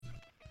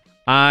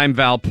I'm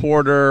Val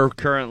Porter.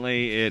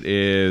 Currently, it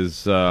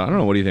is, I don't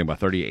know, what do you think, about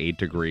 38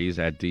 degrees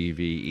at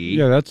DVE?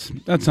 Yeah,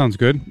 that sounds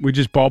good. We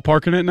just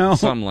ballparking it now?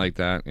 Something like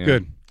that. Yeah.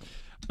 Good.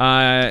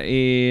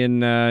 In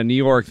New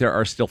York, there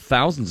are still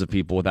thousands of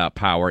people without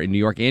power in New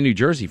York and New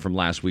Jersey from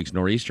last week's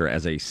nor'easter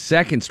as a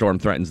second storm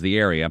threatens the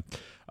area.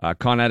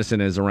 Con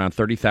Edison has around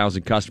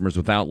 30,000 customers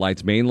without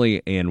lights,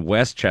 mainly in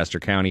Westchester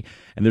County,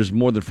 and there's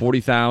more than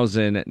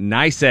 40,000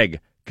 NYSEG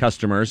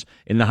customers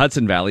in the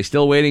Hudson Valley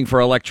still waiting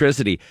for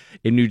electricity.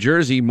 In New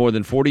Jersey, more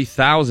than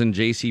 40,000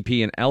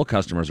 JCP and L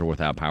customers are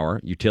without power.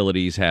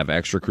 Utilities have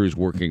extra crews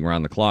working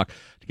around the clock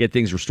to get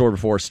things restored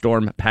before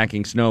storm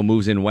packing snow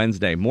moves in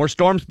Wednesday. More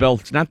storms, Bill.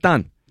 It's not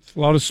done. A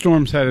lot of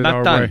storms headed Not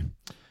our done. way.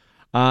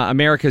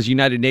 America's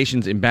United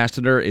Nations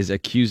ambassador is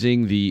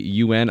accusing the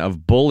UN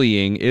of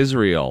bullying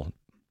Israel.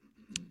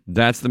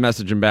 That's the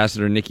message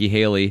Ambassador Nikki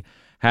Haley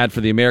had for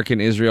the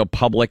American-Israel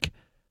Public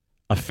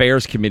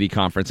Affairs Committee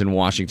conference in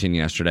Washington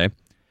yesterday.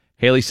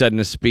 Haley said in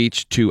a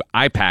speech to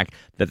IPAC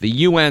that the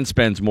UN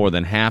spends more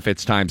than half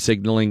its time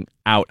singling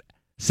out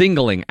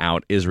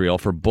Israel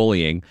for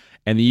bullying,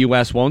 and the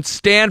U.S. won't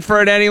stand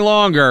for it any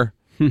longer.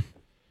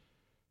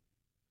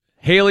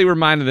 Haley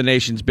reminded the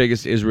nation's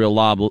biggest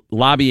Israel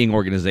lobbying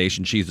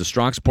organization she's a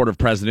strong supporter of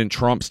President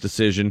Trump's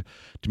decision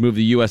to move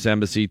the U.S.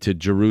 Embassy to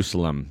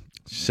Jerusalem.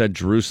 She said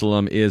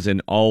Jerusalem is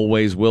and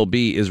always will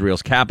be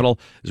Israel's capital.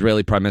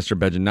 Israeli Prime Minister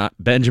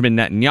Benjamin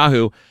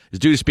Netanyahu is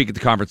due to speak at the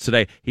conference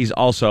today. He's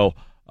also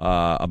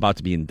about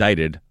to be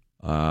indicted.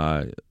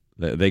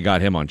 They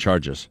got him on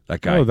charges.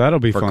 That guy. Oh, that'll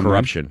be for fun,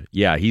 corruption. man.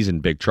 Yeah, he's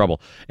in big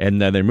trouble.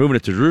 And they're moving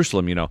it to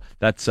Jerusalem. You know,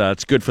 that's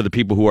it's good for the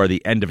people who are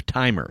the end of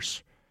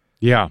timers.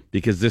 Yeah.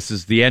 Because this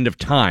is the end of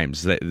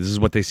times. This is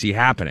what they see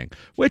happening,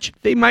 which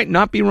they might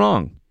not be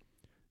wrong.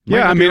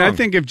 Yeah, I mean, I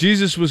think if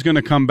Jesus was going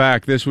to come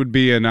back, this would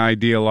be an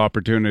ideal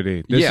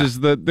opportunity. This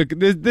is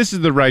this is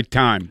the right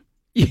time.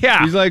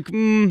 Yeah. He's like,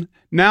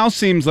 now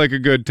seems like a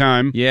good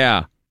time.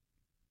 Yeah.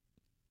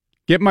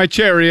 Get my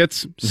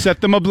chariots,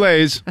 set them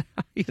ablaze.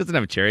 He doesn't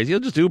have cherries. He'll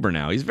just Uber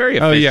now. He's very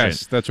efficient. Oh,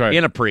 yes, that's right.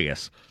 In a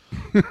Prius.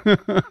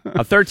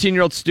 A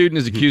 13-year-old student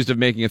is accused of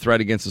making a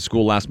threat against the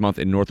school last month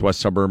in northwest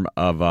suburb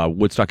of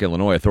Woodstock,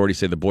 Illinois. Authorities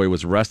say the boy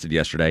was arrested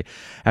yesterday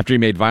after he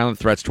made violent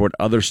threats toward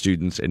other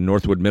students in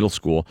Northwood Middle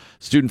School.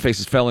 Student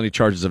faces felony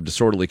charges of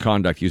disorderly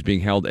conduct. He was being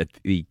held at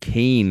the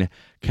Kane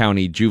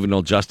County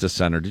Juvenile Justice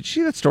Center. Did you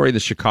see that story in the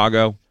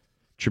Chicago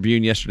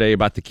Tribune yesterday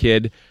about the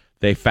kid?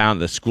 They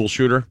found the school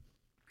shooter.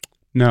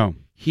 No.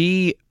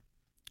 He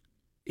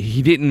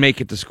didn't make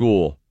it to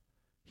school.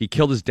 He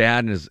killed his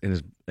dad and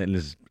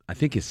his I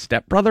think his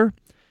stepbrother,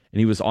 and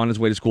he was on his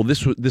way to school.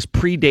 This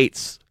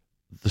predates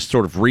the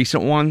sort of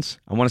recent ones.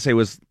 I want to say it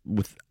was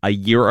with a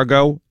year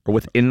ago or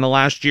within the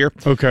last year.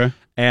 Okay.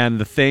 And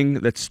the thing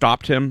that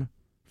stopped him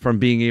from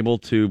being able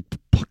to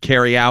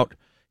carry out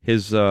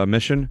his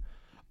mission,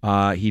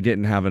 he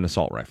didn't have an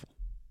assault rifle.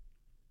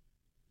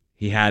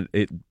 He had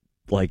it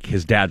like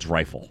his dad's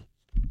rifle.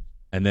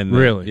 And then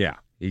really? Yeah.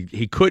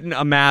 He couldn't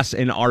amass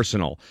an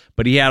arsenal,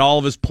 but he had all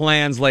of his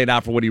plans laid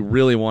out for what he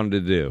really wanted to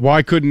do.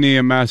 Why couldn't he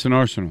amass an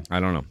arsenal? I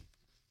don't know.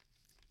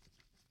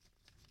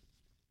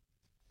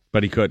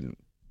 But he couldn't.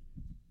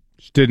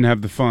 Just didn't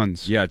have the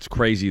funds. Yeah, it's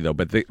crazy, though.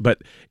 But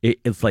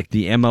it's like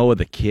the MO of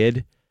the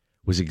kid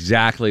was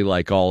exactly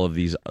like all of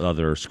these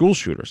other school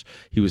shooters.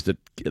 He was the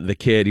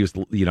kid, he was,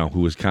 who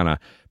was kind of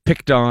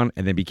picked on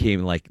and then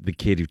became like the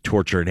kid who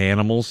tortured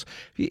animals.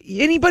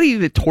 Anybody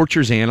that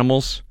tortures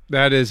animals...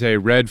 That is a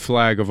red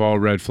flag of all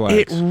red flags.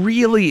 It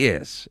really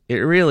is. It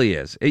really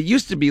is. It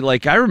used to be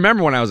like, I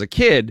remember when I was a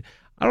kid,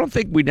 I don't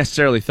think we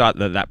necessarily thought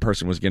that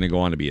person was going to go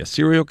on to be a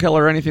serial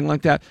killer or anything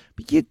like that.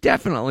 But you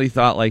definitely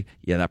thought like,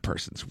 yeah, that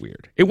person's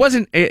weird. It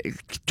wasn't,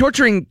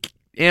 torturing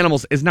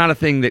animals is not a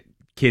thing that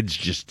kids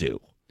just do.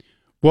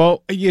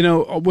 Well,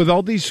 with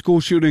all these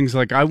school shootings,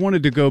 like I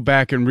wanted to go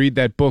back and read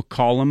that book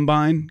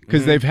Columbine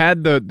because they've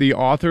had the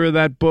author of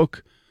that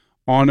book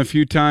on a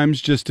few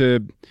times just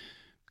to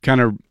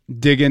kind of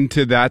dig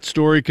into that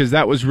story because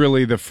that was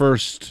really the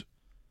first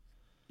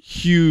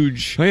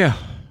huge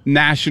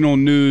national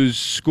news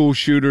school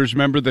shooters.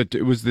 Remember that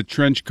it was the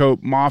trench coat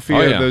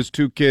mafia, those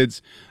two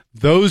kids.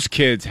 Those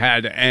kids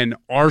had an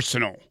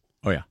arsenal.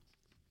 Oh, yeah.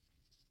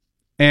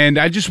 And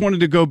I just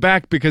wanted to go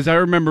back because I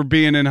remember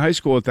being in high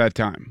school at that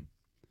time.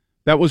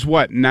 That was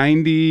what,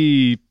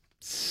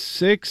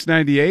 96,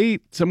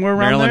 98, somewhere around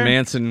Marilyn there?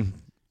 Manson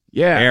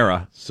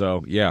era.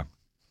 So, yeah.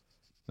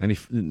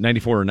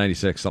 94 or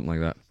 96, something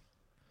like that.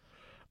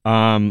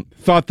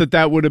 Thought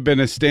that would have been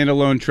a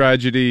standalone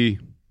tragedy.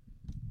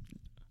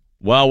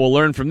 Well, we'll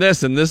learn from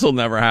this, and this will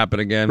never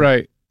happen again.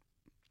 Right.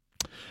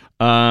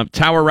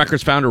 Tower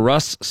Records founder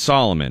Russ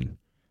Solomon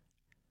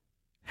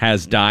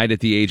has died at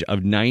the age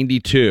of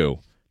 92.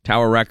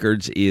 Tower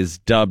Records is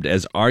dubbed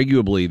as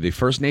arguably the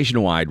first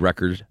nationwide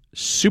record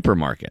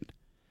supermarket.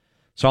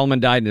 Solomon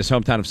died in his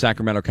hometown of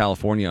Sacramento,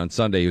 California on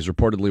Sunday. He was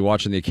reportedly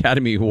watching the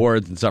Academy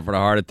Awards and suffered a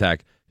heart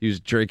attack. He was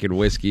drinking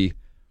whiskey,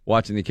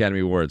 watching the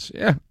Academy Awards.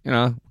 Yeah,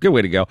 good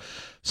way to go.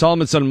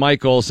 Solomon's son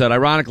Michael said,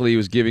 ironically, he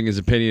was giving his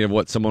opinion of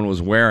what someone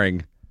was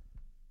wearing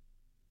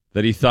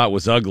that he thought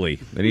was ugly.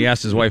 Then he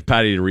asked his wife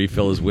Patty to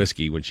refill his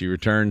whiskey. When she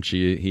returned,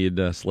 he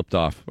had slipped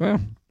off.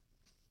 Well,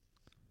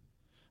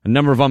 a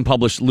number of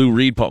unpublished Lou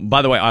Reed poems.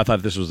 By the way, I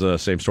thought this was the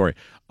same story.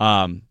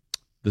 The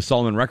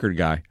Tower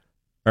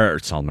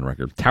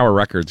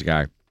Records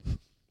guy.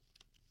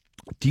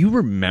 Do you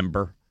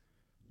remember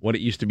what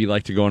it used to be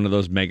like to go into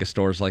those mega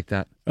stores like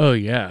that? Oh,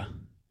 yeah.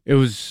 It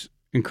was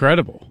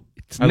incredible.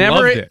 I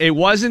loved it. It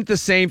wasn't the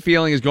same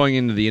feeling as going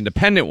into the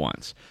independent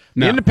ones.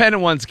 The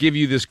independent ones give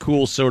you this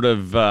cool sort of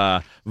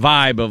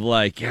vibe of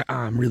like, yeah,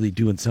 I'm really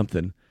doing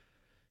something.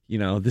 You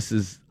know, this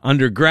is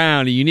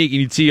underground and unique.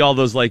 And you'd see all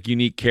those like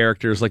unique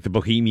characters like the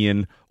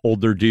bohemian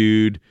older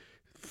dude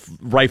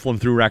rifling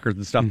through records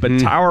and stuff. But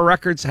Tower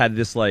Records had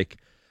this like,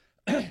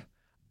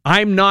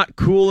 I'm not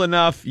cool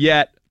enough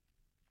yet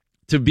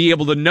to be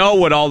able to know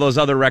what all those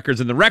other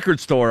records in the record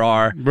store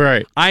are.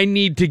 Right. I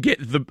need to get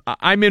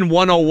I'm in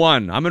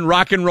 101. I'm in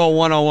rock and roll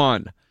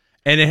 101.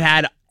 And it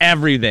had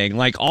everything.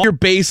 Like all your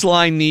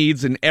baseline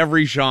needs in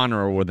every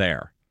genre were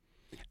there.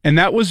 And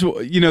that was,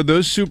 you know,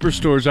 those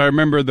superstores. I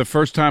remember the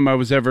first time I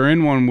was ever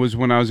in one was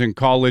when I was in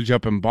college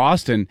up in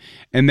Boston.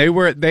 And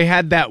they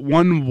had that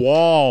one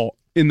wall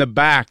in the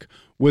back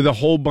with a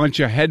whole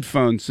bunch of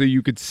headphones so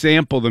you could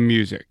sample the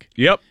music.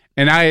 Yep.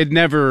 And I had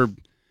never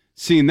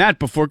seen that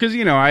before because,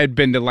 you know, I had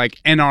been to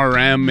like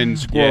NRM in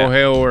Squirrel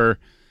Hill or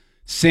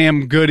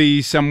Sam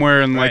Goody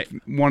somewhere in like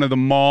one of the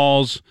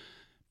malls,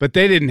 but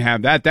they didn't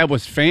have that. That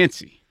was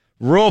fancy.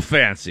 Real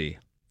fancy.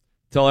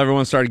 Till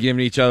everyone started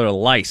giving each other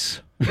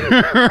lice.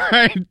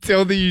 Right,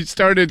 until you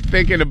started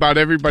thinking about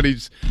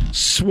everybody's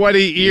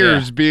sweaty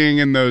ears being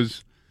in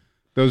those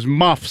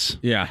muffs.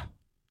 Yeah.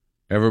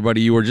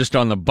 Everybody you were just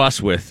on the bus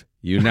with,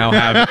 you now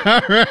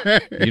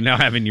have you now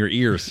have in your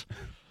ears.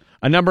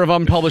 A number of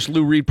unpublished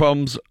Lou Reed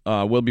poems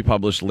will be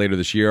published later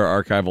this year.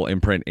 Archival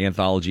imprint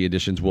anthology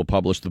editions will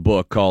publish the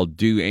book called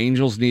Do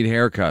Angels Need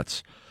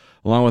Haircuts?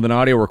 Along with an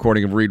audio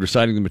recording of Reed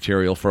reciting the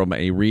material from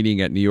a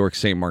reading at New York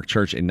St. Mark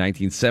Church in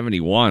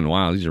 1971.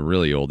 Wow, these are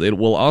really old. It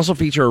will also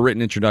feature a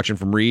written introduction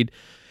from Reed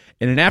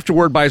and an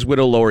afterword by his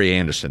widow, Laurie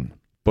Anderson.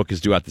 Book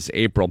is due out this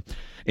April.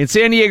 In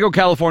San Diego,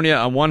 California,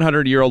 a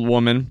 100-year-old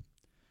woman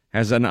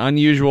has an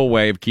unusual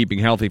way of keeping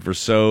healthy for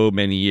so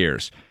many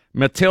years.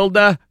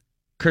 Matilda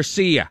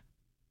Curcia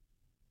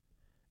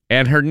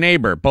and her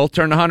neighbor both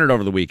turned 100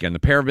 over the weekend. The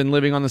pair have been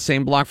living on the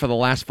same block for the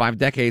last 5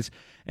 decades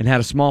and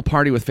had a small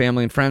party with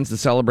family and friends to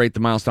celebrate the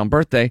milestone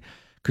birthday.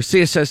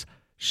 Curcia says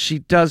she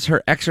does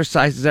her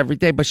exercises every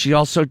day, but she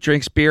also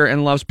drinks beer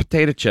and loves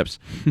potato chips.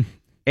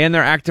 And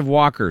they're active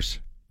walkers.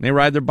 They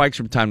ride their bikes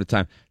from time to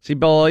time. See,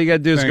 Bill, all you got to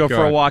do is go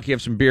for a walk. You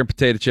have some beer,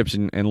 potato chips,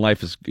 and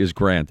life is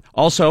grand.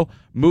 Also,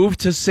 move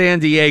to San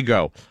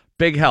Diego.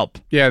 Big help.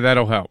 Yeah,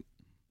 that'll help.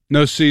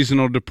 No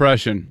seasonal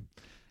depression.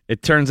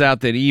 It turns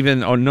out that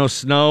no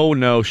snow,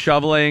 no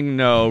shoveling,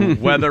 no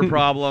weather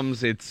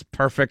problems. It's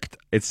perfect.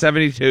 It's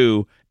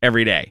 72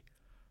 every day.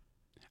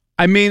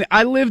 I mean,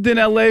 I lived in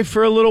L.A.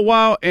 for a little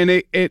while, and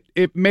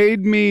it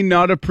made me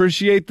not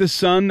appreciate the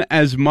sun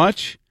as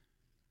much.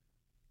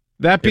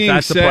 That being said,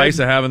 if that's the price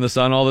of having the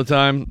sun all the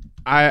time,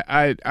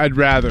 I'd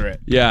rather it.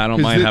 Yeah, I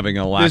don't mind having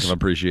a lack of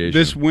appreciation.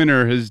 This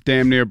winter has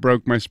damn near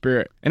broke my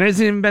spirit. And it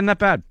hasn't even been that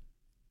bad.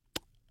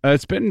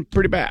 It's been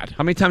pretty bad.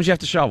 How many times do you have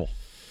to shovel?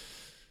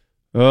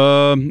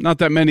 Not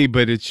that many,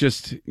 but it's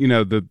just, you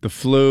know, the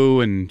flu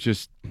and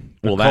just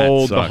the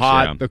cold, the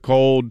hot, the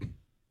cold.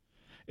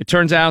 It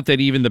turns out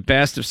that even the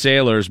best of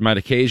sailors might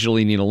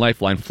occasionally need a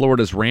lifeline.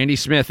 Florida's Randy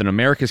Smith, an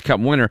America's Cup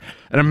winner,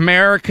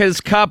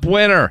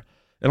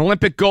 an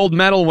Olympic gold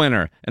medal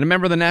winner, and a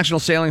member of the National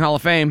Sailing Hall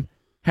of Fame,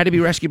 had to be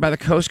rescued by the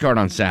Coast Guard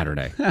on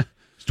Saturday.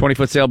 His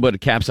 20-foot sailboat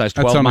had capsized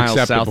 12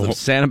 miles south of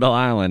Sanibel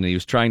Island, and he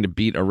was trying to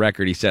beat a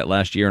record he set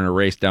last year in a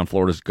race down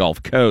Florida's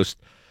Gulf Coast.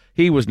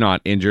 He was not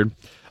injured.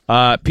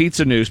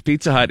 Pizza news.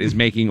 Pizza Hut is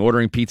making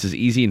ordering pizzas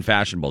easy and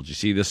fashionable. Did you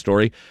see this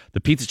story? The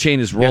pizza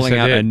chain is rolling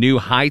out a new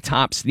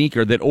high-top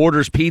sneaker that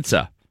orders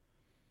pizza.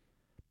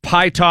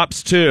 Pie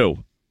Tops 2.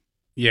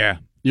 Yeah,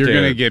 you're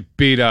going to get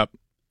beat up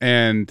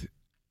and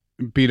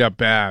beat up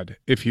bad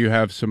if you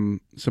have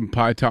some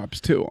Pie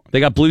Tops 2 on. They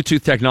got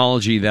Bluetooth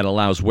technology that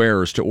allows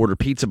wearers to order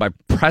pizza by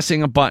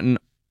pressing a button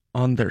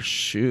on their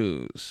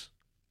shoes.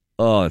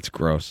 Oh, that's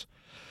gross.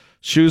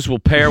 Shoes will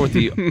pair with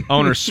the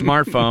owner's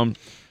smartphone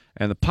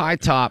and the Pie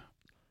Top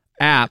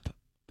app.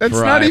 That's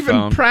not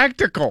even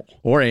practical.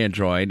 Or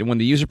Android. And when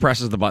the user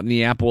presses the button,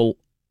 the app will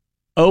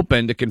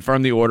open to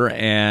confirm the order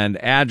and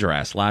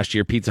address. Last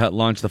year, Pizza Hut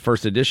launched the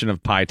first edition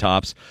of Pie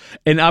Tops.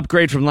 An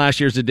upgrade from last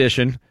year's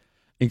edition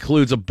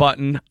includes a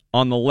button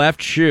on the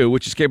left shoe,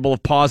 which is capable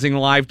of pausing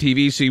live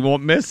TV so you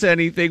won't miss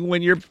anything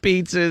when your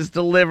pizza is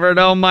delivered.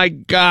 Oh, my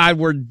God,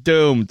 we're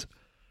doomed.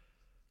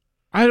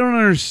 I don't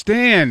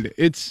understand.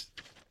 It's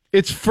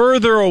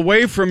further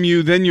away from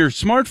you than your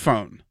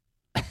smartphone.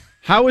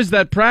 How is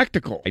that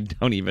practical? I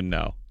don't even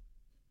know.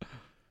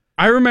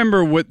 I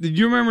remember did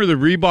you remember the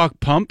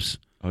Reebok pumps?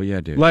 Oh, yeah,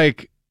 dude.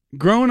 Like,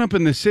 growing up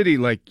in the city,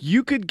 like,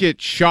 you could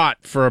get shot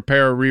for a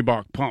pair of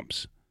Reebok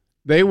pumps.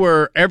 They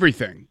were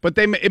everything. But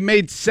it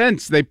made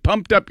sense. They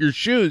pumped up your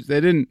shoes.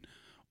 They didn't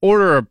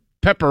order a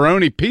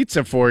pepperoni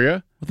pizza for you.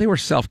 Well, they were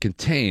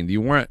self-contained.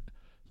 You weren't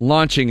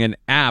launching an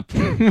app.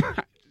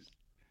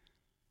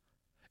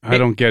 I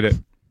don't get it.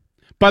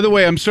 By the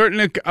way, I'm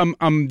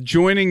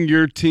joining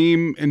your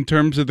team in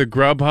terms of the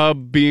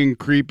Grubhub being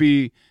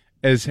creepy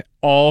as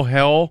all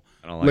hell.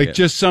 I don't like it.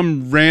 Just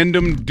some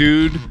random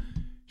dude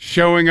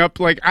showing up.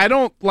 Like, I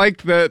don't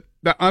like the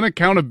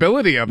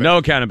unaccountability of it. No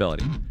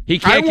accountability. He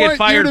can't get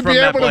fired from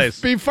that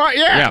place.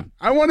 Yeah.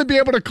 I want to be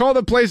able to call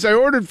the place I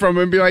ordered from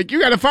and be like,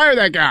 you got to fire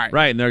that guy.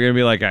 Right, and they're going to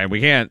be like,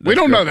 we can't. We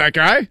don't know that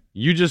guy.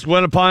 You just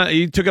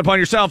you took it upon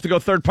yourself to go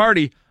third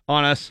party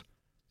on us.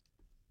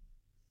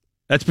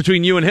 That's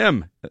between you and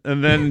him.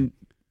 And then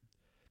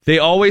they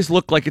always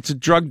look like it's a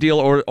drug deal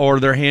or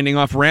they're handing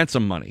off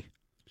ransom money.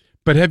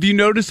 But have you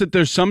noticed that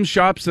there's some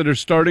shops that are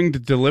starting to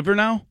deliver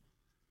now?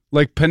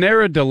 Like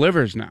Panera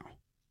delivers now.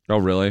 Oh,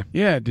 really?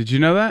 Yeah, did you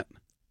know that?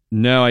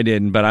 No, I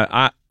didn't, but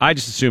I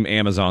just assume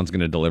Amazon's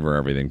going to deliver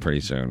everything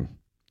pretty soon.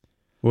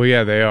 Well,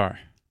 yeah, they are.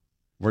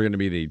 We're going to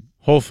be the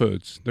Whole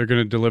Foods. They're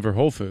going to deliver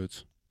Whole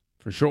Foods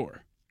for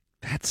sure.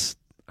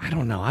 I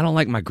don't know. I don't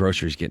like my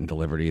groceries getting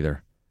delivered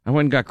either. I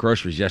went and got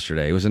groceries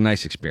yesterday. It was a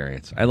nice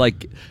experience.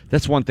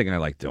 That's one thing I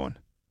like doing.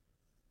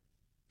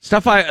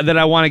 Stuff that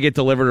I want to get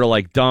delivered are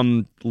like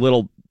dumb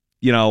little,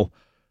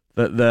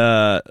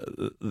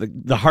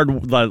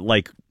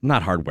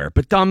 not hardware,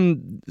 but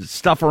dumb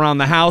stuff around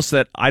the house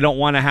that I don't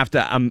want to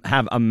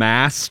have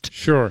amassed.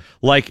 Sure.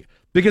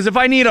 Because if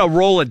I need a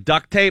roll of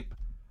duct tape,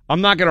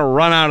 I'm not going to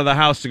run out of the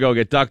house to go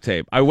get duct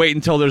tape. I wait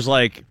until there's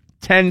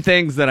 10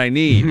 things that I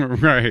need.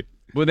 Right.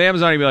 With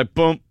Amazon, you'd be like,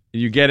 boom,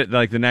 you get it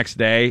the next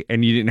day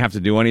and you didn't have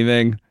to do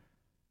anything. Do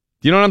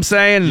you know what I'm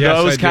saying? Yes,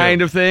 those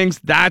kind of things.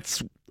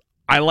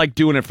 I like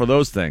doing it for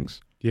those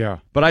things. Yeah.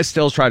 But I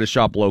still try to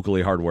shop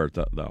locally hardware,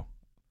 though.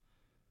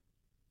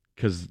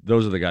 Because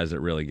those are the guys that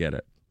really get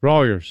it.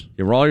 Rawlers.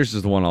 Yeah, Rawlers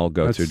is the one I'll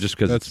go to just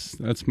because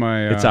that's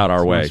my it's out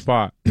our way. my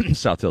spot.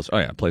 South Hills. Oh,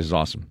 yeah, the place is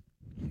awesome.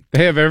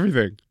 They have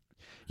everything.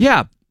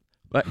 Yeah,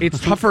 but it's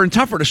tougher and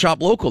tougher to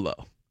shop local,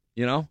 though.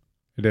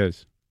 It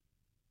is.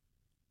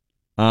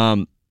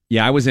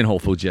 Yeah, I was in Whole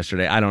Foods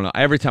yesterday. I don't know.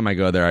 Every time I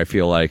go there, I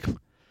feel like,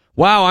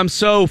 wow, I'm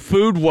so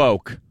food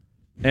woke.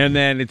 And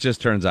then it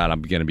just turns out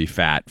I'm going to be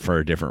fat for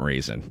a different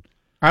reason.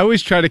 I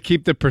always try to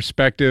keep the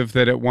perspective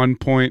that at one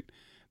point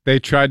they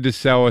tried to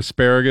sell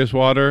asparagus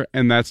water,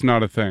 and that's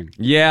not a thing.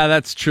 Yeah,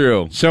 that's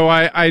true. So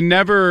I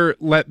never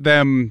let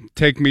them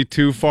take me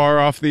too far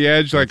off the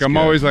edge. That's I'm good.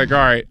 always like, all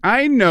right,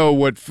 I know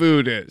what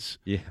food is.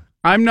 Yeah.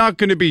 I'm not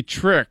going to be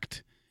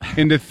tricked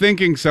into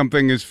thinking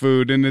something is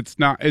food, and it's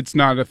not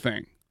a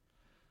thing.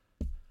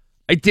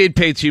 I did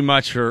pay too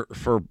much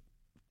for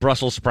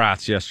Brussels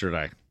sprouts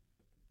yesterday.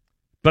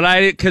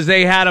 But because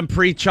they had them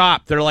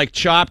pre-chopped. They're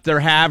chopped, they're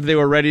halved, they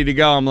were ready to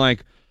go. I'm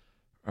like,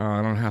 oh,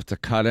 I don't have to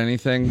cut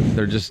anything.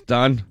 They're just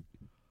done.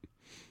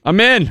 I'm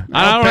in. I don't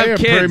I'll pay have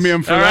a kids.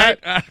 premium for All that.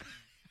 right?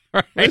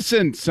 All right.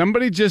 Listen,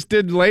 somebody just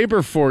did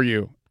labor for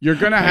you. You're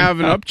going to have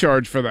an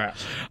upcharge for that.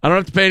 I don't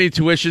have to pay any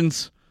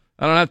tuitions.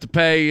 I don't have to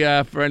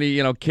pay for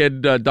any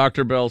kid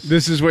doctor bills.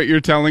 This is what you're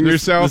telling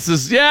yourself? This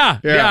is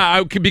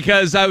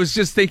because I was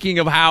just thinking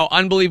of how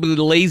unbelievably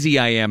lazy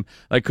I am.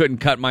 I couldn't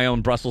cut my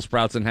own Brussels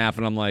sprouts in half,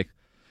 and I'm like,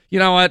 you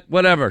know what?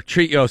 Whatever.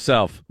 Treat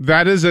yourself.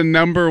 That is a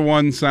number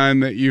one sign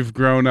that you've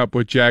grown up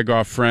with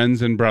Jagoff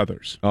friends and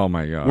brothers. Oh,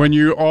 my God. When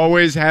you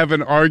always have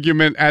an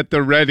argument at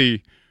the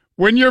ready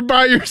when you're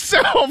by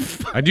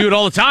yourself. I do it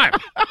all the time.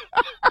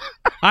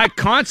 I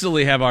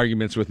constantly have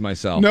arguments with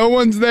myself. No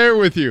one's there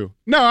with you.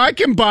 No, I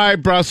can buy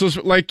Brussels.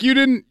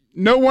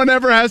 No one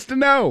ever has to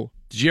know.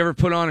 Did you ever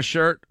put on a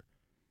shirt?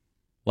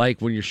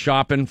 When you're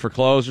shopping for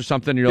clothes or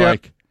something, you're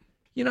like,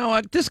 you know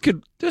what? This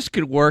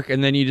could work.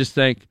 And then you just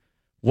think,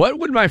 what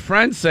would my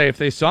friends say if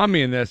they saw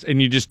me in this?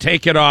 And you just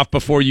take it off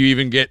before you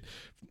even get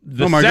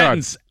the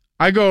sentence. God.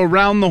 I go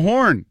around the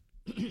horn,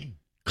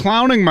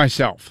 clowning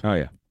myself. Oh,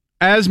 yeah.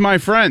 As my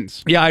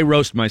friends. Yeah, I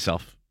roast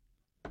myself.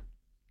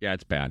 Yeah,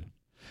 it's bad.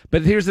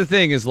 But here's the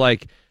thing is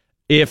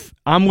if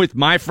I'm with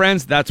my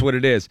friends, that's what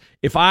it is.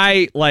 If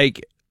I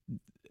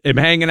am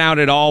hanging out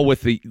at all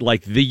with the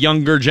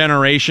younger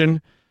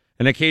generation,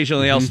 and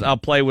occasionally I'll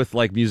play with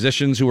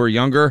musicians who are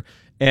younger,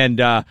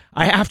 and I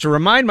have to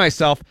remind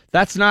myself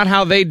that's not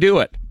how they do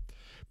it.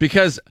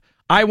 Because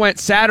I went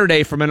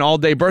Saturday from an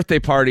all-day birthday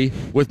party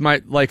with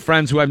my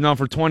friends who I've known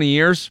for 20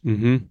 years,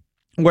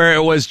 where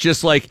it was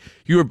just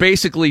you were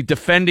basically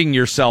defending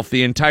yourself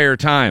the entire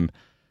time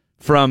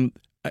from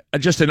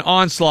just an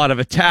onslaught of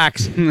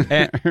attacks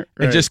and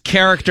just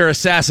character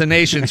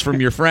assassinations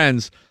from your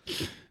friends.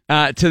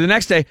 To the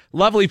next day,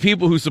 lovely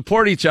people who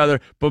support each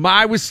other, but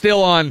I was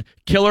still on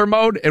killer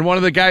mode, and one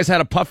of the guys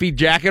had a puffy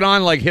jacket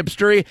on,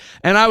 hipstery,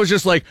 and I was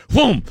just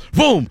boom,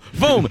 boom,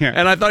 boom,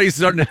 and I thought he was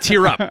starting to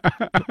tear up.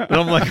 And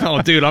I'm like,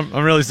 oh, dude,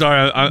 I'm really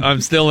sorry.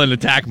 I'm still in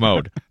attack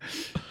mode.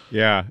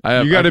 Yeah,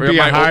 you got to be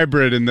a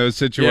hybrid in those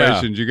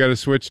situations. Yeah. You got to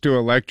switch to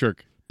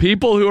electric.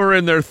 People who are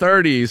in their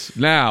 30s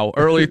now,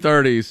 early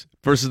 30s,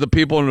 versus the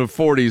people in their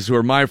 40s who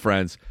are my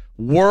friends,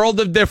 world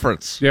of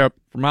difference. Yep.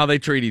 From how they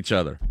treat each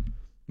other.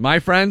 My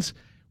friends,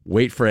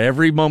 wait for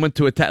every moment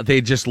to attack.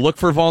 They just look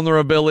for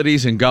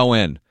vulnerabilities and go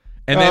in.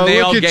 And then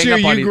they all look at gang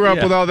you. up on You grew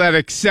up with all that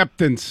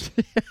acceptance.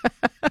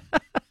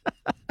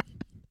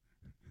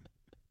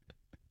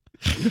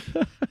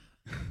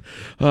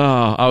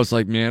 Oh, I was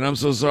like, man, I'm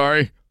so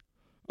sorry.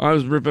 I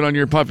was ripping on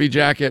your puffy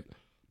jacket.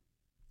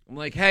 I'm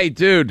like, hey,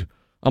 dude.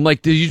 I'm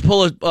like, did you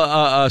pull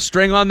a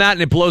string on that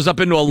and it blows up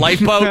into a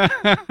lifeboat?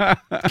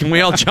 Can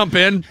we all jump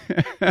in?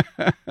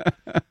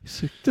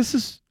 He's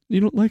like,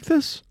 you don't like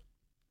this?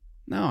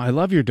 No, I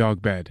love your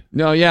dog bed.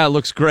 No, yeah, it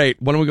looks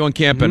great. When are we going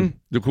camping?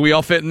 Can we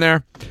all fit in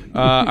there?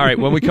 All right,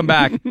 when we come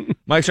back,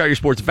 Mike's Out Your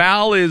Sports.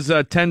 Val is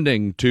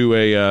tending to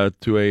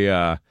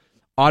a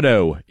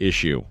auto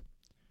issue.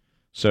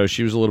 So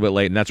she was a little bit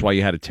late, and that's why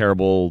you had a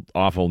terrible,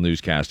 awful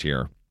newscast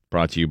here,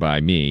 brought to you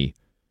by me,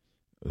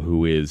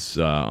 who is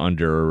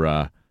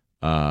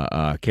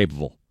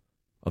capable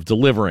of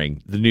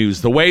delivering the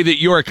news the way that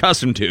you're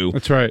accustomed to.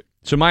 That's right.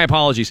 So my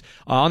apologies.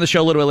 On the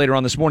show a little bit later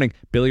on this morning,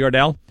 Billy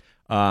Yardell,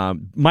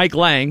 Mike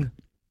Lang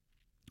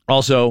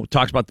also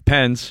talks about the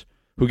Pens,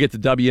 who get the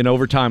W in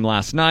overtime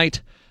last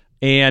night.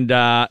 And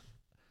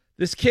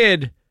this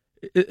kid,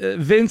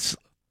 Vince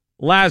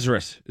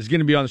Lazarus, is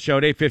going to be on the show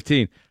at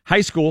 8:15.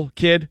 High school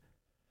kid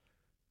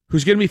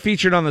who's going to be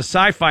featured on the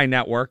Sci-Fi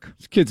Network.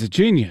 This kid's a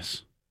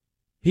genius.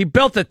 He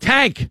built a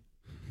tank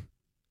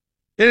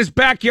in his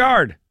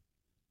backyard.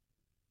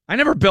 I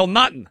never built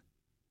nothing.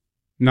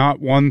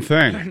 Not one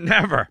thing.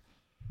 Never.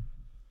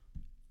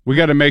 We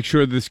got to make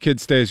sure this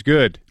kid stays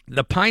good.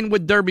 The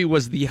Pinewood Derby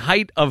was the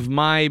height of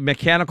my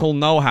mechanical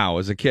know-how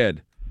as a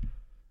kid.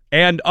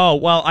 And,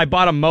 I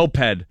bought a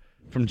moped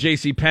from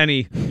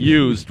JCPenney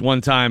used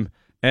one time,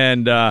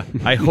 and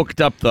I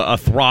hooked up a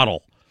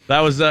throttle.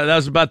 That was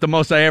about the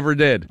most I ever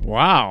did.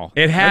 Wow.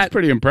 That's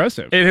pretty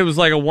impressive. It was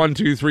like a 1,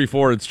 2, 3,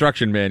 4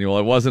 instruction manual.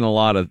 It wasn't a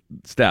lot of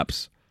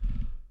steps.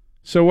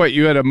 So what,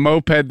 you had a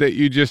moped that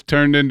you just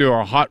turned into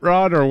a hot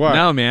rod or what?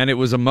 No, man, it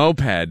was a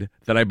moped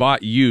that I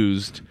bought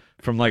used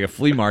from like a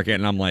flea market,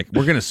 and I'm like,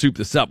 we're going to soup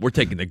this up. We're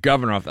taking the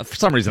governor off. For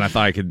some reason, I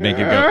thought I could make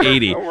it go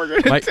 80. We're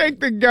going to take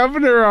the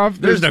governor off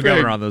this There's no thing.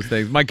 governor on those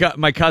things. My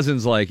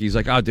cousin's like, he's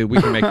like, oh, dude,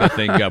 we can make that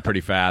thing go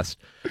pretty fast.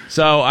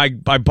 So I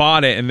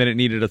bought it, and then it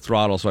needed a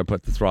throttle, so I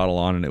put the throttle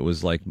on, and it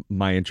was like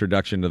my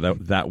introduction to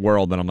that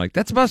world. And I'm like,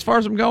 that's about as far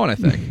as I'm going, I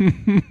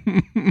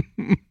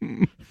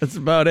think. That's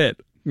about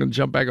it. I'm going to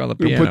jump back on the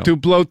piano. You put 2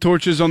 blow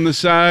torches on the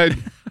side.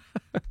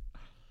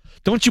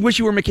 Don't you wish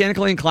you were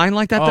mechanically inclined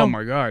like that, though? Oh,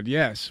 my God,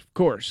 yes, of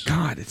course.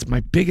 God, it's my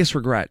biggest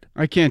regret.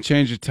 I can't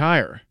change a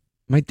tire.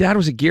 My dad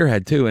was a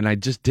gearhead, too, and I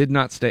just did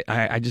not stay.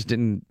 I just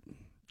didn't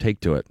take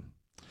to it.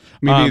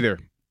 Me neither.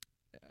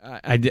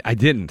 I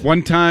didn't.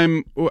 One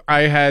time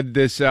I had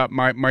this,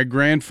 my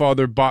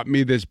grandfather bought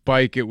me this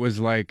bike. It was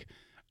like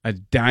a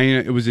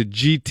dyno. It was a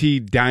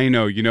GT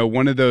dyno,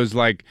 one of those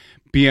like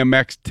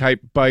BMX type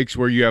bikes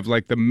where you have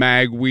like the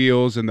mag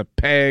wheels and the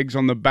pegs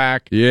on the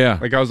back. Yeah.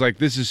 Like I was like,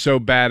 this is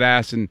so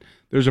badass. And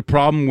there's a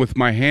problem with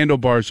my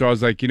handlebars. So I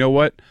was like, you know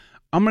what?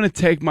 I'm going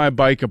to take my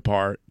bike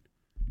apart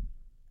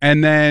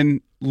and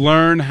then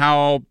learn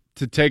how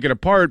to take it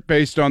apart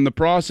based on the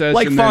process.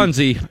 Like and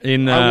Fonzie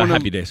in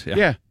Happy Days.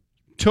 Yeah.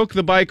 Took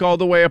the bike all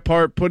the way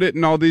apart, put it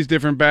in all these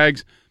different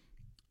bags,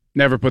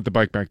 never put the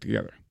bike back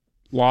together.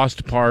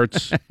 Lost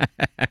parts.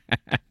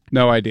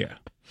 No idea.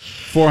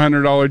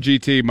 $400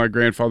 GT my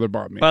grandfather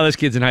bought me. Well, this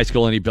kid's in high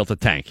school and he built a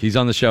tank. He's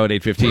on the show at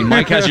 8:15.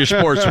 Mike has your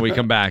sports when we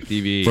come back.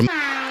 DVE. From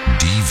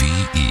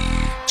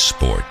DVE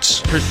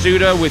Sports.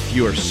 Pursuta with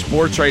your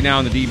sports right now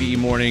on the DVE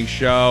Morning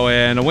Show,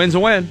 and a win's a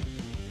win.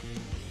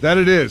 That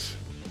it is.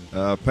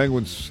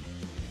 Penguins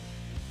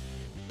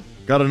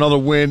got another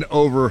win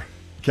over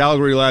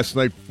Calgary last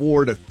night,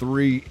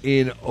 4-3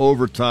 in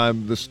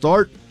overtime. The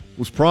start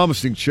was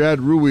promising. Chad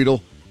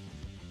Ruhwedel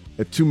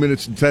at 2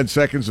 minutes and 10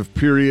 seconds of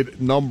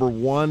period number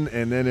 1,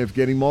 and then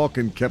Evgeny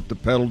Malkin kept the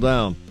pedal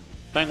down.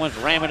 Penguins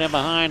ramming in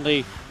behind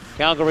the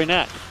Calgary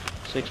net.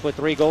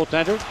 6'3"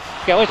 goaltender.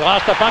 He's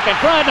lost the puck in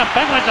front. The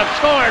Penguins have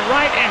scored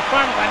right in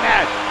front of the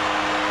net.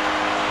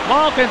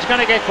 Malkin's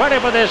going to get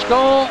credit for this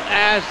goal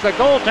as the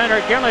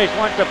goaltender Gillies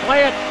wants to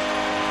play it.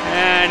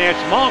 And it's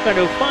Malkin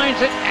who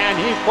finds it, and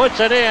he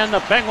puts it in. The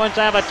Penguins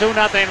have a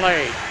 2-0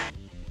 lead.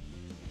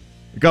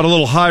 It got a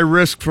little high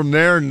risk from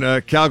there,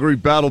 and Calgary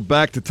battled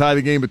back to tie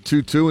the game at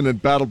 2-2, and then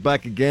battled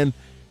back again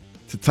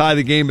to tie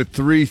the game at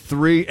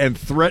 3-3, and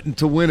threatened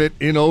to win it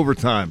in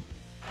overtime.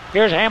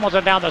 Here's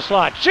Hamilton down the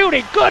slot.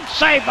 Shooting. Good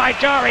save by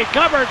Jari.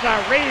 Covers a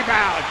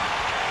rebound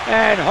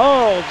and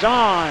holds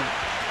on.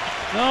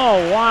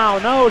 Oh, wow.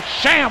 No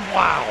sham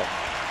wow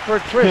for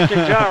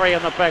Tristan Jari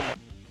and the Penguins.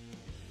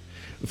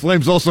 The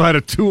Flames also had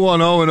a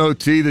 2-on-0 in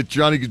OT that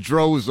Johnny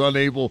Gaudreau was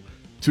unable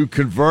to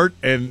convert,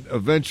 and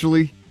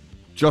eventually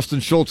Justin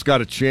Schultz got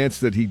a chance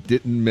that he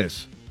didn't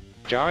miss.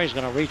 Jari's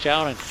going to reach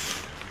out and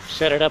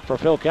set it up for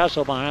Phil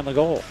Kessel behind the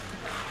goal.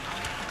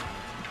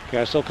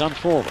 Kessel comes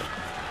forward.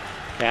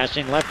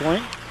 Passing left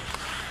wing.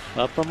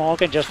 Up from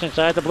Malkin just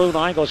inside the blue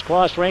line. Goes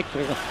cross rink.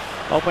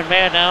 Open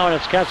man now, and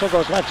it's Kessel.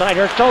 Goes left side.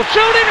 Here's Schultz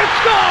shooting and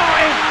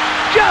scoring!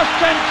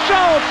 Justin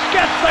Schultz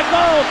gets the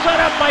goal set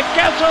up by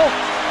Kessel.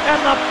 and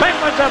the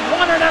Penguins have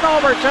won it in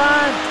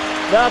overtime.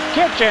 The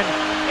kitchen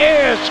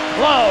is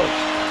closed.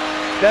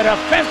 The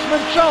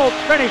defenseman Schultz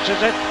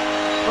finishes it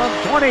from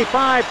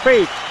 25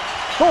 feet.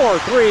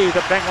 4-3,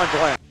 the Penguins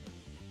win.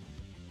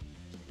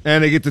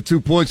 And they get the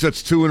 2 points.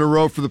 That's 2 in a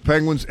row for the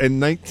Penguins,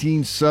 and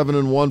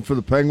 19-7-1 for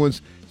the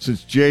Penguins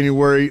since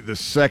January the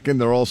 2nd.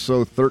 They're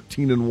also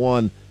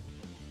 13-1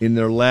 in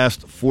their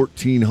last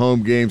 14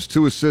 home games.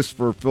 2 assists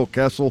for Phil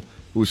Kessel,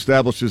 who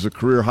establishes a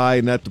career high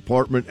in that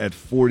department at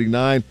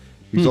 49.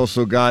 He's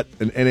also got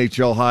an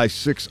NHL high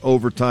 6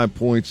 overtime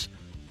points.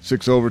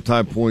 6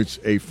 overtime points,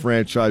 a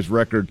franchise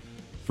record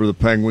for the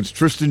Penguins.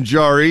 Tristan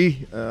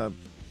Jarry,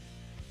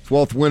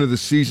 12th win of the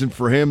season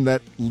for him.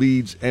 That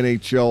leads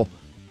NHL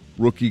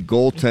rookie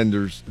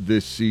goaltenders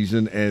this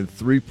season, and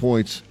 3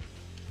 points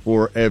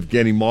for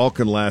Evgeny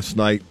Malkin last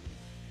night.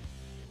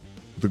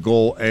 The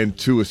goal and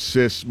 2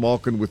 assists.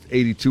 Malkin with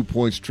 82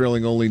 points,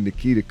 trailing only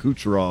Nikita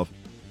Kucherov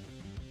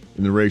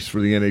in the race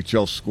for the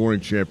NHL scoring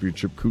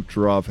championship.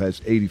 Kucherov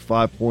has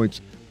 85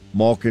 points,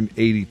 Malkin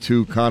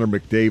 82, Connor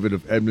McDavid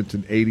of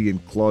Edmonton 80,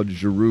 and Claude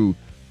Giroux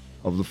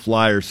of the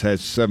Flyers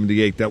has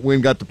 78. That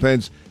win got the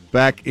Pens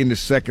back into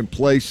second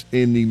place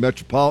in the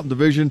Metropolitan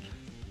Division.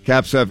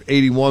 Caps have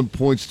 81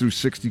 points through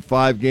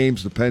 65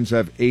 games. The Pens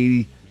have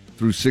 80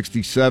 through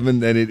 67.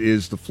 Then it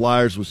is the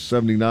Flyers with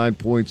 79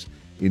 points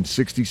in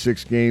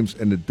 66 games,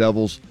 and the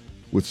Devils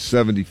with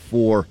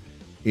 74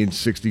 in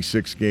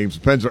 66 games.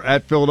 The Pens are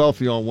at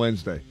Philadelphia on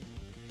Wednesday.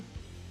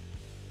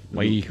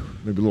 Maybe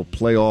a little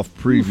playoff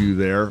preview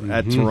there.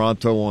 At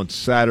Toronto on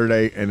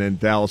Saturday, and then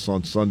Dallas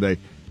on Sunday.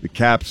 The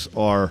Caps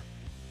are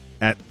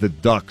at the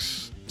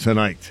Ducks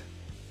tonight.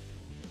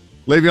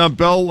 Le'Veon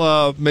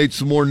Bell made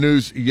some more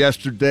news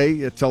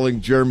yesterday,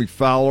 telling Jeremy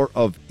Fowler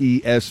of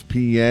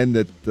ESPN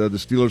that the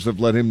Steelers have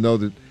let him know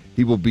that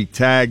he will be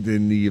tagged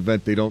in the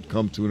event they don't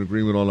come to an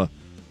agreement on a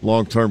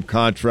long-term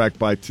contract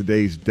by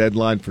today's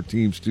deadline for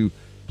teams to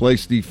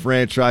place the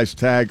franchise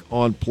tag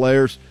on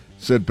players.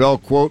 Said Bell,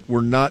 quote,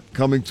 "We're not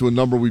coming to a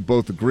number we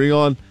both agree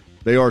on.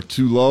 They are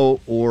too low,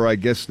 or I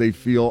guess they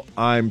feel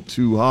I'm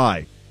too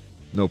high."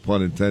 No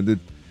pun intended.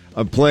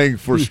 "I'm playing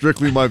for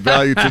strictly my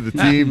value to the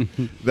team.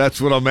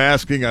 That's what I'm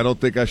asking. I don't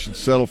think I should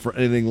settle for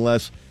anything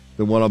less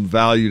than what I'm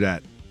valued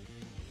at."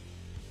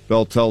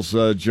 Bell tells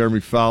Jeremy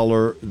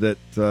Fowler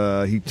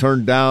that he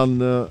turned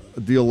down a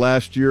deal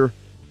last year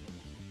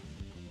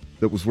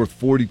that was worth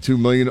 $42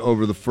 million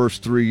over the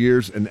first 3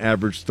 years and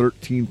averaged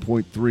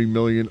 $13.3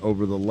 million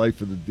over the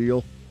life of the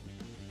deal.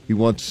 He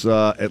wants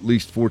at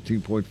least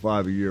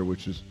 $14.5 a year,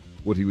 which is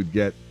what he would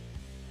get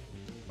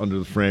under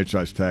the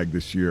franchise tag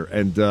this year.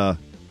 And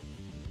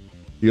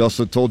he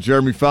also told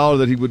Jeremy Fowler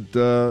that he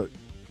would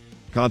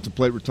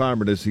contemplate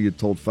retirement, as he had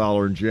told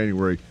Fowler in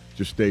January,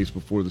 just days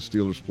before the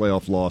Steelers'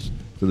 playoff loss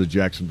to the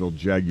Jacksonville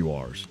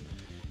Jaguars.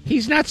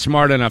 He's not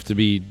smart enough to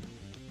be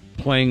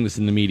playing this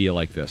in the media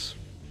like this.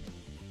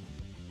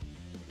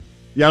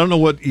 Yeah, I don't know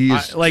what he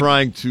is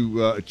trying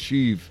to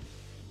achieve.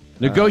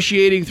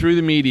 Negotiating through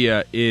the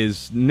media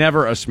is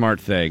never a smart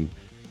thing,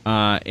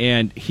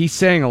 and he's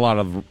saying a lot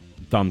of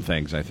dumb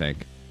things, I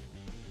think.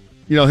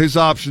 You know, his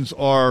options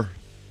are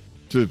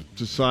to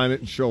sign it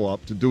and show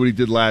up, to do what he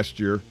did last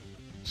year,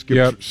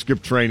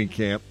 skip training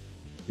camp.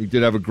 He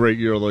did have a great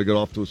year, although he got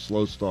off to a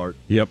slow start.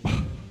 Yep.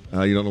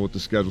 You don't know what the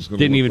schedule's going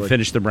to Didn't look even like.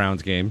 finish the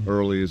Browns game.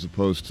 Early as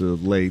opposed to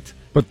late.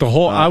 But the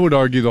whole, I would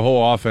argue the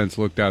whole offense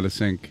looked out of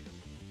sync.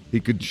 He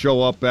could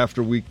show up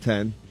after Week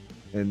 10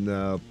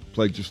 and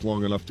play just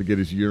long enough to get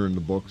his year in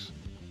the books.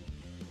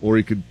 Or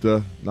he could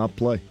not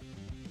play.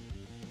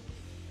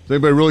 Does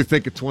anybody really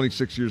think at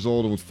 26 years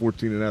old and with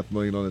 $14.5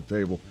 million on the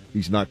table,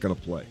 he's not going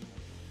to play?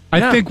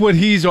 I think what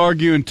he's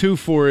arguing, too,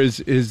 for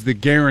is the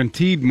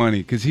guaranteed money,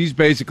 because he's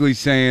basically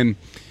saying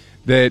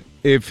that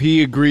if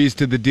he agrees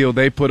to the deal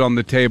they put on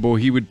the table,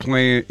 he would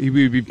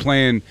be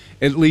playing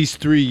at least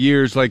 3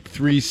 years, like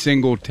 3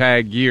 single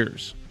tag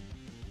years.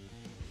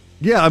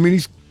 Yeah, I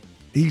mean,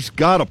 he's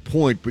got a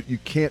point, but you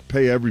can't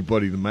pay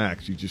everybody the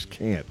max. You just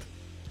can't.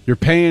 You're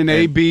paying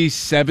AB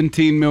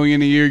 $17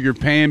 million a year. You're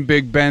paying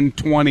Big Ben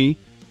 $20.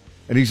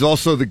 And he's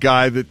also the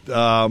guy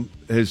that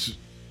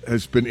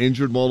has been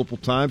injured multiple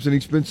times, and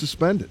he's been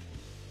suspended.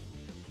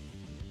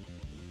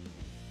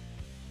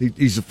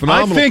 He's a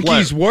phenomenal player. I think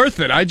he's worth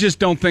it. I just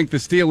don't think the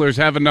Steelers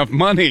have enough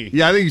money.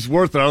 Yeah, I think he's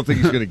worth it. I don't think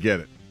he's going to get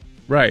it.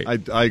 Right.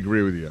 I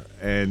agree with you.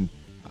 And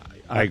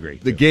I agree.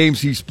 The games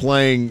he's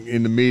playing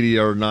in the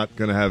media are not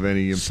going to have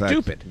any impact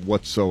Stupid.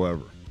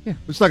 whatsoever. Yeah.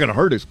 It's not going to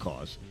hurt his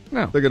cause.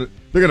 No. They're going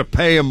to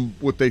pay him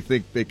what they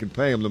think they can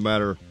pay him, no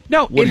matter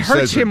No, what it he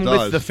hurts says or him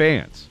does. with the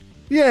fans.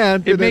 Yeah,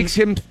 It makes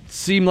him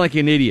seem like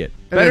an idiot.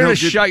 Better to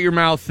shut your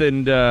mouth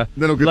and he'll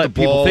get let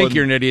the people ball think and-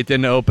 you're an idiot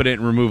than to open it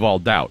and remove all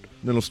doubt.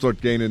 Then he'll start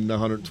gaining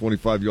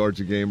 125 yards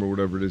a game or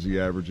whatever it is he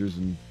averages,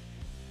 and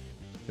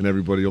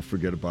everybody will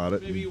forget about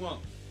it. Maybe you won't.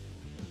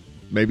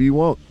 Maybe he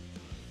won't.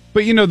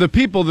 But, you know, the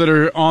people that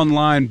are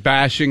online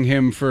bashing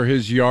him for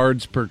his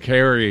yards per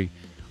carry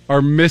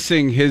are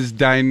missing his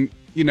dynamic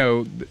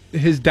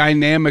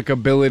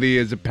ability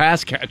as a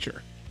pass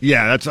catcher.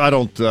 Yeah, that's I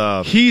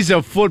don't. He's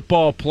a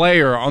football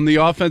player on the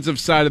offensive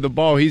side of the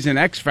ball. He's an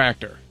X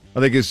factor. I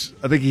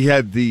think he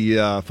had the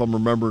if I'm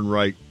remembering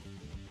right,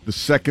 the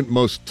second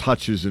most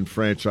touches in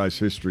franchise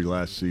history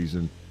last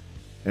season,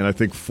 and I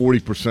think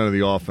 40% of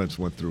the offense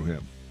went through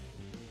him.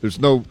 There's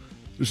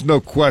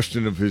no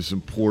question of his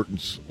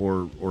importance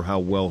or how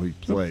well he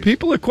played.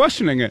 People are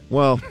questioning it.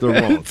 Well,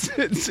 they're wrong.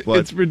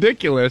 It's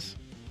ridiculous.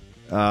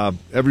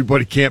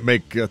 Everybody can't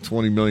make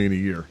 $20 million a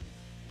year,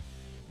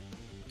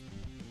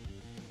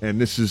 and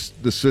the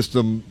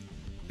system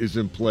is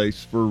in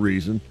place for a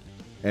reason,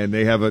 and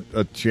they have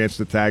a chance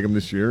to tag him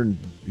this year. And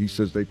he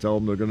says they tell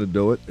him they're going to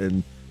do it,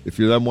 and if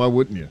you're them, why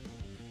wouldn't you?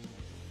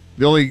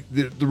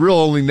 The real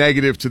only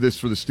negative to this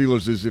for the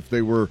Steelers is if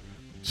they were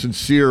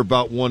sincere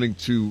about wanting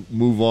to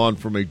move on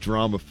from a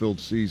drama-filled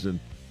season.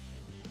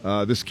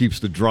 This keeps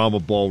the drama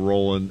ball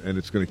rolling, and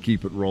it's going to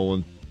keep it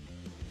rolling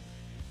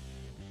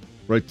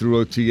right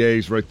through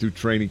OTAs, right through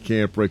training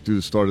camp, right through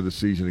the start of the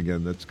season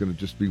again. That's going to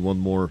just be one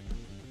more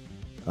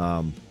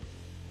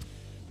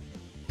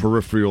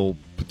peripheral,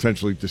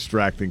 potentially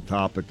distracting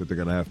topic that they're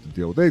going to have to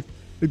deal with.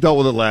 They dealt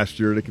with it last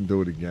year. They can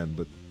do it again,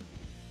 but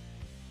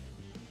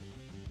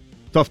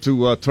tough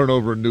to turn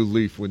over a new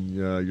leaf when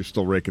you're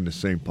still raking the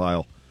same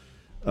pile.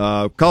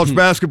 College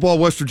basketball,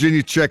 West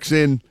Virginia checks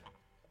in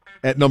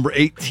at number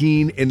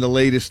 18 in the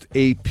latest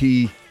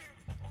AP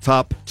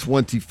Top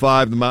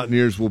 25. The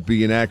Mountaineers will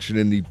be in action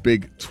in the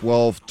Big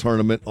 12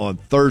 tournament on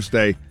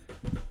Thursday.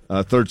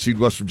 Third seed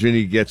West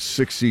Virginia gets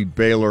 6th seed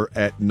Baylor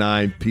at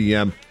 9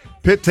 p.m.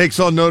 Pitt takes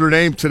on Notre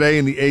Dame today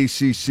in the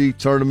ACC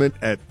tournament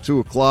at 2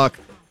 o'clock.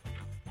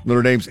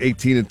 Notre Dame's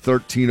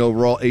 18-13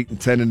 overall,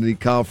 8-10 in the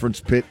conference.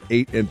 Pitt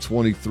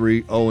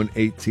 8-23,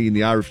 0-18.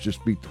 The Irish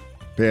just beat the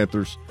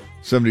Panthers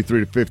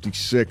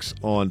 73-56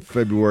 on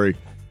February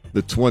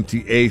the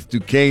 28th.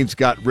 Duquesne's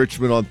got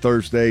Richmond on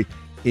Thursday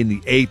in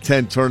the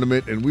A-10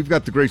 tournament, and we've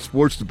got the great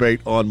sports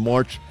debate on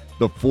March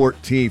the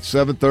 14th,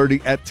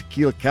 7:30 at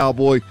Tequila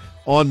Cowboy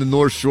on the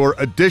North Shore.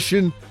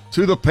 Addition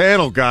to the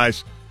panel,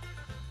 guys.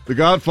 The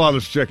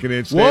Godfather's checking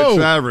in, Stan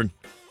Savran.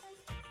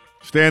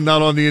 Stan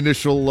not on the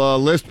initial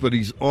list, but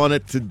he's on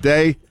it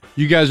today.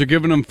 You guys are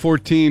giving him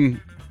 $14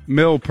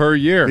 million per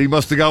year. He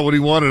must have got what he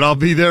wanted. I'll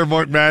be there.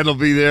 Mark Madden will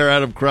be there.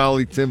 Adam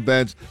Crowley, Tim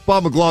Benz,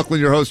 Bob McLaughlin,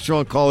 your host,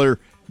 Sean Collier,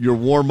 your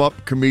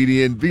warm-up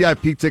comedian.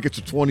 VIP tickets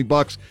are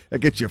 $20. That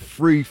gets you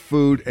free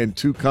food and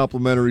 2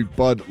 complimentary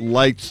Bud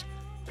Lights.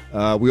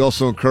 We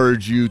also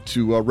encourage you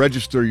to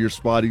register your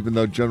spot, even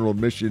though general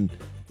admission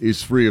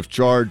is free of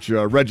charge.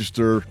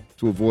 Register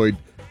to avoid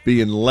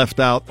being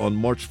left out on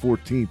March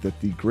 14th at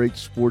the great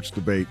sports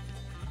debate,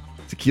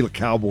 Tequila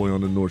Cowboy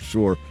on the North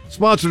Shore.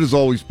 Sponsored as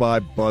always by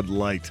Bud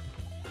Light.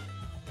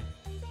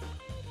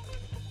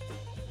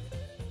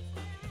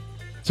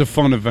 It's a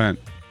fun event.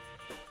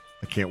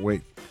 I can't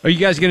wait. Are you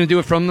guys going to do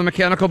it from the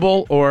Mechanical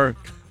Bowl, or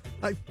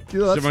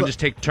does everyone just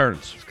take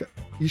turns?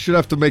 You should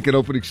have to make an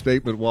opening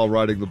statement while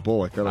riding the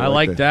bull. I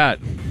like that.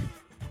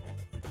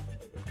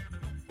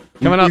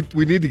 Coming up,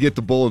 we need to get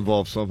the bull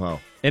involved somehow.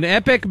 An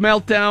epic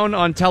meltdown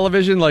on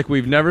television like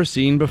we've never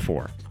seen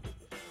before.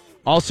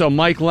 Also,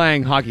 Mike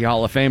Lang, Hockey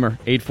Hall of Famer,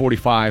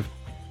 8:45.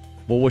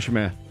 We'll wish him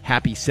a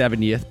happy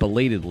 70th,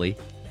 belatedly.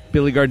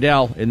 Billy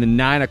Gardell in the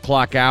 9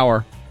 o'clock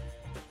hour.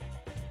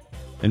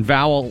 And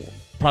Val will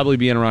probably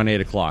be in around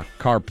 8 o'clock.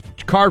 Car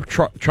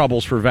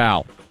troubles for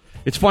Val.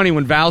 It's funny,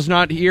 when Val's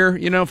not here,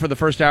 for the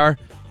first hour,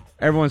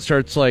 everyone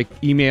starts,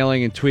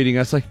 emailing and tweeting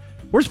us,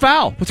 where's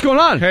Val? What's going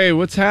on? Hey,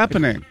 what's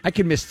happening? I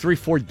can miss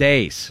 3-4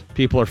 days.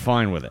 People are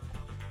fine with it.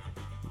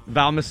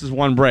 Val misses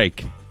one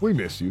break. We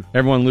miss you.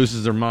 Everyone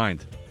loses their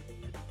mind.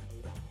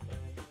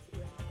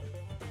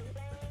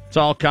 It's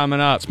all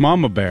coming up. It's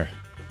Mama Bear.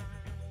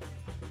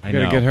 I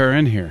gotta get her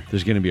in here.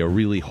 There's going to be a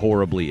really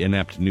horribly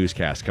inept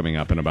newscast coming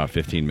up in about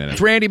 15 minutes.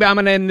 It's Randy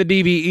Baumann and the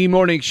DVE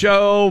Morning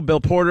Show.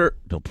 Bill Porter,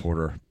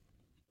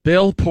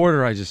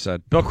 I just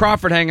said. Bill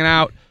Crawford hanging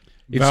out.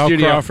 Val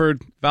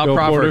Crawford.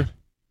 Porter.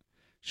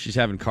 She's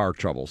having car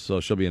trouble,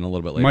 so she'll be in a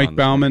little bit later. Mike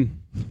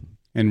Baumann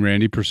and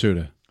Randy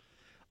Pursuta.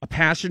 A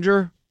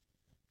passenger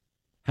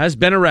has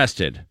been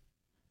arrested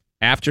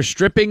after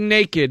stripping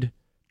naked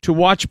to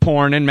watch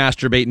porn and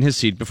masturbate in his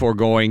seat before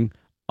going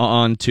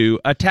on to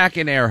attack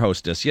an air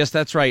hostess. Yes,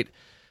 that's right.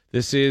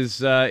 This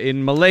is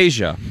in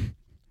Malaysia.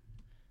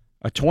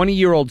 A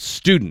 20-year-old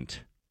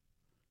student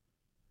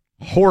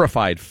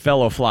horrified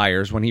fellow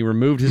flyers when he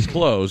removed his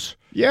clothes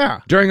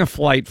during a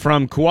flight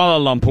from Kuala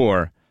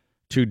Lumpur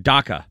to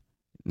Dhaka.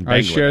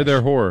 I share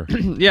their horror.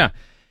 Yeah.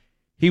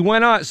 He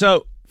went on.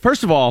 So,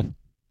 first of all,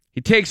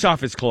 he takes off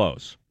his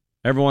clothes.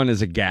 Everyone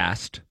is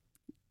aghast.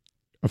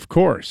 Of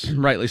course.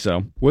 Rightly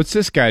so. What's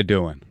this guy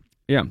doing?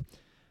 Yeah.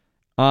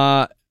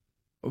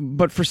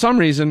 But for some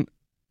reason,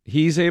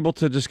 he's able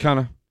to just kind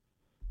of,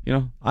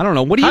 I don't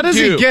know. What do you do? How does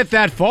he get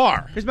that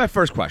far? Here's my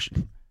first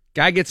question.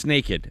 Guy gets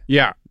naked.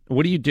 Yeah.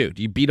 What do you do?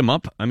 Do you beat him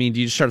up? I mean,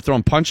 do you just start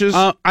throwing punches?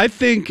 I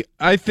think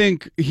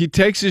he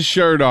takes his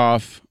shirt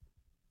off.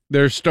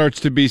 There starts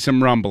to be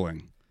some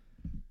rumbling.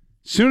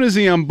 Soon as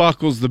he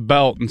unbuckles the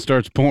belt and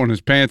starts pulling his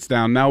pants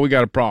down, now we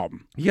got a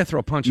problem. You got to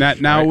throw punches.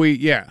 Now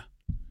right?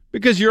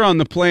 Because you're on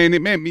the plane.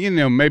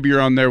 Maybe you're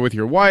on there with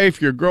your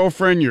wife, your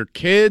girlfriend, your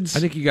kids. I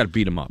think you got to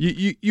beat him up.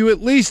 You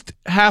at least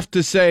have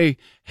to say,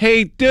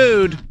 "Hey,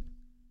 dude,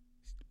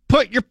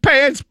 put your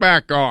pants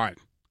back on."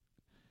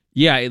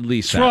 Yeah, at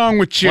least. What's wrong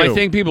with you? Well, I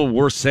think people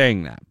were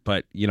saying that,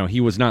 but he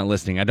was not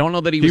listening. I don't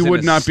know that he was. He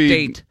would not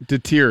be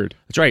deterred.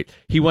 That's right.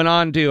 He went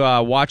on to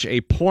watch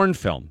a porn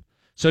film.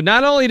 So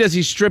not only does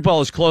he strip all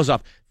his clothes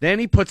off, then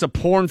he puts a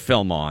porn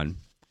film on.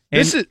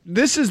 This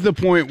is the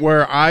point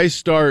where I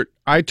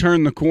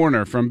turn the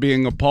corner from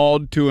being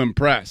appalled to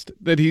impressed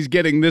that he's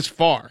getting this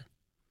far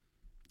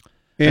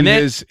in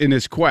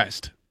his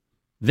quest.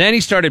 Then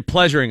he started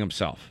pleasuring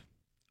himself.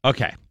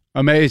 Okay.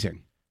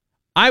 Amazing.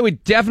 I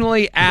would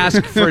definitely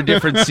ask for a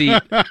different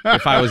seat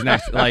if I was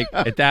next,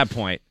 at that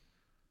point.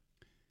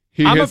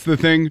 He hits the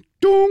thing,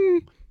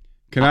 dong.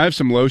 Can I have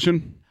some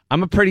lotion?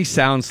 I'm a pretty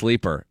sound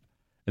sleeper,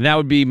 and that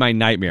would be my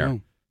nightmare,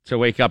 Oh. to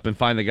wake up and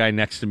find the guy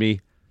next to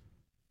me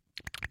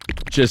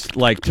just,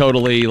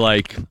 totally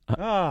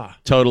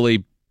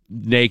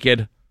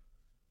naked.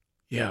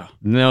 Yeah.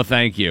 No,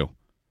 thank you.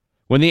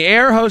 When the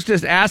air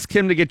hostess asks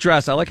him to get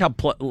dressed, I like how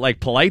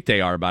polite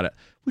they are about it.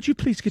 Would you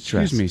please get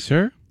dressed? Excuse me,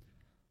 sir.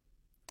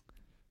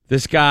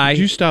 This guy,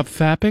 Did you stop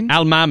fapping?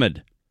 Al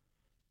Mahmoud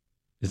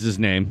is his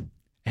name.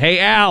 Hey,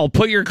 Al,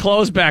 put your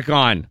clothes back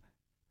on.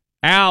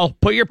 Al,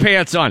 put your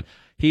pants on.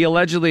 He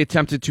allegedly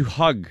attempted to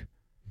hug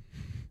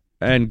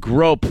and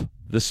grope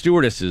the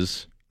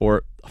stewardesses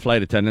or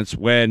flight attendants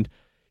when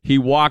he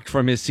walked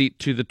from his seat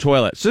to the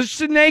toilet. So it's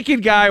a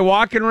naked guy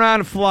walking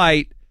around a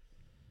flight.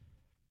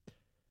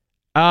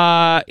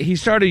 He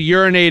started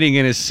urinating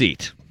in his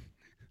seat.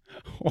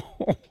 Wow.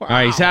 All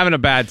right, he's having a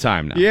bad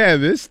time now. Yeah,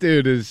 this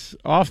dude is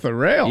off the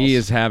rails. He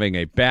is having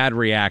a bad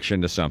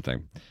reaction to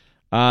something.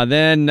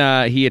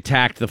 Then he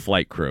attacked the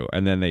flight crew,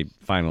 and then they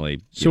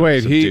finally. So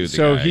wait, he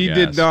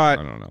did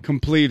not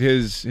complete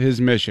his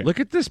mission.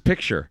 Look at this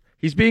picture.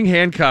 He's being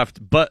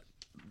handcuffed, but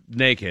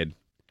naked.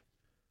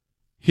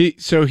 He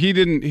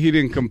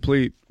didn't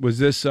complete. Was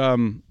this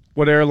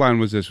what airline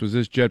was this? Was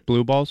this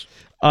JetBlue Balls?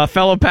 A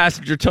fellow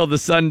passenger told the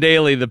Sun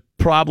Daily the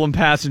problem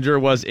passenger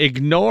was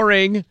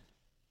ignoring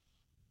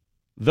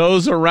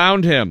those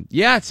around him.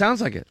 Yeah, it sounds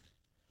like it.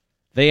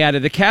 They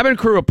added, the cabin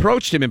crew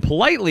approached him and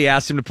politely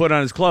asked him to put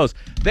on his clothes.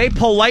 They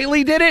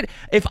politely did it?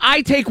 If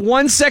I take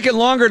 1 second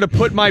longer to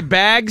put my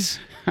bags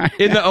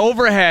in the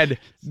overhead,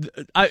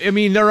 I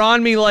mean, they're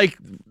on me like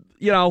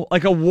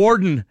a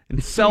warden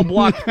in cell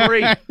block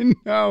 3. I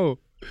know.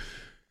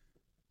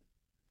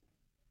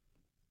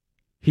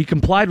 He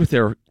complied with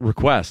their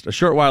request. A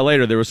short while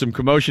later, there was some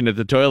commotion at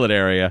the toilet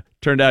area.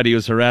 Turned out he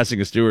was harassing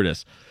a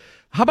stewardess.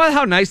 How about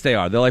how nice they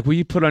are? They're like, will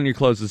you put on your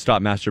clothes and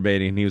stop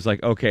masturbating? And he was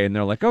like, okay. And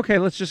they're like, okay,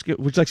 would you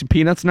like some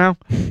peanuts now?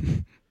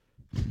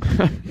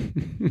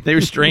 They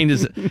restrained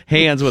his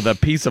hands with a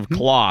piece of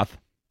cloth.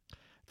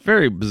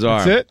 Very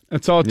bizarre. That's it?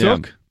 That's all it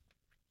took?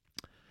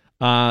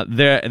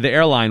 The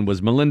airline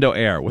was Malindo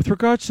Air. With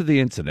regards to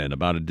the incident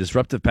about a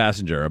disruptive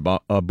passenger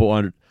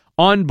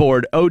on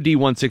board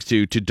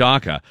OD-162 to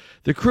Dhaka,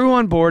 the crew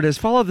on board has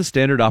followed the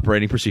standard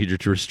operating procedure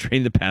to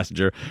restrain the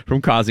passenger from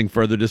causing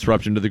further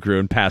disruption to the crew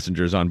and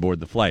passengers on board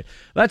the flight.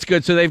 That's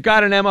good. So they've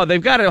got an MO.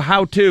 They've got a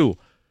how-to.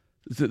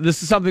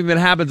 This is something that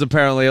happens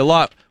apparently a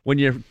lot when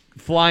you're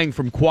flying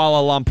from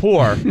Kuala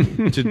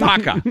Lumpur to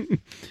Dhaka.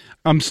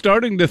 I'm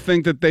starting to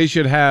think that they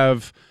should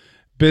have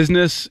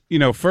business,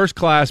 first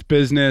class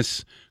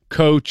business,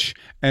 coach,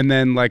 and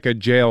then like a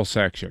jail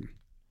section.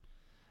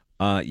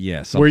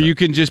 Yes. Where you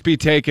can just be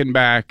taken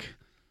back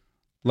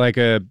like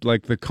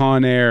the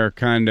Con Air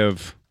kind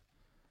of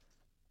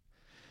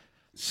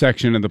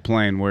section of the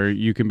plane where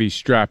you can be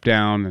strapped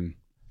down and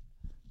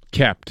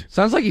kept.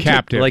 Sounds like you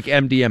captive. took like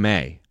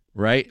MDMA,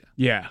 right?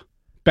 Yeah.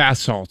 Bath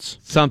salts.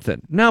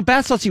 Something. No,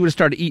 bath salts, he would have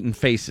started eating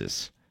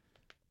faces.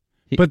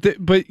 But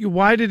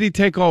why did he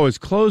take all his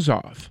clothes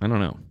off? I don't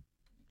know.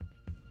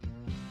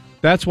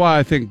 That's why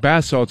I think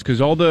bath salts,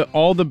 because all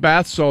the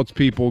bath salts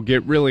people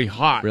get really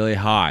hot. Really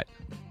hot.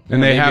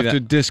 And they have to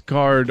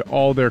discard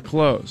all their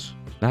clothes.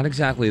 Not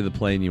exactly the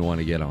plane you want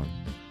to get on.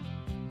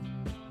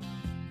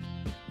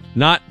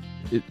 Not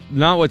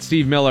what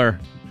Steve Miller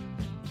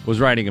was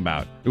writing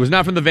about. It was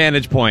not from the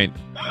vantage point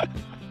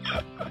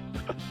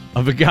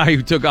of a guy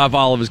who took off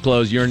all of his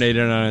clothes,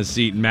 urinated on his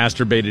seat, and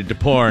masturbated to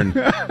porn.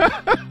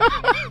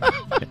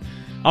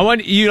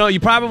 You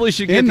probably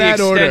should get the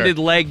extended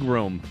leg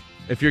room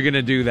if you're going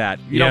to do that.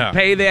 You don't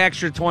pay the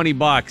extra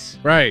 $20.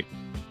 Right.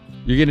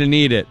 You're going to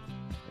need it.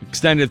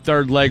 Extended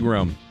third leg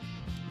room.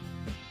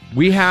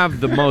 We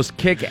have the most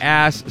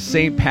kick-ass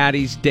St.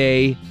 Paddy's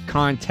Day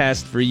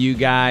contest for you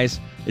guys.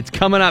 It's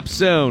coming up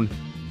soon.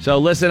 So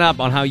listen up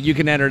on how you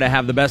can enter to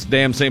have the best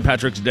damn St.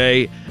 Patrick's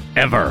Day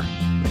ever.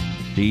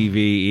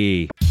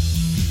 DVE.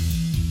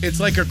 It's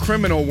like a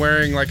criminal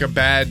wearing like a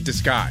bad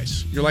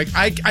disguise. You're like,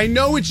 I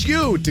know it's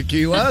you,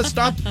 tequila.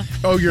 Stop.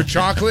 Oh, you're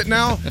chocolate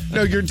now?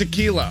 No, you're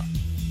tequila.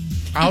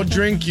 I'll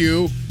drink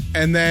you,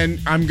 and then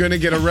I'm going to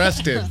get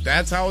arrested.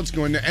 That's how it's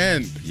going to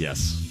end.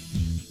 Yes.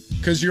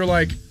 because you're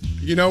like,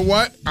 you know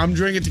what? I'm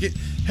drinking tequila.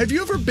 Have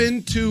you ever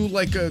been to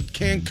like a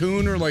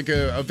Cancun or like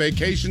a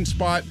vacation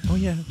spot? Oh,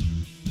 yeah.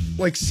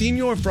 Like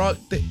Senor Frog,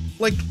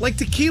 like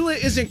tequila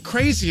isn't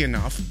crazy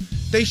enough.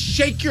 They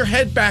shake your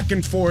head back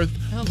and forth,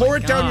 pour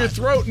it down your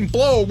throat, and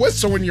blow a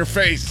whistle in your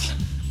face.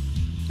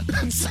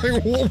 It's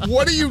like,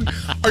 what are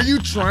you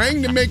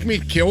trying to make me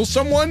kill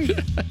someone?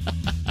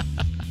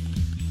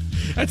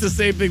 That's the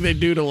same thing they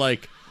do to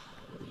like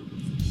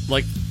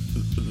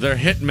they're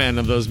hitmen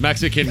of those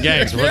Mexican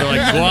gangs where they're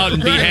like, go out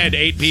and behead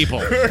 8 people.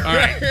 All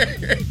right.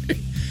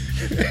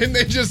 And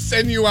they just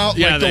send you out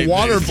like the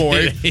water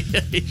boy.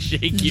 They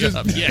shake you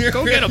up. Yeah,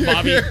 go get him,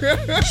 Bobby.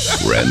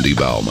 Randy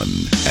Bauman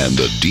and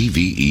the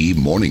DVE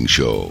Morning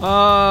Show.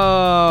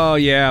 Oh,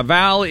 yeah.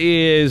 Val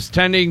is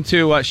tending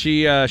to,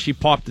 she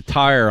popped a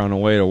tire on the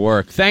way to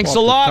work. Thanks a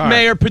lot,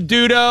 Mayor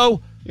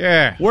Peduto.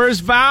 Yeah. Where's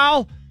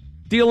Val?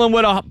 Dealing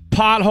with a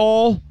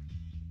pothole.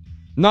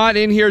 Not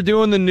in here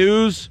doing the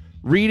news,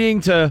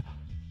 reading to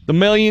the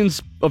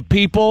millions of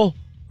people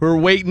who are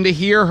waiting to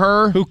hear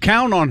her. Who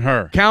count on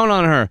her. Count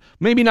on her.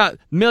 Maybe not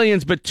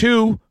millions, but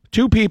two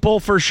people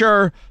for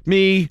sure.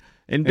 Me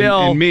and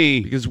Bill. And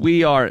me. Because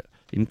we are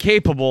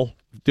incapable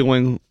of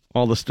doing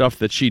all the stuff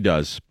that she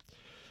does.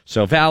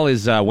 So Val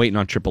is waiting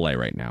on AAA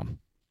right now.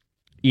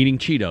 Eating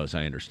Cheetos,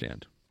 I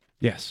understand.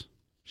 Yes.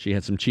 She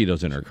had some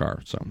Cheetos in her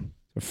car, so.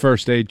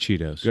 First aid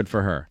Cheetos. Good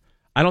for her.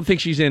 I don't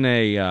think she's in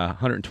a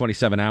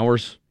 127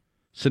 hours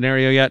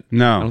scenario yet.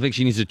 No. I don't think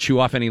she needs to chew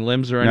off any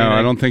limbs or anything. No,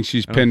 I don't think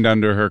she's pinned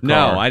under her car.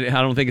 No, I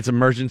don't think it's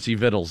emergency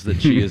victuals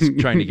that she is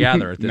trying to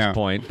gather at this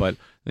point, but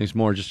I think it's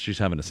more just she's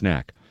having a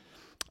snack.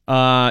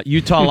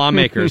 Utah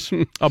lawmakers.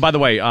 Oh, by the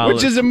way.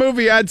 Which is a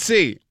movie I'd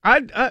see.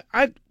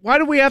 Why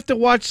do we have to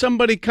watch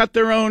somebody cut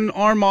their own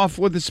arm off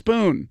with a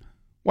spoon?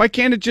 Why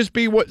can't it just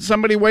be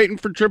somebody waiting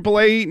for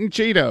AAA eating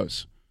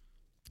Cheetos?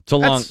 It's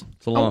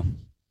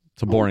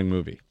a boring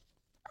movie.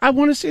 I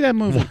want to see that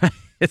movie.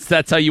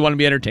 That's how you want to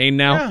be entertained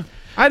now? Yeah.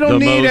 I don't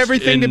need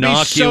everything to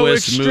be so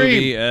extreme.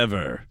 Movie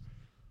ever.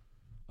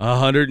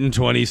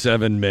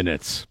 127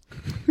 minutes.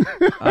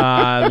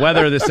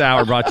 Weather this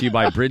hour brought to you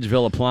by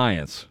Bridgeville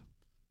Appliance.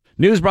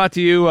 News brought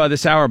to you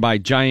this hour by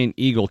Giant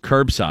Eagle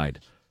Curbside.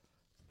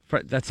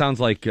 That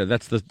sounds like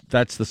that's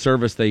the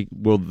service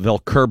they'll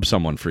curb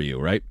someone for you,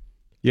 right?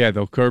 Yeah,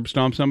 they'll curb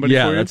stomp somebody for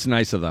you? Yeah, that's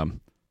nice of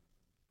them.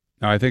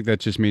 No, I think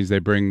that just means they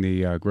bring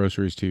the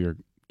groceries to your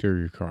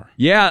car.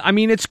 Yeah, I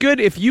mean, it's good.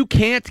 If you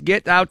can't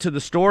get out to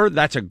the store,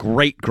 that's a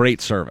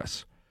great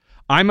service.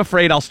 I'm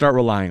afraid I'll start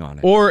relying on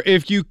it. Or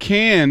if you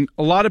can,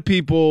 a lot of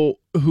people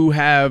who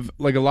have,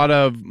 like a lot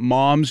of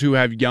moms who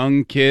have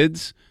young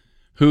kids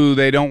who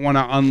they don't want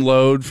to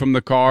unload from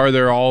the car,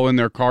 they're all in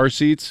their car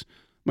seats.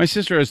 My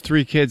sister has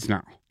 3 kids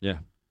now. Yeah.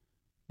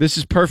 This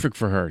is perfect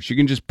for her. She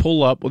can just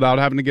pull up without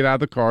having to get out of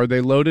the car. They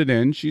load it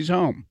in. She's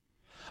home.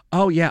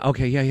 Oh, yeah.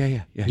 Okay. Yeah.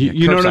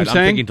 You know what I'm saying?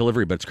 I'm thinking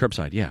delivery, but it's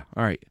curbside. Yeah.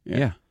 All right.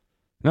 Yeah.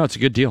 No, it's a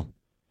good deal.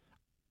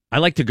 I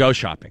like to go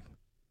shopping,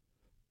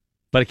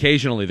 but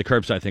occasionally the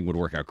curbside thing would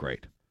work out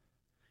great.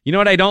 You know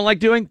what I don't like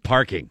doing?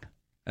 Parking.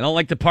 I don't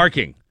like the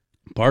parking.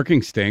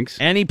 Parking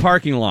stinks. Any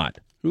parking lot.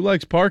 Who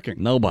likes parking?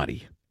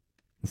 Nobody.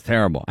 It's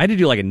terrible. I had to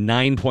do like a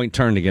 9-point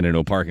turn to get into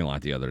a parking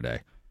lot the other day.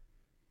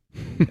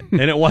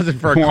 And it wasn't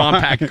for a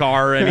compact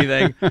car or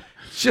anything.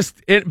 It's just,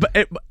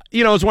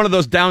 it's one of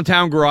those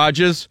downtown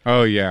garages.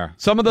 Oh, yeah.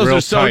 Some of those Real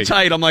are so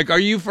tight. I'm like, are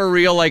you for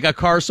real? Like a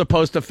car's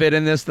supposed to fit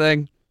in this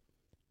thing?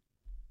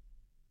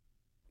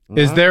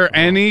 Is there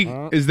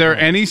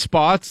any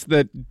spots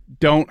that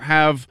don't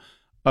have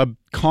a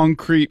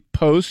concrete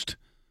post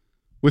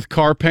with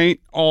car paint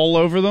all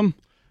over them?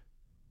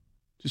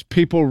 Just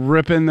people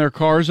ripping their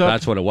cars up?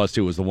 That's what it was,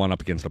 too, was the one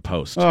up against a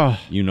post. Oh.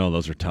 You know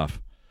those are tough.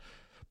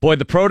 Boy,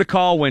 the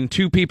protocol when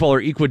 2 people are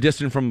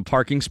equidistant from a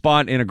parking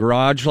spot in a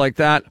garage like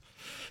that,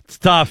 it's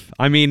tough.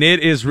 I mean, it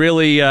is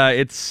really,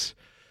 it's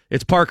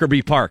park or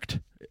be parked.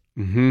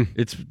 Mm-hmm.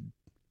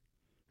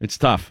 It's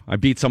tough. I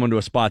beat someone to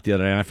a spot the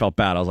other day, and I felt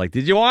bad. I was like,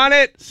 did you want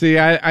it? See,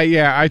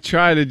 I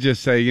try to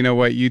just say, you know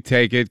what, you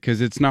take it,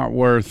 because it's not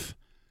worth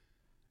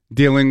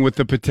dealing with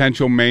the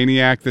potential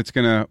maniac that's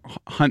going to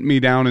hunt me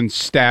down and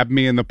stab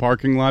me in the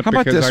parking lot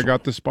because I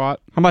got the spot.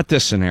 How about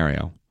this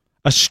scenario?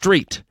 A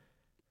street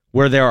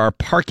where there are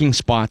parking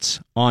spots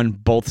on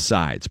both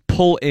sides,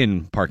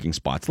 pull-in parking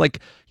spots, like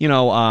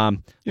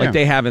like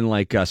they have in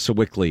like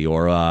Sewickley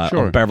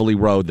or Beverly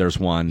Road. There's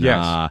one.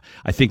 Yes.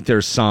 I think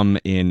there's some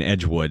in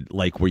Edgewood,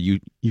 like where you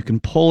can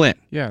pull in.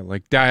 Yeah,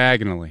 like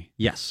diagonally.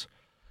 Yes.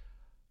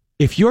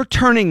 If you're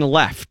turning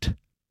left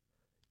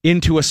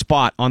into a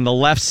spot on the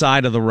left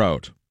side of the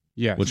road,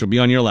 yes, which will be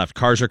on your left,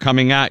 cars are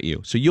coming at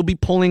you, so you'll be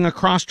pulling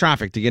across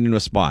traffic to get into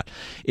a spot.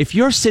 If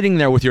you're sitting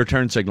there with your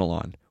turn signal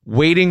on,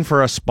 waiting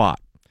for a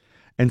spot,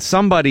 and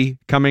somebody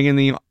coming in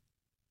the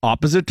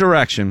opposite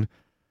direction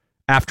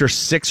after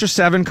 6 or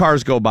 7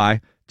 cars go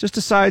by just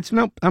decides,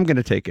 nope, I'm going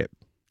to take it.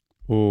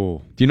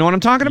 Ooh. Do you know what I'm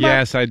talking about?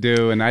 Yes, I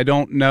do, and I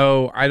don't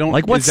know. I don't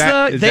like what's they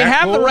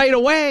have cool? The right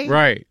of way,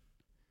 right?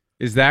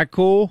 Is that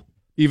cool?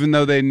 Even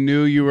though they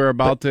knew you were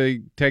about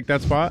to take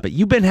that spot, but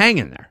you've been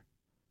hanging there.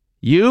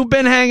 You've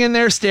been hanging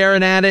there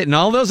staring at it, and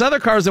all those other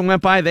cars that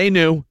went by, they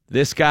knew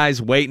this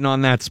guy's waiting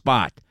on that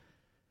spot.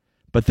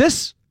 But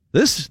this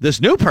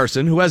new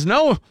person who has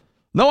no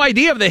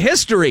idea of the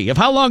history of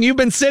how long you've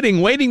been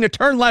sitting waiting to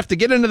turn left to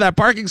get into that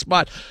parking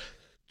spot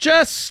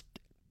just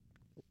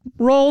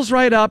rolls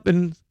right up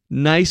and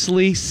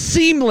nicely,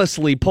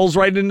 seamlessly pulls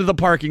right into the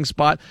parking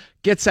spot,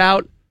 gets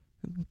out,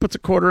 puts a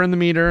quarter in the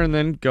meter, and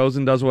then goes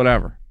and does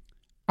whatever.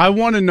 I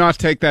want to not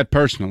take that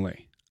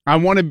personally. I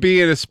want to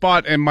be in a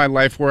spot in my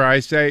life where I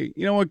say,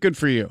 you know what, good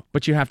for you.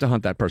 But you have to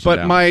hunt that person But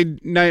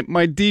down.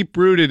 my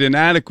deep-rooted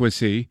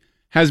inadequacy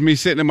has me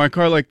sitting in my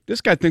car like,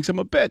 this guy thinks I'm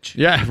a bitch.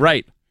 Yeah,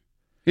 right.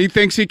 He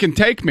thinks he can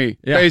take me,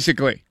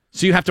 basically.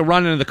 So you have to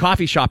run into the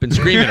coffee shop and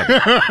scream at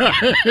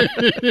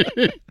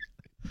him.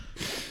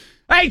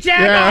 Hey,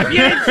 Jack, you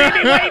didn't see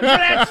me waiting for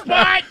that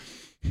spot.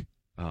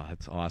 Oh,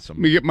 that's awesome.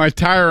 Let me get my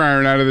tire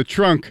iron out of the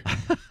trunk.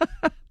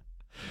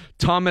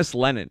 Thomas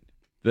Lennon,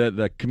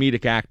 the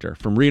comedic actor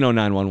from Reno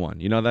 911.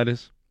 You know who that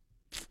is?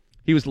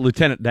 He was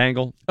Lieutenant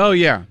Dangle. Oh,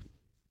 yeah.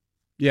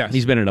 Yes.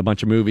 He's been in a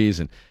bunch of movies,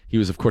 and he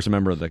was, of course, a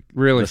member of the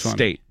funny.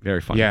 state.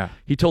 Very funny. Yeah.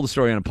 He told a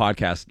story on a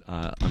podcast,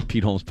 on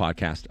Pete Holmes'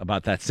 podcast,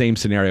 about that same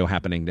scenario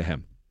happening to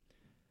him.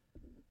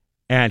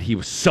 And he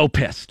was so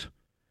pissed.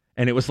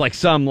 And it was like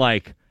some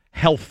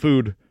health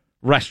food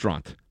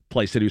restaurant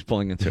place that he was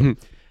pulling into.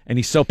 And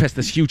he's so pissed,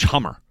 this huge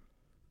Hummer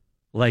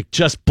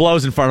just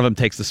blows in front of him,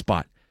 takes the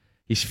spot.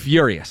 He's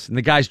furious. And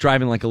the guy's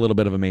driving like a little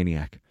bit of a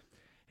maniac.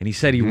 And he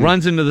said he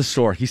runs into the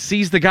store. He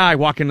sees the guy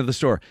walk into the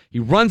store. He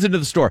runs into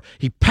the store.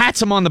 He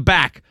pats him on the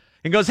back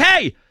and goes,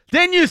 "Hey,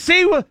 didn't you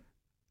see what?"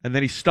 And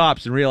then he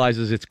stops and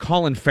realizes it's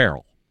Colin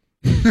Farrell.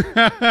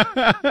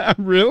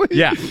 Really?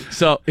 Yeah.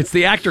 So it's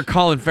the actor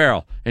Colin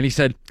Farrell. And he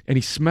said, and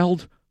he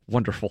smelled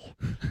wonderful.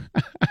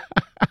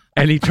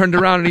 And he turned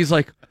around and he's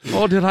like,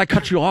 "Oh, did I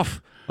cut you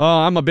off? Oh,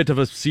 I'm a bit of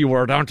a C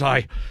word, aren't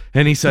I?"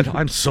 And he said,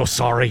 "I'm so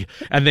sorry."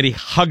 And then he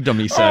hugged him,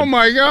 he said. Oh,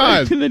 my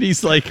God. And then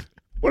he's like,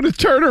 What a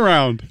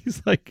turnaround.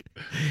 he's like,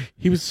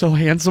 he was so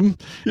handsome.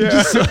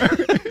 Yeah.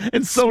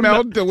 And so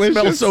Smelled delicious.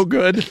 Smelled so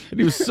good. And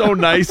he was so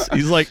nice.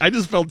 He's like, I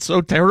just felt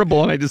so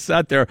terrible. And I just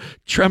sat there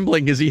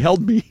trembling as he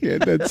held me. Yeah,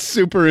 that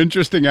super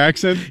interesting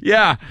accent.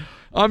 Yeah.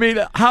 I mean,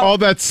 how All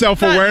that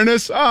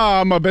self-awareness.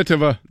 I'm a bit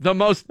of a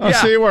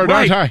C word,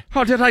 right. aren't I?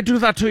 How did I do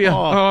that to you?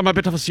 Oh, I'm a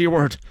bit of a C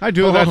word. I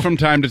do that from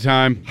time to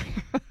time.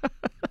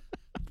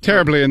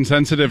 Terribly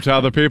insensitive to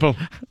other people.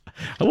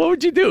 What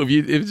would you do if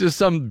it was just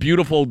some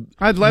beautiful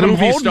I'd let him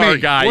movie hold star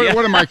me. guy?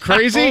 What am I,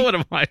 crazy? What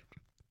am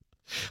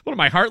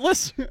I,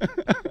 heartless?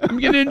 I'm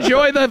going to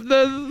enjoy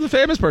the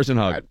famous person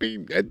hug.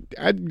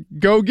 I'd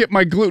go get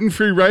my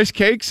gluten-free rice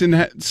cakes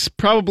and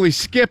probably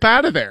skip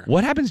out of there.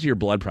 What happens to your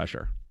blood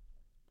pressure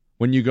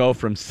when you go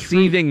from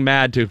seething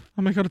mad to,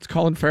 oh my God, it's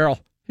Colin Farrell.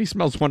 He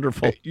smells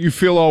wonderful. You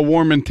feel all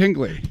warm and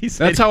tingly.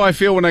 That's how I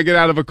feel when I get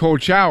out of a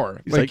cold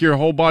shower. Like your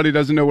whole body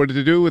doesn't know what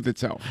to do with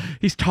itself.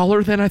 He's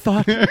taller than I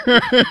thought.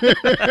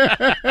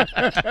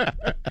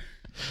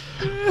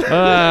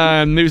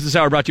 News this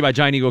hour brought to you by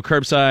Giant Eagle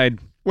Curbside.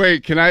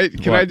 Wait, can I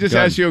just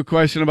ask you a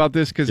question about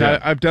this? Because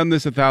I've done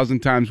this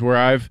 1,000 times where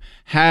I've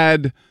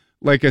had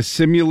like a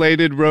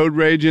simulated road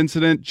rage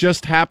incident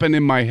just happen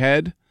in my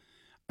head.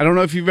 I don't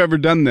know if you've ever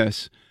done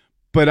this,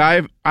 but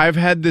I've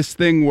had this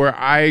thing where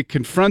I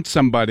confront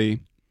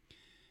somebody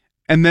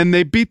and then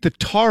they beat the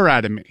tar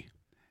out of me.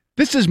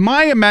 This is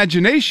my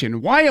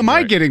imagination. Why am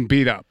I getting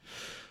beat up?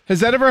 Has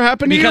that ever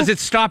happened to you? Because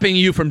it's stopping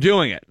you from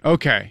doing it.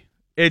 Okay.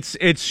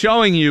 It's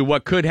showing you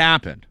what could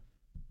happen.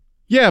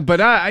 Yeah, but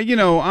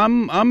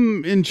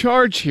I'm in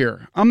charge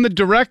here. I'm the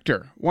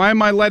director. Why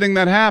am I letting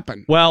that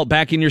happen? Well,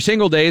 back in your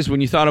single days when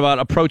you thought about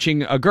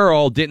approaching a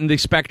girl, didn't the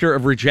specter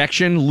of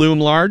rejection loom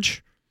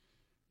large?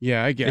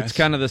 Yeah, I guess. It's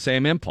kind of the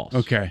same impulse.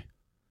 Okay.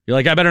 You're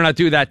like, I better not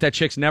do that. That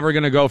chick's never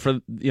going to go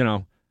for,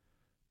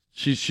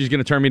 she's going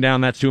to turn me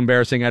down. That's too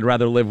embarrassing. I'd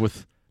rather live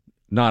with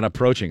not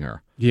approaching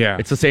her. Yeah.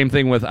 It's the same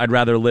thing with I'd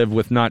rather live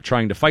with not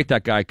trying to fight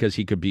that guy because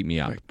he could beat me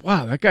up. Like,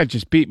 wow, that guy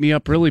just beat me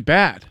up really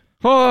bad.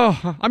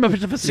 Oh, I'm a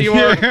bit of a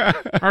C-word,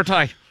 aren't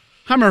I?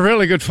 I'm a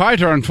really good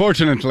fighter,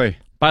 unfortunately.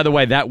 By the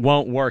way, that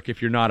won't work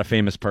if you're not a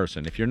famous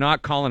person. If you're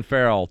not Colin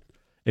Farrell,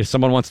 if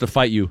someone wants to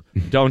fight you,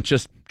 don't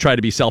just try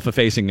to be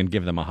self-effacing and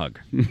give them a hug.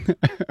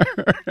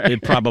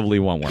 It probably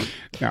won't work.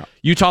 No.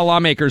 Utah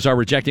lawmakers are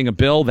rejecting a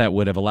bill that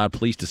would have allowed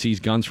police to seize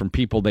guns from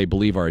people they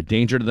believe are a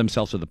danger to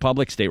themselves or the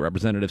public. State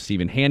Representative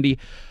Stephen Handy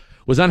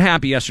was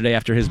unhappy yesterday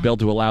after his bill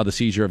to allow the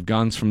seizure of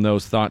guns from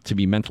those thought to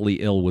be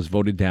mentally ill was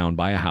voted down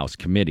by a House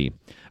committee.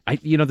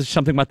 There's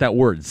something about that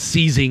word,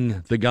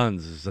 seizing the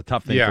guns, is a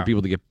tough thing for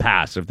people to get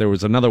past. If there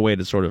was another way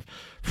to sort of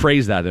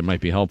phrase that, it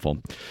might be helpful.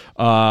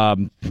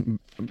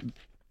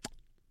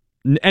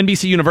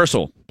 NBC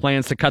Universal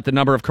plans to cut the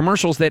number of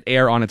commercials that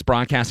air on its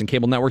broadcast and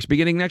cable networks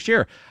beginning next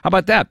year. How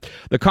about that?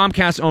 The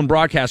Comcast-owned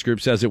broadcast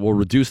group says it will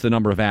reduce the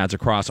number of ads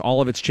across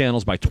all of its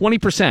channels by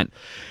 20%.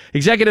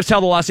 Executives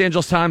tell the Los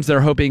Angeles Times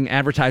they're hoping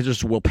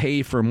advertisers will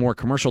pay for more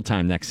commercial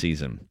time next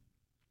season.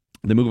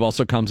 The move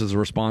also comes as a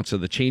response to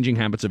the changing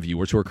habits of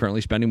viewers who are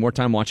currently spending more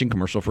time watching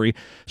commercial-free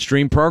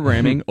stream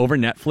programming over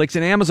Netflix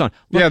and Amazon.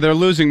 Look, Yeah, they're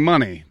losing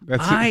money.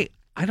 That's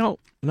I don't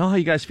know how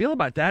you guys feel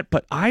about that,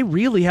 but I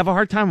really have a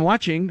hard time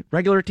watching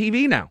regular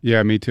TV now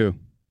Yeah, me too.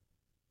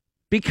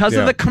 because of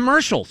Yeah. the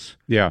commercials.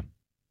 Yeah.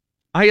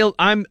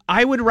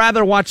 I would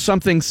rather watch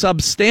something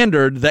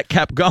substandard that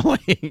kept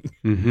going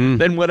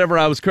than whatever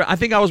I was. I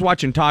think I was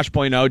watching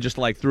Tosh.0, just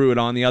like threw it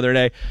on the other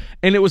day,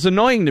 and it was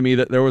annoying to me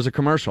that there was a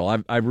commercial.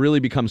 I've really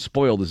become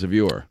spoiled as a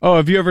viewer. Oh,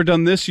 have you ever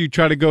done this? You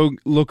try to go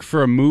look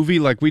for a movie.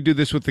 Like we do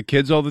this with the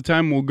kids all the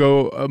time.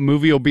 A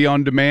movie will be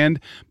on demand,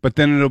 but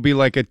then it'll be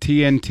like a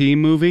TNT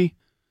movie.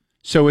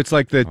 So it's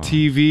like the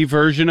TV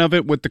version of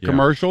it with the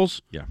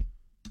commercials. Yeah.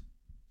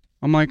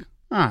 I'm like,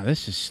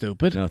 this is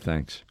stupid. No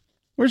thanks.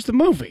 Where's the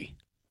movie?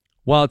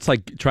 Well, it's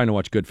like trying to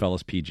watch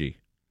Goodfellas PG.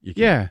 You can't.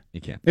 Yeah.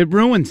 You can't. It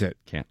ruins it.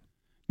 Can't.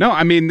 No,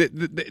 I mean,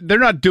 they're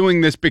not doing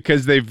this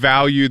because they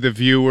value the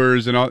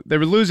viewers and all.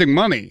 They're losing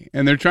money,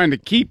 and they're trying to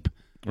keep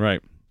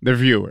Right. their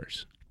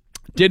viewers.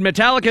 Did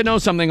Metallica know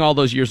something all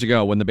those years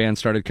ago when the band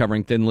started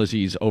covering Thin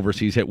Lizzy's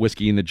overseas hit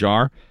Whiskey in the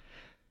Jar?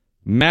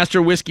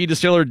 Master whiskey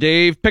distiller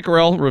Dave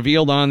Pickerel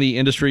revealed on the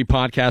industry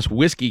podcast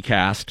Whiskey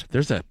Cast.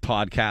 There's a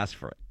podcast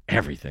for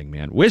everything,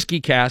 man. Whiskey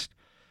Cast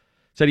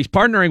said he's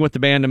partnering with the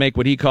band to make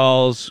what he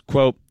calls,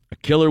 quote, a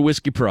killer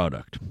whiskey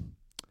product.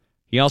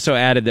 He also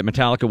added that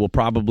Metallica will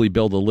probably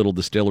build a little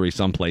distillery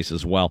someplace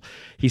as well.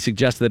 He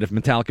suggests that if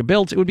Metallica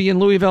builds, it would be in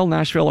Louisville,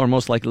 Nashville, or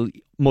most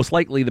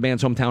likely the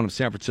band's hometown of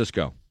San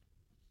Francisco.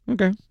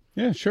 Okay.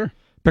 Yeah, sure.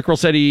 Pickerel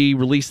said he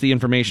released the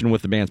information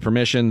with the band's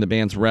permission. The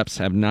band's reps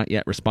have not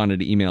yet responded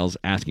to emails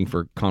asking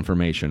for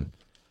confirmation.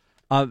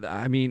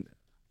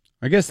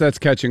 I guess that's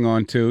catching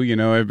on too. You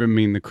know, I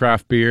mean, the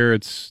craft beer.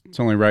 It's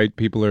only right.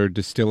 People are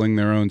distilling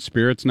their own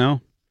spirits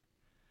now.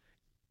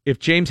 If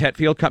James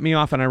Hetfield cut me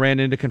off and I ran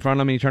in to confront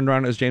him and he turned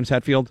around as James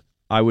Hetfield,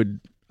 I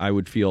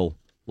would feel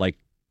like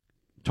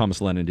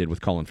Thomas Lennon did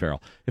with Colin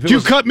Farrell. If it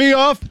was, cut me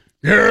off?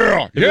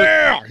 Yeah.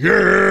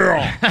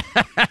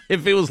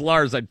 if it was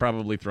Lars, I'd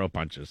probably throw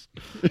punches.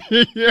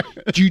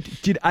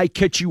 Did I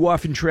cut you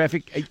off in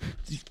traffic?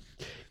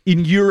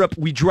 In Europe,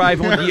 we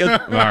drive on the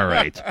other. All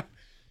right.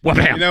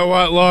 You know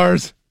what,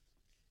 Lars?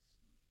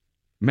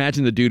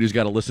 Imagine the dude who's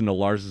got to listen to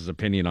Lars's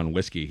opinion on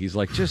whiskey. He's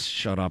like, just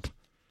shut up.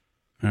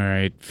 All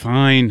right,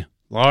 fine.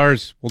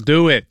 Lars, we'll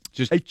do it.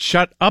 Just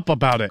shut up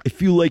about it. I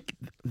feel like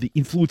the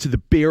influence of the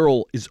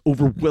barrel is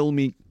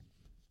overwhelming.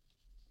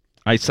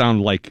 I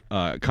sound like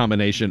a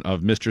combination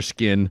of Mr.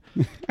 Skin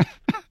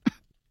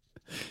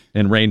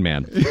and Rain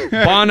Man.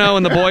 Bono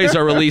and the Boys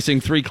are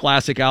releasing 3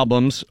 classic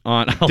albums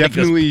on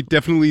Definitely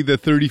the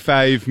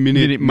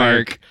 35-minute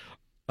mark.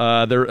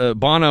 They're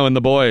Bono and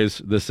the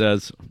Boys, this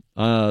says.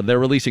 They're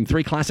releasing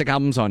 3 classic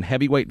albums on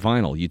heavyweight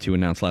vinyl. U2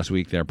 announced last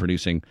week they're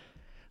producing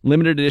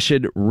limited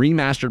edition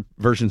remastered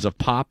versions of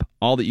Pop,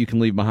 All That You Can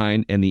Leave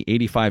Behind, and the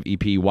 85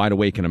 EP Wide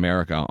Awake in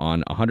America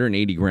on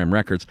 180-gram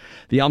records.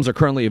 The albums are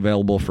currently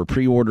available for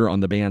pre-order on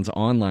the band's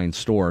online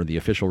store. The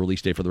official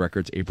release date for the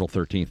record's April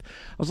 13th.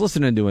 I was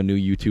listening to a new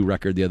U2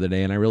 record the other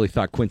day, and I really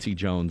thought Quincy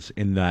Jones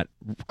in that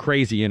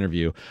crazy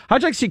interview.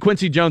 How'd you like to see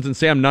Quincy Jones and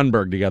Sam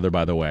Nunberg together,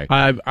 by the way?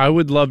 I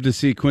would love to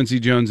see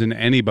Quincy Jones and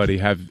anybody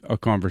have a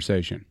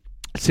conversation.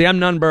 Sam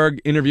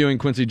Nunberg interviewing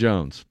Quincy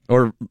Jones,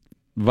 or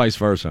vice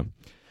versa.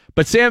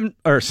 But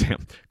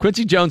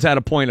Quincy Jones had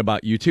a point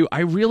about U2.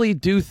 I really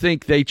do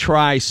think they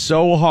try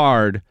so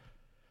hard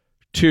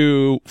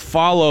to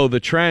follow the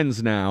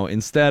trends now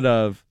instead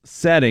of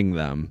setting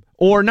them,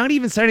 or not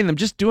even setting them,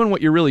 just doing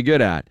what you're really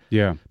good at.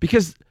 Yeah.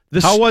 Because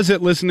how was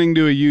it listening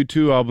to a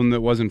U2 album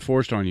that wasn't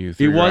forced on you?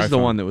 It was the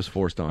one that was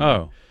forced on.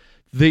 Oh.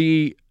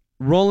 The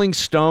Rolling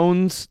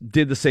Stones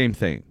did the same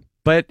thing,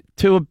 but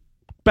to a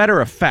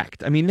better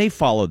effect. I mean, they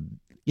followed,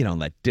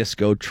 that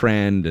disco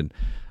trend and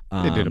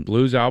they did a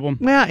blues album.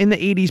 Yeah, in the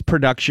 80s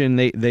production,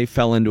 they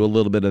fell into a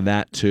little bit of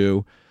that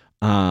too.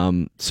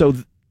 So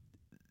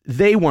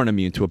they weren't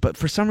immune to it, but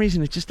for some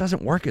reason it just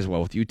doesn't work as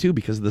well with U2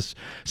 because of this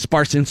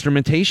sparse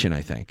instrumentation,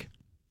 I think.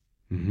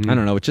 Mm-hmm. I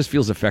don't know, it just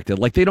feels affected.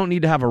 Like they don't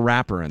need to have a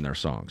rapper in their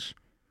songs.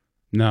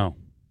 No.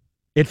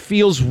 It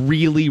feels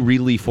really,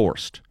 really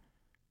forced.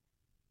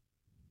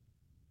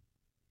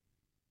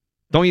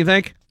 Don't you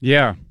think?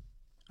 Yeah.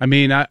 I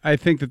mean, I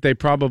think that they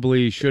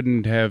probably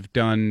shouldn't have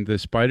done the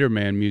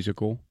Spider-Man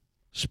musical.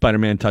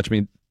 Spider-Man, touch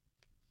me.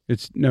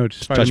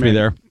 Touch me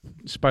there.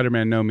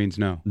 Spider-Man, no means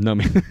no. No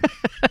means.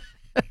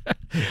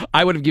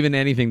 I would have given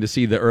anything to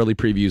see the early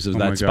previews of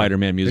that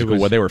Spider-Man musical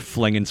where they were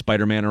flinging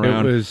Spider-Man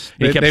around.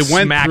 He kept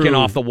smacking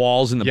off the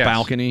walls in the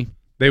balcony.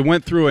 They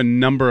went through a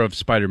number of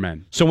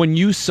Spider-Men. So when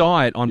you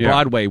saw it on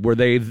Broadway, were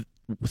they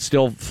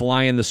still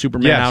flying the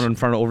Superman out in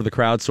front of over the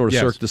crowd, sort of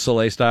Cirque du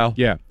Soleil style?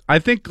 Yeah, I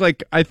think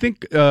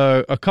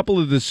a couple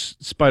of the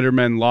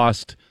Spider-Men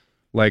lost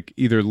like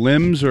either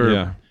limbs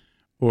or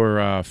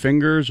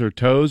fingers or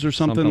toes or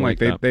something like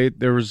that.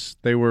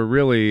 They were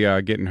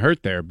really getting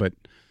hurt there. But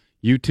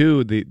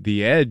U2,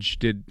 the Edge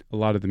did a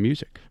lot of the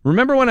music.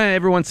 Remember when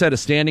everyone said a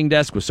standing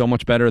desk was so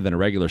much better than a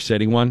regular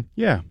sitting one?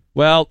 Yeah.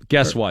 Well,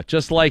 guess what?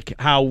 Just like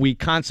how we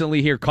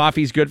constantly hear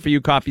coffee's good for you,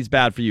 coffee's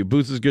bad for you,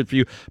 booze is good for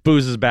you,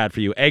 booze is bad for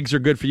you, eggs are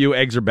good for you,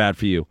 eggs are bad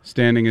for you.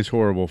 Standing is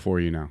horrible for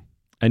you now.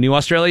 A new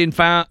Australian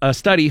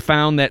study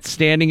found that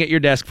standing at your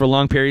desk for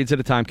long periods at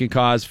a time can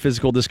cause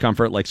physical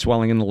discomfort like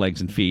swelling in the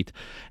legs and feet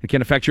and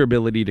can affect your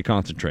ability to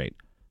concentrate.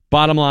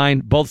 Bottom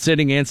line, both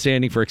sitting and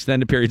standing for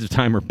extended periods of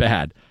time are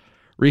bad.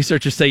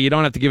 Researchers say you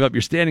don't have to give up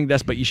your standing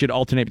desk, but you should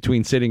alternate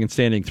between sitting and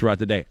standing throughout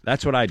the day.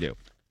 That's what I do.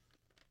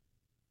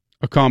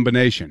 A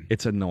combination.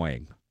 It's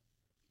annoying.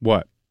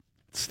 What?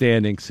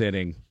 Standing,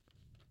 sitting.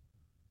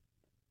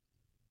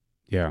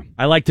 Yeah.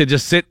 I like to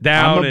just sit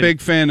down. I'm a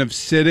big fan of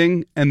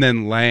sitting and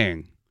then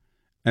laying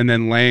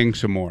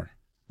some more.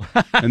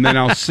 And then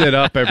I'll sit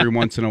up every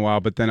once in a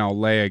while, but then I'll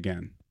lay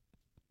again.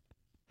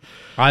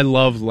 I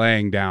love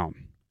laying down.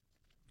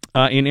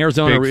 In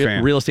Arizona, Big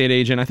fan. real estate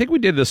agent. I think we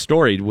did this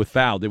story with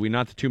Val. Did we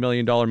not? The $2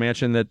 million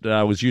mansion that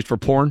was used for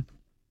porn?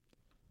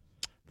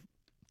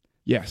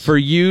 Yes. For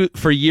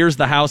years,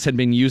 the house had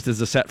been used as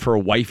a set for a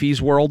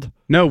wifey's world.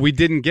 No, we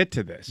didn't get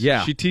to this.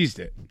 Yeah. She teased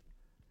it.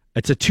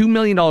 It's a $2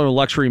 million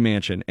luxury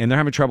mansion, and they're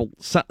having trouble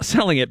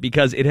selling it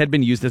because it had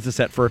been used as a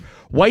set for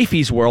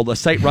Wifey's World, a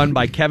site run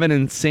by Kevin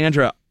and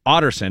Sandra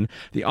Otterson.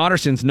 The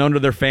Ottersons, known to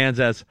their fans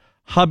as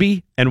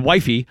Hubby and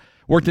Wifey,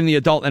 worked in the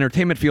adult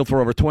entertainment field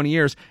for over 20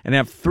 years and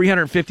have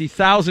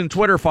 350,000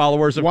 Twitter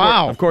followers.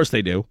 Wow. Of course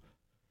they do.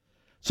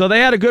 So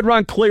they had a good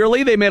run,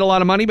 clearly. They made a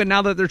lot of money, but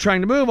now that they're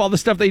trying to move, all the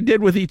stuff they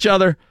did with each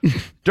other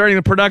during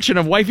the production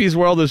of Wifey's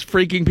World is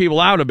freaking people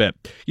out a bit.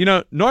 You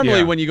know,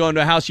 normally when you go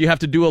into a house, you have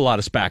to do a lot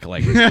of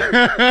spackling.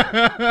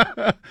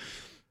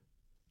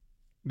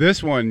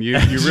 This one, you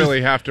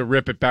really have to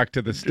rip it back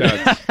to the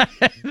studs.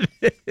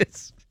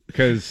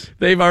 Because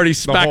they've already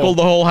spackled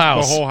the whole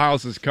house. The whole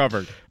house is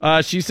covered.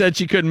 She said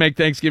she couldn't make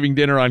Thanksgiving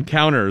dinner on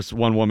counters.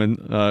 One woman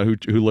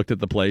who looked at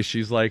the place,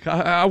 she's like,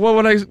 "What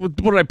would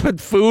I put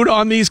food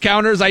on these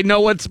counters? I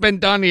know what's been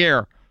done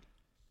here."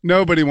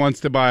 Nobody wants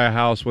to buy a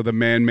house with a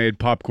man-made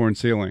popcorn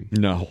ceiling.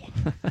 No.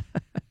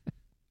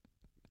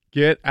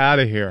 Get out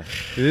of here.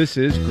 This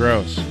is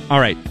gross. All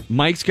right,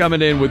 Mike's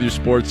coming in with your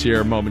sports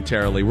here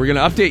momentarily. We're going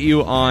to update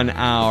you on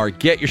our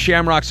Get Your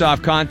Shamrocks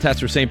Off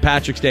contest for St.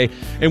 Patrick's Day,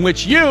 in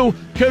which you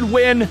could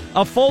win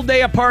a full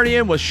day of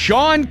partying with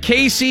Sean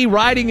Casey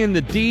riding in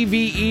the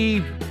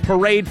DVE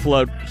parade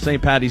float.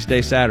 St. Patty's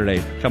Day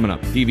Saturday coming up.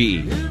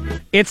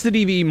 DVE. It's the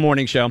DVE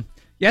morning show.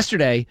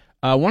 Yesterday,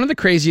 one of the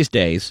craziest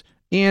days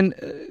in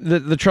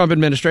the Trump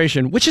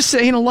administration, which is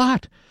saying a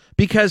lot,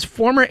 because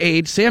former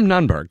aide Sam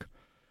Nunberg,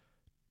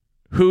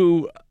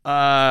 who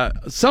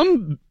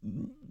some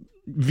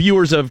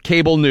viewers of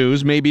cable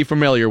news may be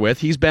familiar with.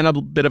 He's been a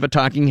bit of a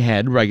talking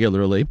head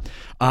regularly.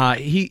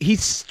 He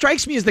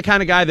strikes me as the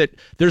kind of guy that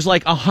there's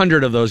like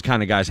 100 of those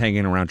kind of guys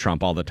hanging around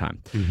Trump all the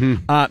time.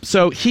 Mm-hmm.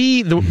 So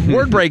the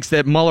word breaks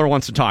that Mueller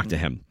wants to talk to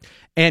him.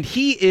 And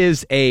he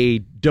is a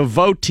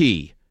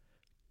devotee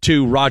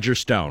to Roger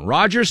Stone.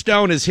 Roger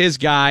Stone is his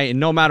guy,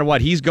 and no matter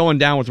what, he's going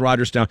down with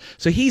Roger Stone.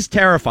 So he's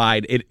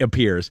terrified, it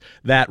appears,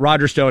 that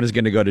Roger Stone is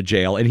going to go to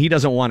jail, and he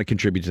doesn't want to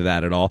contribute to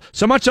that at all.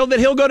 So much so that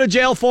he'll go to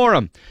jail for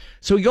him.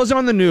 So he goes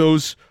on the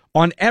news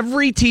on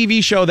every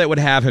TV show that would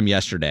have him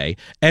yesterday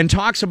and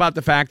talks about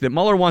the fact that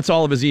Mueller wants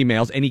all of his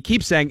emails, and he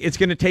keeps saying, it's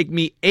going to take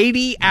me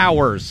 80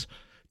 hours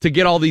to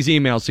get all these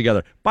emails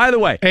together. By the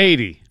way,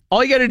 80.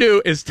 All you got to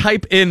do is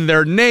type in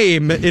their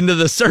name into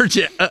the search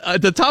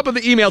at the top of the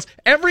emails.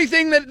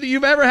 Everything that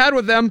you've ever had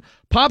with them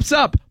pops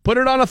up. Put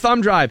it on a thumb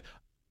drive.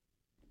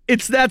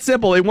 It's that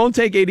simple. It won't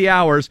take 80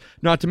 hours,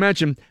 not to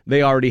mention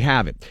they already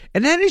have it.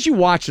 And then as you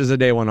watch as the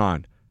day went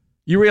on,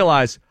 you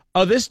realize,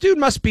 oh, this dude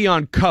must be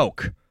on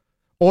coke.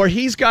 Or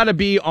he's got to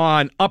be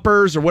on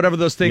uppers or whatever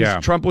those things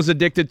Trump was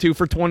addicted to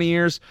for 20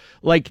 years.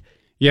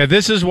 Yeah,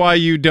 this is why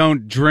you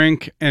don't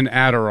drink an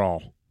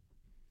Adderall.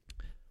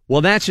 Well,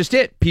 that's just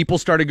it. People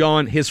started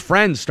going, his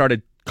friends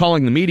started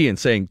calling the media and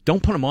saying,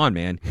 don't put him on,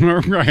 man.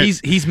 Right.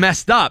 He's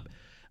messed up.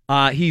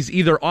 He's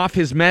either off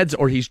his meds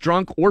or he's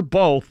drunk or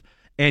both.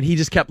 And he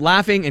just kept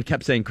laughing and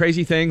kept saying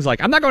crazy things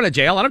like, I'm not going to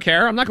jail. I don't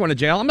care. I'm not going to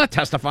jail. I'm not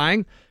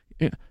testifying.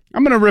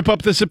 I'm going to rip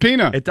up the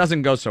subpoena. It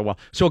doesn't go so well.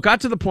 So it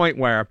got to the point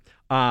where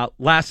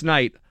last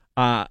night,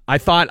 I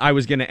thought I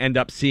was going to end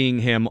up seeing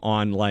him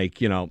on,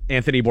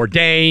 Anthony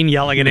Bourdain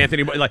yelling at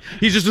Anthony.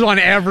 He's just on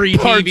every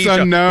Parts TV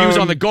show. unknown. He was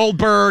on the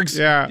Goldbergs.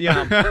 Yeah.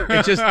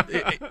 It's just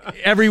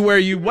everywhere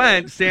you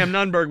went, Sam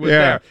Nunberg was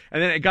there.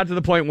 And then it got to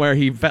the point where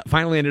he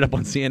finally ended up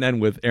on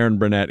CNN with Erin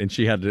Burnett, and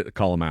she had to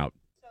call him out.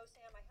 So,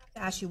 Sam, I have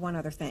to ask you one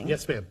other thing.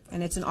 Yes, ma'am.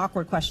 And it's an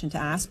awkward question to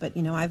ask, but,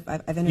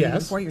 I've interviewed you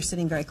before. You're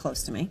sitting very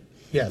close to me.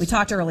 Yes. We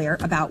talked earlier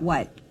about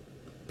what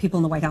people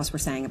in the White House were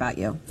saying about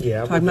you.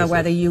 Yeah. Talking about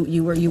whether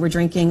you were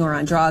drinking or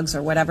on drugs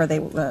or whatever they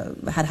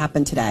had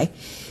happened today.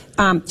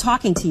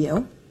 Talking to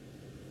you,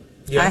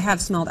 I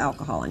have smelled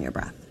alcohol on your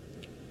breath.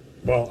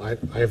 Well,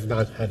 I have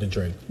not had a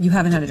drink. You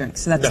haven't had a drink,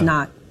 so that's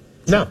not...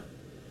 No.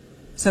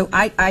 So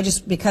I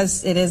just,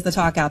 because it is the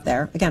talk out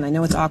there, again, I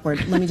know it's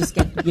awkward. Let me just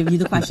give you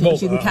the question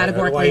that you can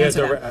categorically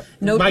answer that.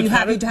 No, you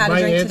haven't had a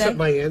drink today?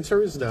 My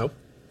answer is no.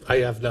 I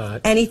have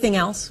not. Anything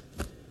else?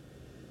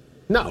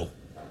 No.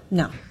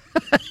 No.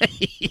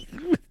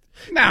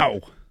 No.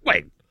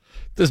 Wait.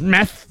 Does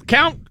meth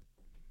count?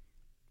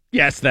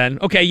 Yes, then.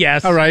 Okay,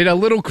 yes. All right, a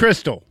little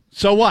crystal.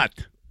 So what?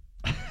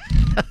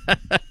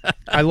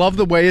 I love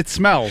the way it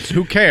smells.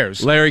 Who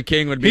cares? Larry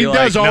King would be He like,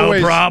 does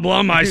always, no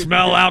problem. I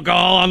smell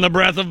alcohol on the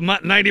breath of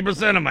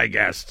 90% of my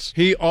guests.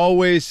 He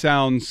always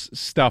sounds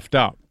stuffed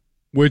up,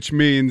 which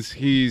means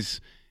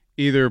he's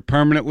either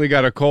permanently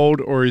got a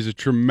cold or he's a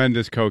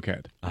tremendous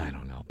cokehead. I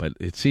don't know, but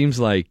it seems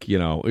like,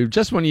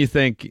 just when you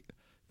think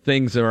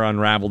things are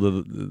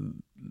unraveled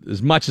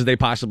as much as they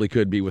possibly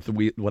could be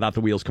without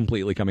the wheels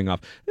completely coming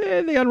off,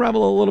 they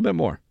unravel a little bit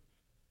more.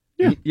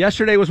 Yeah.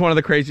 Yesterday was one of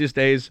the craziest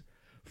days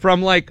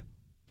from like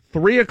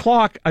 3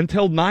 o'clock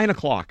until 9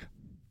 o'clock.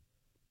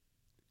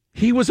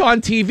 He was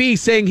on TV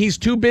saying he's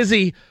too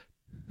busy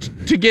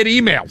to get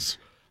emails.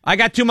 I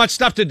got too much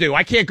stuff to do.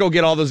 I can't go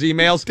get all those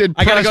emails.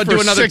 I got to go do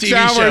another TV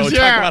show and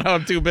talk about how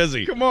I'm too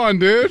busy. Come on,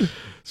 dude.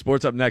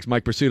 Sports up next.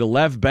 Mike Pursuta,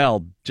 Lev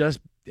Bell, just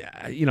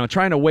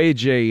trying to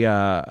wage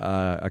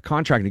a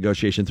contract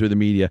negotiation through the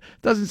media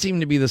doesn't seem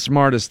to be the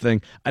smartest thing.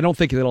 I don't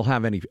think it'll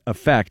have any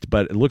effect,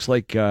 but it looks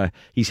like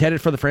he's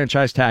headed for the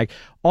franchise tag.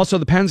 Also,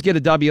 the Pens get a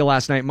W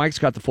last night. Mike's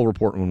got the full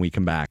report when we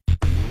come back.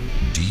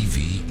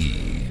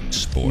 DVE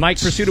Sports. Mike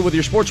Pursuta with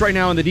your sports right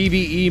now on the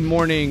DVE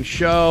Morning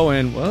Show,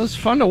 and well, it was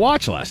fun to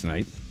watch last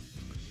night.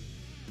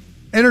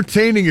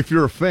 Entertaining if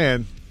you're a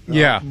fan.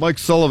 Yeah. Mike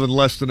Sullivan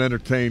less than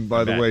entertained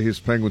by the way his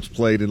Penguins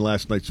played in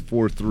last night's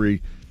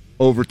 4-3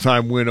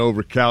 overtime win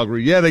over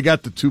Calgary. Yeah, they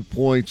got the 2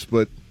 points,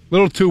 but a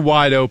little too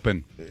wide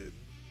open.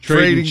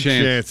 Trading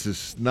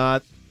chances,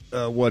 not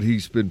what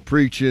he's been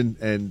preaching,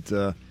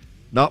 and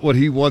not what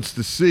he wants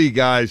to see,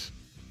 guys,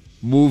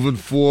 moving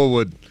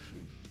forward.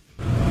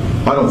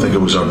 I don't think it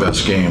was our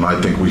best game. I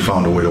think we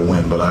found a way to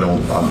win, but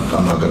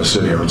I'm not going to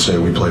sit here and say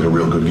we played a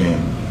real good game.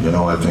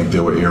 I think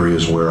there were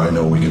areas where I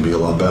know we can be a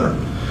lot better.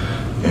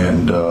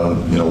 And,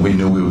 we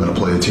knew we were going to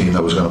play a team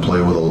that was going to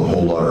play with a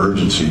whole lot of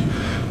urgency.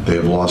 They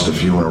have lost a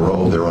few in a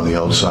row. They're on the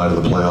outside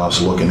of the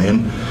playoffs looking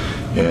in.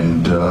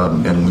 And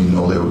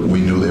we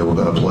knew they were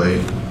going to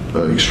play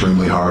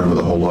extremely hard with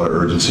a whole lot of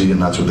urgency,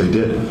 and that's what they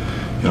did.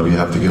 You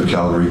have to give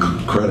Calgary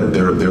credit.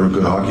 They're a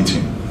good hockey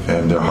team,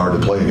 and they're hard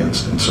to play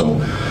against. And so,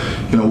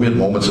 we had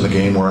moments in the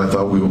game where I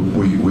thought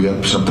we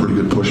had some pretty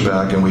good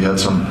pushback, and we had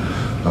some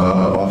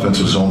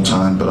offensive zone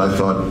time. But I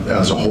thought,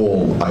 as a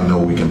whole, I know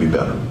we can be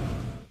better.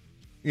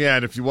 Yeah,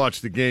 and if you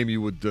watch the game,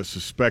 you would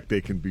suspect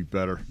they can be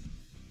better.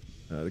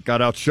 They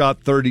got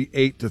outshot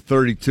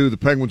 38-32. The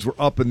Penguins were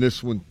up in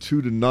this one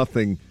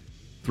 2-0,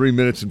 3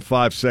 minutes and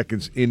 5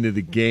 seconds into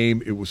the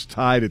game. It was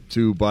tied at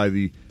 2 by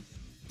the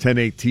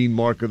 10:18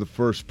 mark of the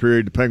first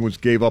period. The Penguins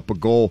gave up a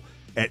goal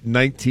at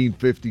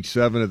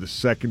 19:57 of the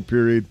second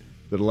period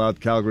that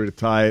allowed Calgary to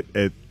tie it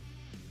at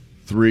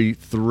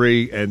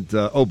 3-3. And,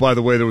 by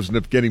the way, there was an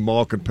Evgeny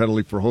Malkin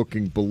penalty for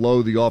hooking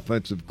below the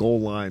offensive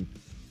goal line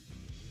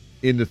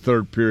in the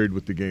third period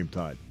with the game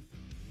tied.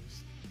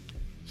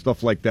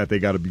 Stuff like that, they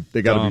got to be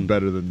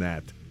better than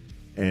that.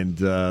 And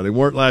they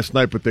weren't last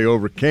night, but they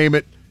overcame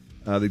it.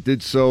 They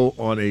did so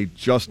on a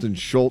Justin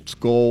Schultz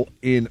goal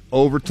in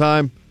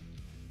overtime.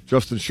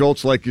 Justin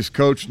Schultz, like his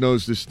coach,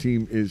 knows this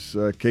team is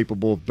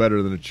capable of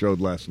better than it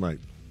showed last night.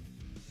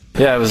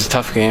 Yeah, it was a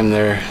tough game.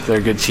 They're a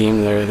good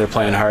team. They're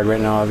playing hard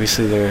right now.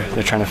 Obviously,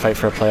 they're trying to fight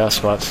for a playoff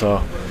spot.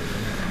 So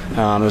it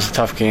was a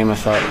tough game. I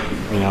thought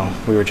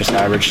we were just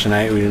average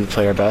tonight. We didn't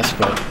play our best,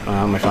 but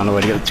I found a way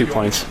to get the 2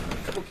 points.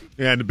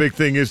 Yeah, and the big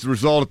thing is the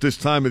result at this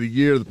time of the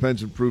year. The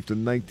Pens improved to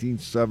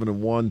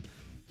 19-7-1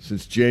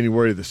 since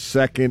January the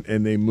 2nd,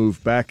 and they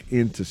moved back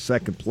into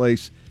second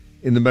place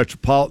in the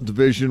Metropolitan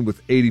Division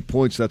with 80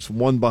 points. That's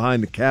one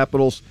behind the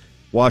Capitals.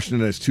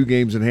 Washington has 2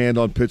 games in hand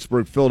on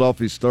Pittsburgh.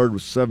 Philadelphia's third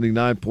with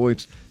 79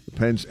 points. The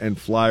Pens and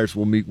Flyers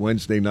will meet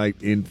Wednesday night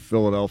in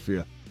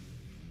Philadelphia.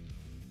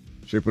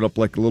 Shaping up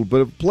like a little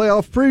bit of a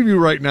playoff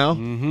preview right now.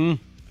 Mm-hmm.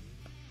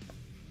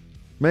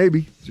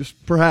 Maybe,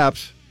 just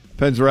perhaps.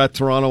 Pens are at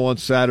Toronto on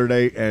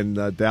Saturday,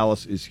 and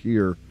Dallas is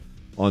here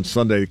on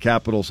Sunday. The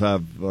Capitals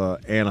have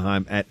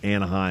Anaheim at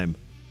Anaheim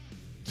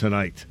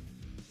tonight.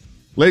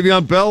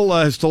 Le'Veon Bell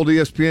has told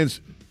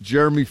ESPN's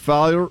Jeremy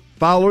Fowler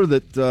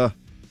that,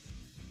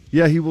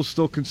 he will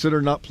still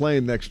consider not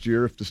playing next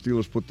year if the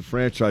Steelers put the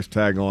franchise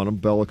tag on him.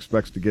 Bell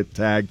expects to get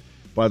tagged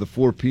by the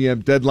 4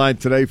 p.m. deadline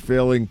today,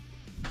 failing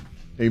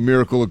a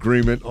miracle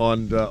agreement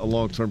on a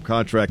long-term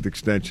contract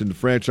extension. The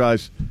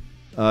franchise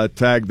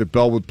tag that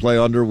Bell would play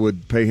under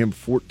would pay him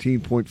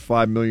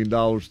 $14.5 million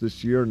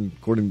this year, and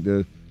according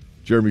to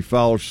Jeremy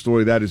Fowler's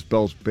story, that is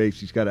Bell's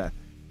base. He's got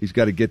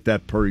to get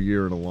that per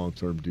year in a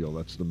long-term deal.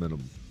 That's the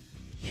minimum.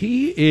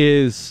 He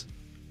is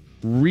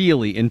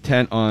really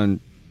intent on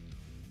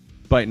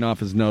biting off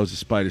his nose to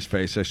spite his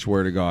face, I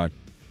swear to God.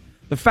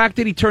 The fact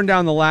that he turned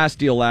down the last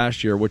deal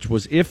last year, which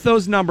was, if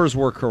those numbers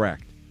were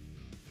correct,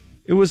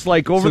 It was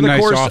like It's a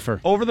nice offer.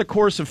 over the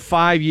course of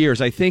 5 years,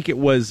 I think it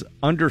was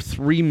under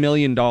 $3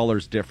 million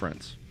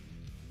difference,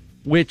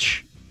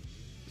 which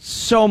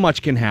so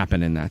much can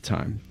happen in that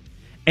time.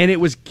 And it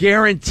was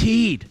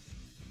guaranteed.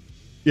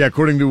 Yeah,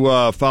 according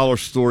to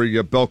Fowler's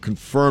story, Bell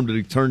confirmed that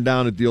he turned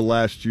down a deal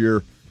last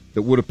year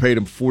that would have paid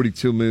him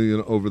 $42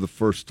 million over the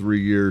first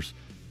 3 years,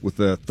 with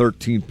a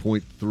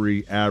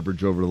 13.3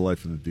 average over the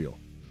life of the deal.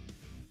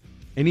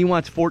 And he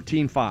wants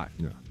 $14.5.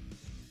 Yeah.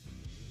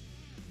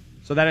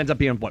 So that ends up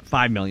being, what,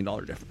 $5 million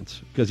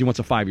difference? Because he wants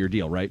a 5-year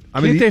deal, right?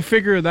 Can't they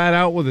figure that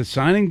out with a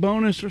signing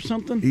bonus or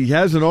something? He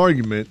has an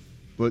argument,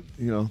 but,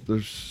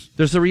 there's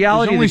the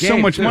reality only of the game.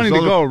 so much money to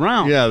go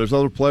around. Yeah, there's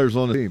other players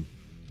on the team.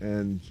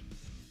 And,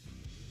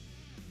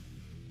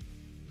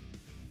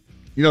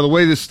 the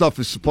way this stuff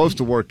is supposed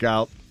to work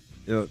out,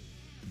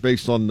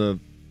 based on the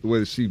way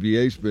the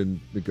CBA's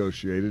been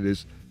negotiated,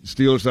 is the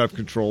Steelers have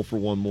control for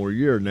one more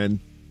year, and then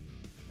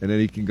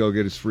he can go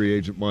get his free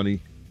agent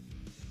money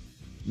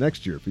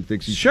next year if he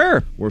thinks he's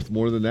worth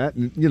more than that.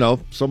 And,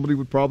 somebody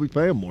would probably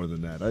pay him more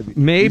than that.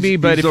 Maybe,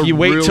 but if you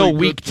wait till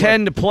week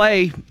 10 to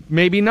play,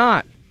 maybe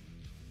not.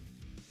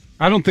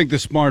 I don't think the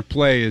smart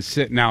play is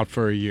sitting out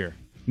for a year.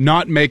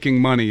 Not making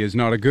money is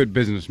not a good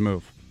business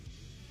move.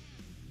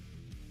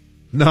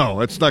 No,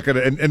 that's not going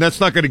to, and that's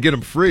not going to get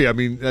him free. I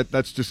mean,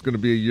 that's just going to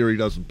be a year he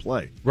doesn't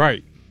play.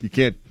 Right. You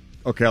can't,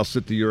 I'll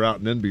sit the year out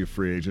and then be a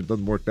free agent. It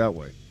doesn't work that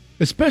way.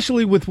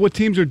 Especially with what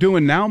teams are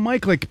doing now,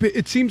 Mike. Like,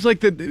 it seems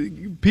like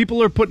that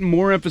people are putting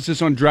more emphasis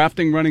on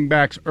drafting running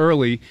backs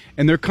early,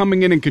 and they're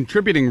coming in and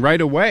contributing right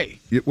away.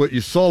 What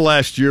you saw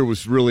last year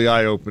was really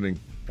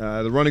eye-opening.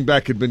 The running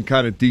back had been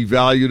kind of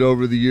devalued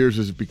over the years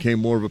as it became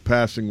more of a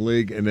passing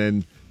league, and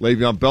then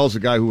Le'Veon Bell's a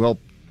guy who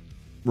helped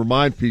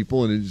remind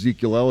people, and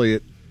Ezekiel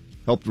Elliott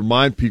helped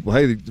remind people,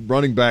 hey, the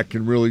running back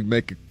can really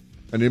make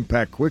an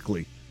impact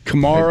quickly.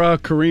 Kamara,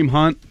 Kareem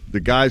Hunt. The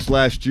guys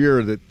last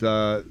year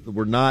that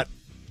were not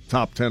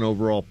top 10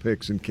 overall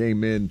picks and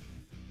came in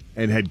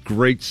and had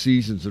great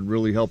seasons and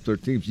really helped their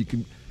teams. You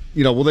can,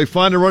 will they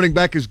find a running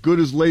back as good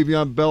as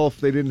Le'Veon Bell if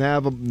they didn't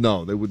have him?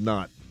 No, they would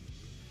not,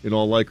 in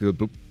all likelihood.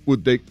 But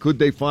could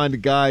they find a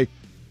guy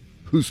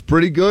who's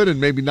pretty good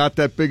and maybe not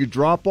that big a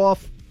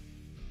drop-off?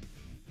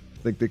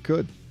 I think they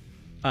could.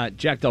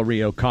 Jack Del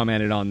Rio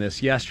commented on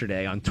this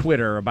yesterday on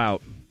Twitter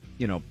about,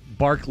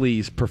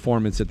 Barkley's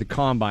performance at the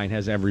Combine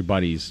has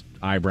everybody's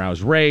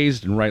eyebrows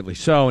raised, and rightly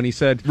so. And he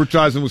said, Rich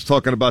Eisen was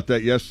talking about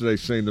that yesterday,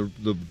 saying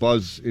the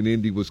buzz in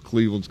Indy was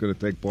Cleveland's going to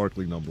take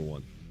Barkley number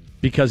one.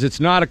 Because it's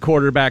not a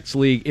quarterback's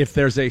league. If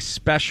there's a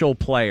special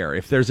player,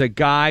 if there's a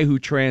guy who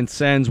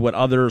transcends what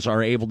others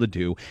are able to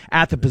do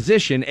at the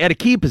position, at a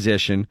key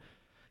position,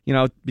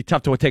 it'd be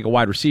tough to take a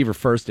wide receiver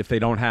first if they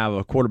don't have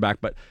a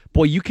quarterback. But,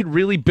 boy, you could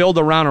really build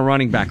around a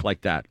running back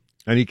like that.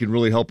 And he can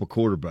really help a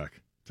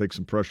quarterback, take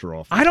some pressure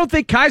off. I don't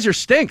think Kaiser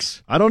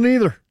stinks. I don't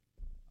either.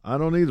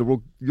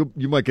 Well,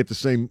 you might get the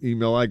same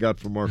email I got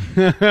from our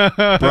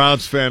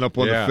Browns fan up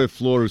on the 5th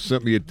floor who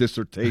sent me a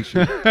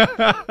dissertation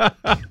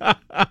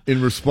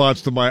in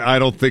response to my I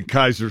don't think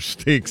Kaiser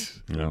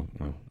stinks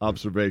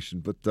observation.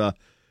 But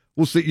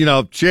we'll see.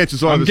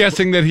 Chances are... I'm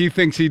guessing that he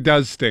thinks he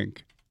does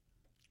stink.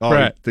 Oh,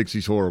 Brett. He thinks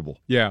he's horrible.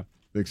 Yeah.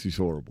 Thinks he's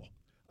horrible.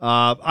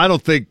 I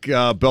don't think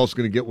Bell's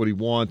going to get what he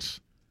wants,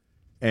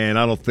 and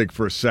I don't think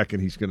for a second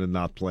he's going to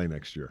not play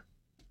next year.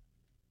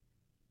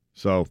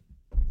 So,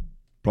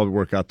 probably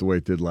work out the way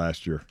it did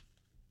last year.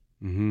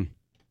 Mm-hmm.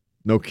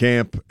 No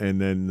camp, and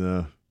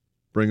then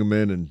bring him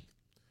in and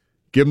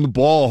give him the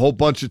ball a whole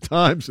bunch of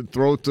times and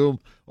throw it to him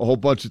a whole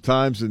bunch of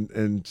times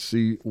and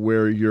see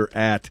where you're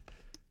at,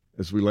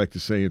 as we like to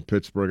say in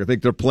Pittsburgh. I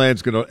think their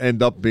plan's going to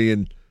end up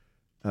being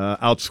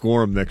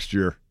outscore them next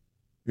year.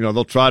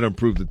 They'll try to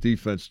improve the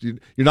defense. You're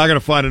not going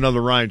to find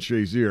another Ryan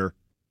Shazier.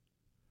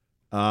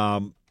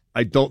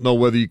 I don't know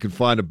whether you can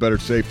find a better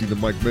safety than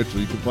Mike Mitchell.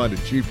 You can find a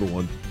cheaper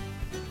one,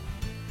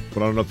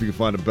 but I don't know if you can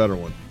find a better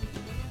one.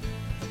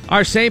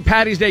 Our St.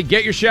 Paddy's Day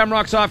Get Your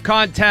Shamrocks Off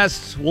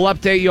contests. We'll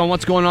update you on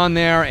what's going on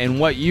there and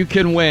what you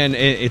can win.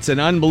 It's an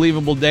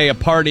unbelievable day of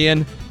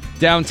partying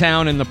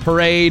downtown in the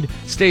parade,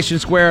 Station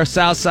Square,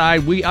 South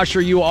Side. We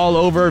usher you all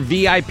over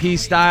VIP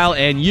style,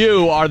 and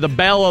you are the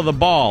belle of the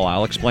ball.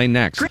 I'll explain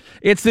next.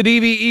 It's the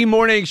DVE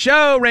Morning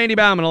Show. Randy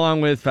Bauman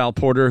along with Val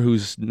Porter,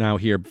 who's now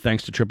here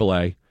thanks to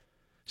AAA.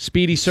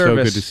 Speedy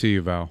service. So good to see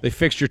you, Val. They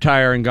fixed your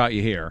tire and got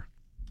you here.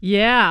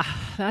 Yeah,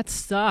 that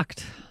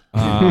sucked.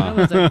 That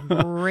was a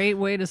great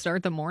way to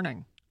start the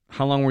morning.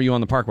 How long were you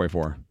on the Parkway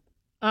for?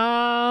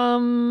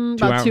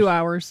 About 2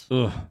 hours.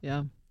 Ugh.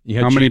 Yeah. You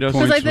had How many Cheetos?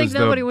 points I think was the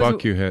nobody was-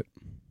 buck you hit?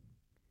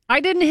 I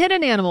didn't hit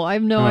an animal. I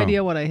have no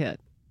idea what I hit.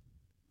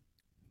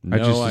 I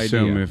just No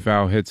assume idea. if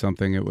Val hit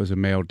something, it was a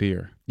male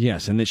deer.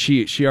 Yes, and that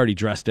she already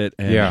dressed it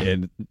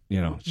and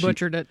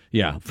Butchered it.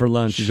 Yeah, for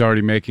lunch. She's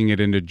already making it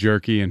into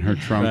jerky in her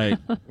trunk.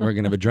 Right. We're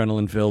going to have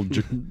adrenaline-filled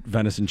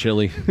venison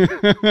chili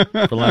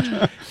for lunch.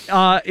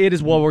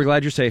 We're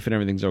glad you're safe and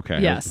everything's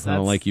okay. Yes, I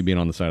don't like you being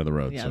on the side of the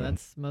road. Yeah, so.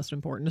 that's most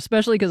important,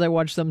 especially because I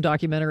watched some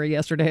documentary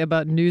yesterday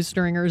about news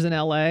stringers in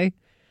L.A.,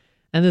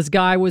 And this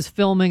guy was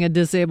filming a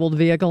disabled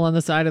vehicle on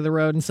the side of the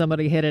road, and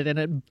somebody hit it, and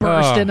it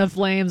burst into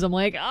flames. I'm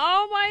like,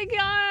 oh my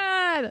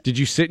God. Did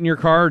you sit in your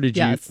car, or did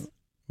Yes.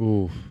 you?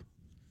 Ooh.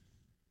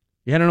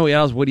 Yeah, I don't know what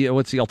else.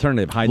 What's the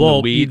alternative? Hide in the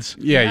weeds?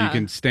 You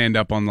can stand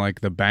up on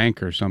like the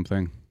bank or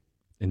something.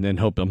 And then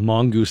hope a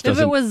mongoose If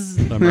doesn't it was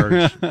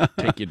emerge,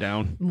 take you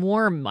down.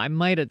 warm, I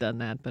might have done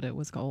that, but it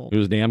was cold. It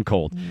was damn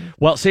cold.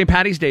 Well, St.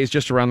 Patty's Day is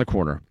just around the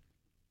corner.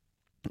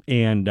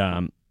 And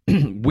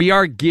we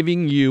are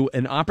giving you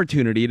an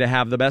opportunity to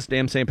have the best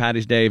damn St.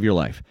 Patty's Day of your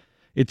life.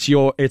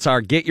 It's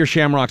our Get Your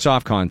Shamrocks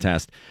Off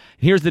contest.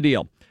 Here's the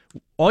deal.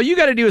 All you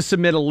got to do is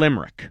submit a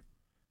limerick.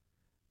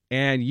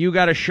 And you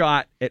got a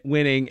shot at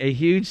winning a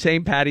huge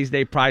St. Patty's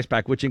Day prize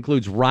pack, which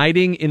includes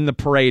riding in the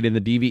parade in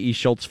the DVE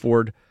Schultz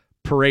Ford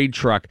parade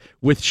truck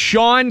with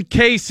Sean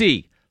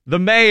Casey, the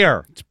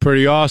mayor. It's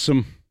pretty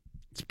awesome.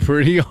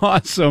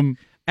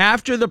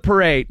 After the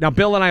parade, now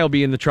Bill and I will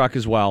be in the truck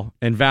as well,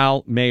 and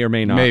Val may or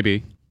may not.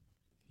 Maybe.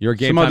 Your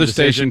game Some time other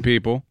decision. station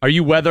people. Are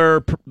you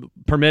weather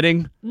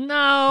permitting?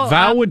 No.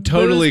 Val would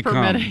totally booze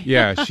come. permitting.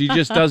 Yeah, she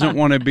just doesn't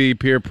want to be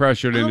peer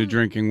pressured into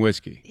drinking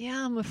whiskey.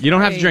 Yeah, I'm afraid. You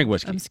don't have to drink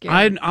whiskey. I'm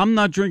scared. I'm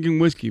not drinking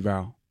whiskey,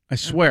 Val. I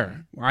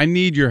swear. I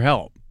need your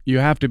help. You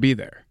have to be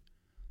there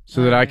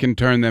so that I can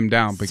turn them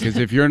down, because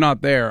if you're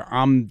not there,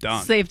 I'm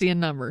done. Safety in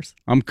numbers.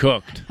 I'm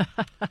cooked.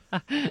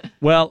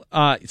 Well,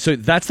 so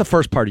that's the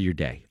first part of your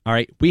day. All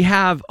right. We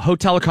have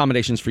hotel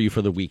accommodations for you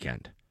for the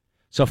weekend.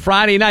 So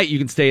Friday night, you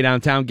can stay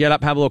downtown, get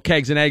up, have a little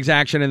kegs and eggs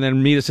action, and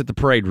then meet us at the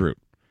parade route.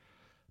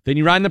 Then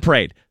you ride in the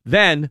parade.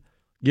 Then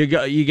you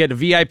get a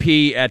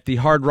VIP at the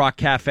Hard Rock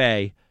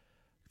Cafe.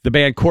 The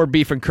band Corned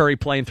Beef and Curry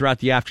playing throughout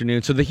the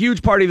afternoon. So the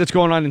huge party that's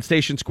going on in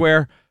Station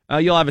Square,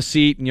 you'll have a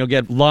seat and you'll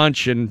get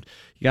lunch and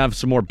you have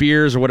some more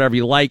beers or whatever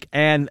you like.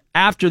 And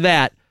after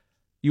that,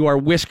 you are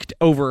whisked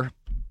over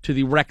to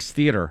the Rex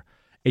Theater,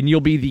 and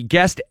you'll be the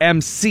guest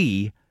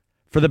MC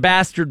for the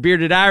Bastard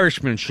Bearded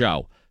Irishman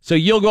show. So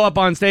you'll go up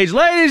on stage,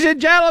 ladies and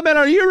gentlemen,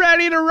 are you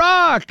ready to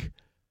rock?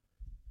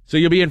 So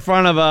you'll be in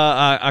front of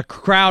a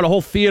crowd, a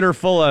whole theater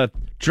full of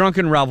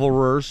drunken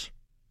revelers.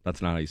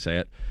 That's not how you say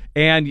it.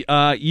 And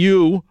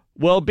you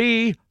will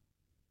be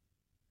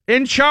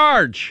in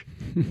charge.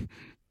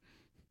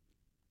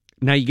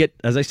 Now you get,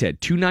 as I said,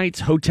 2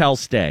 nights hotel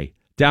stay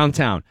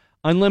downtown.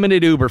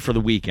 Unlimited Uber for the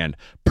weekend.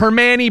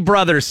 Permani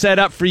Brothers set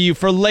up for you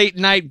for late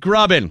night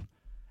grubbing.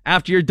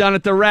 After you're done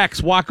at the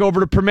Rex, walk over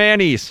to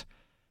Permani's.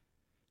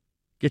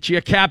 Get you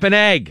a cap and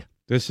egg.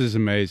 This is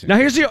amazing. Now,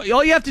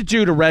 all you have to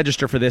do to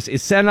register for this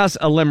is send us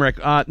a limerick.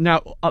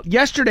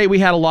 Yesterday we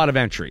had a lot of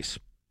entries.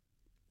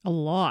 A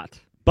lot.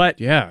 But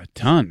yeah, a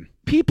ton.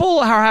 People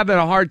are having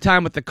a hard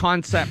time with the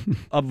concept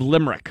of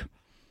limerick.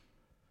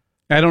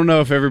 I don't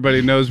know if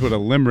everybody knows what a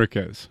limerick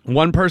is.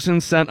 One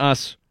person sent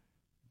us,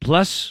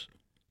 bless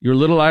your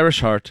little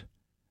Irish heart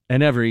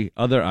and every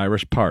other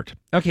Irish part.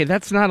 Okay,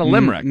 that's not a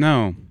limerick.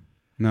 No,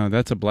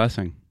 that's a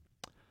blessing.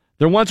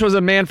 There once was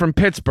a man from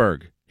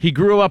Pittsburgh. He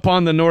grew up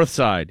on the north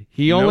side.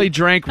 He only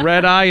drank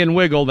Red Eye and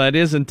Wiggle, that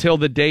is, until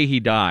the day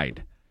he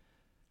died.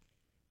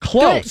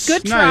 Close.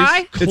 Good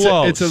try. Nice.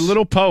 Close. It's a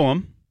little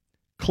poem.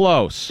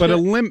 Close. But a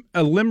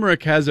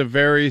limerick has a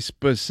very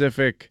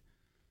specific...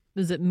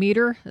 Is it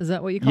meter? Is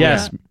that what you call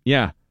Yes, that?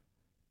 yeah.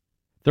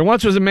 There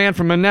once was a man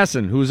from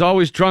Monessen who was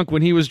always drunk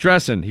when he was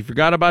dressing. He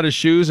forgot about his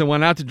shoes and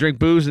went out to drink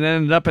booze and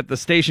ended up at the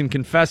station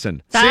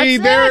confessing. See,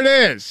 there it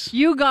is.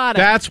 You got it.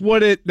 That's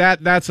what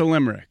that's a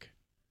limerick.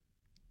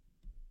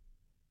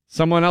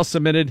 Someone else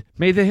submitted,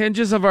 may the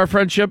hinges of our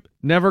friendship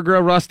never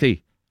grow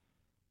rusty.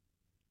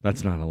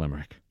 That's not a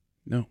limerick.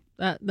 No.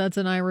 That's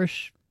an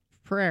Irish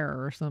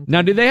prayer or something.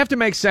 Now, do they have to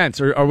make sense,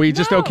 or are we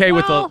just okay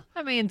with the...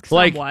 I mean,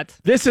 like, somewhat.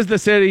 this is the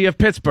city of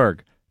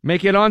Pittsburgh.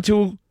 Make it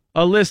onto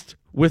a list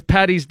with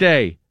Patty's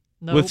Day.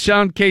 Nope. With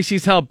Sean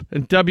Casey's help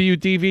and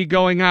WDV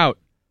going out.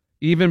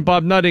 Even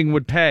Bob Nutting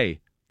would pay.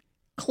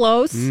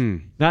 Close.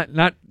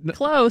 Not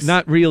Close.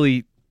 Not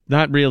really.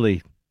 Not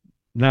really.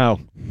 No.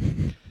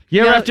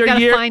 Year You after gotta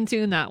year. fine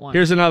tune that one.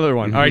 Here's another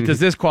one. All right, does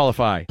this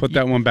qualify? Put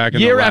that one back in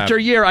the Year lab. after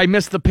year, I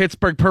miss the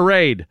Pittsburgh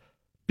parade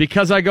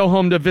because I go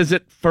home to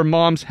visit for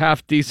Mom's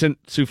half-decent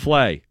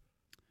souffle.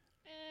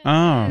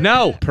 Oh.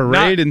 No.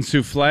 Parade and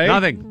souffle?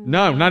 Nothing.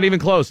 No, not even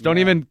close. Don't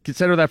even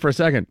consider that for a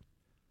second.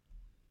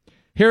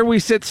 Here we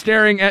sit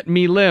staring at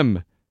me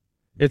limb.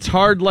 It's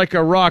hard like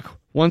a rock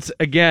once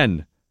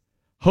again.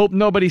 Hope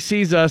nobody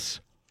sees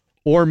us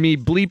or me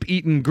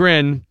bleep-eaten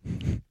grin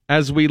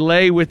as we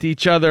lay with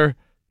each other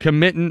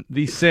committing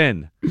the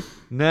sin.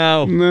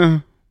 No.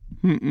 No.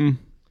 Mm-mm.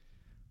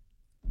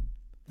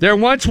 There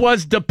once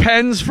was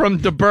Depends from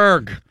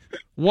DeBerg.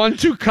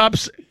 1-2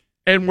 cups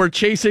and we're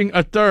chasing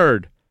a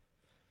third.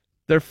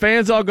 Their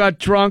fans all got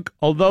drunk,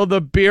 although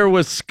the beer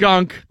was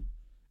skunk,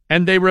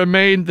 and they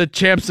remained the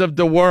champs of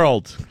the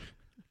world.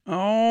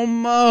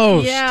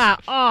 Almost. Yeah.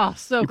 Oh,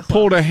 so close.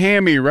 Pulled a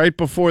hammy right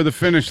before the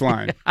finish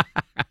line.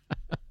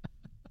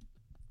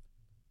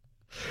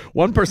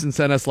 One person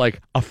sent us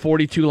like a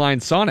 42-line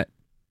sonnet.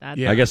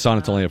 I guess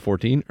Sonnet's only at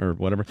 14 or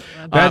whatever.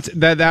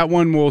 That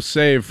one we'll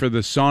save for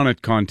the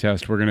sonnet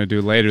contest we're going to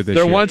do later this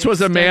year. There once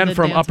was a man Extended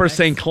from dance Upper mix.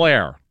 St.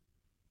 Clair.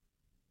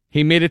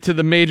 He made it to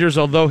the majors,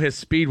 although his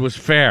speed was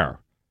fair.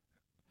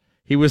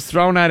 He was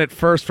thrown at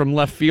first from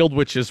left field,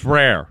 which is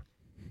rare.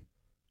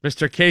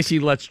 Mr. Casey,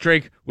 let's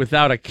drink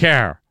without a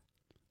care.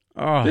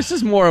 Oh, This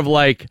is more of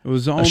like it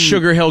was a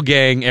Sugar Hill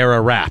Gang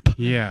era rap.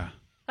 Yeah.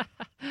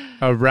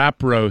 A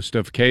rap roast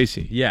of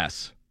Casey.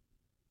 Yes.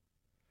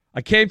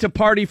 I came to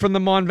party from the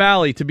Mon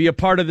Valley to be a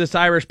part of this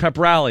Irish pep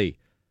rally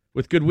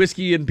with good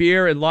whiskey and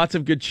beer and lots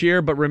of good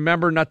cheer, but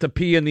remember not to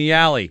pee in the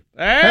alley.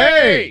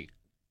 Hey!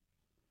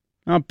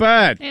 Not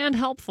bad. And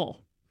helpful.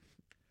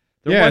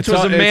 There Yeah, once it's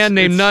was a all- man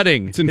named it's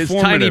Nutting. His tiny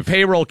informative.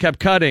 payroll kept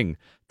cutting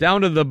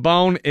down to the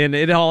bone, and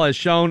it all has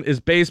shown is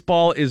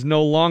baseball is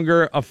no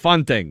longer a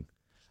fun thing.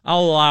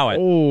 I'll allow it.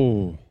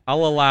 Oh,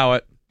 I'll allow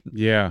it.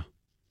 yeah.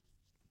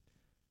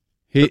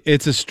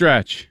 It's a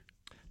stretch.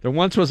 There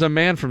once was a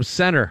man from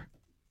Center.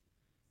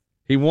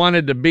 He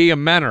wanted to be a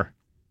mentor.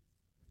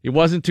 He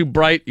wasn't too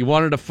bright. He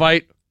wanted to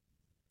fight.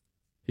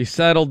 He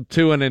settled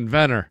to an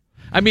inventor.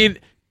 I mean,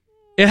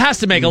 it has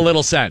to make a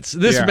little sense.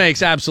 This Yeah.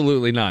 makes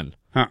absolutely none.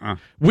 Uh-uh.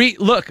 We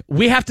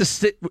have to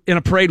sit in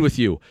a parade with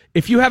you.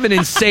 If you have an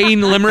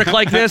insane limerick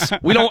like this,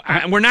 we're not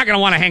going to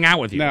want to hang out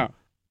with you. No.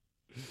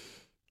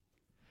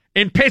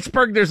 In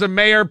Pittsburgh, there's a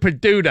Mayor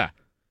Paduta,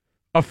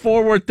 a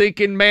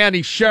forward-thinking man.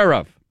 He's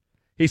sheriff.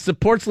 He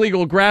supports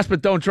legal grass,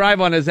 but don't drive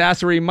on his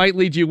ass, or he might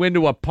lead you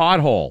into a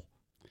pothole.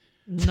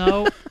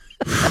 No.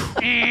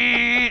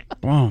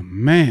 Oh,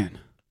 man.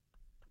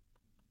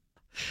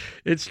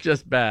 It's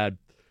just bad.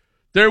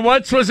 There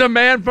once was a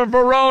man from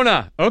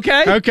Verona.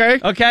 Okay.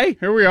 Okay.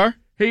 Here we are.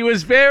 He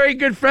was very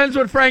good friends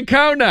with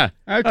Francona.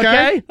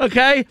 Okay.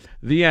 Okay.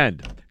 The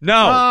end. No,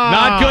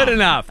 not good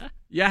enough.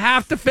 You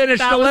have to finish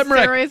That the was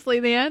limerick. seriously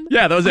the end?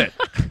 Yeah, that was it.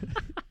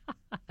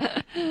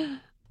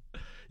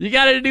 You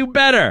got to do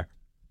better.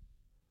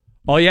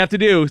 All you have to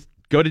do is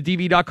go to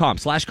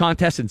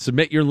dv.com/contest and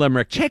submit your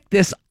limerick. Check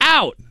this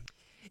out.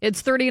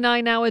 It's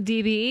 39 now at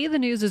DVE. The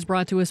news is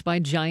brought to us by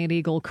Giant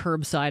Eagle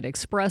Curbside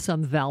Express.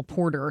 I'm Val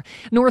Porter.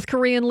 North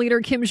Korean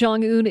leader Kim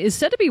Jong-un is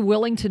said to be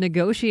willing to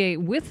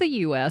negotiate with the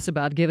U.S.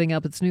 about giving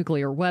up its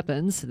nuclear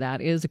weapons. That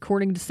is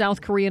according to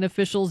South Korean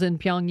officials in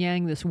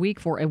Pyongyang this week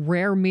for a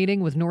rare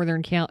meeting with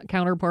northern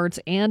counterparts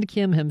and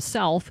Kim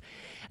himself.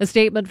 A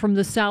statement from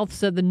the South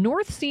said the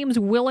North seems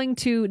willing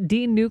to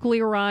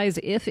denuclearize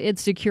if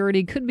its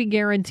security could be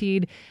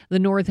guaranteed. The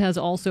North has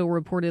also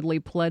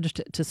reportedly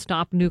pledged to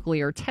stop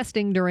nuclear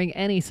testing during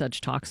any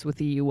such talks with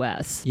the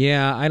U.S.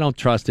 Yeah, I don't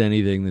trust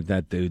anything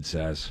that dude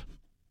says.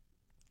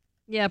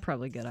 Yeah,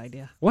 probably a good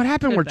idea. What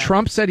happened Good where bet.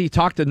 Trump said he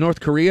talked to North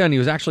Korea and he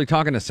was actually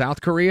talking to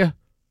South Korea?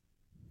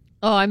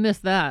 Oh, I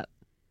missed that.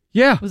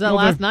 Yeah. Was that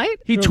last night?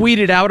 He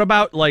tweeted out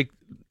about, like,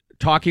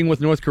 talking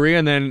with North Korea,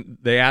 and then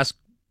they asked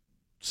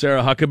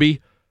Sarah Huckabee,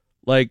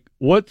 like,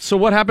 what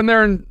happened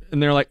there? And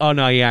they're like, oh,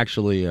 no, he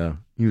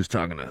was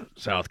talking to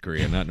South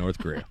Korea, not North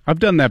Korea. I've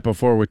done that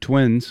before with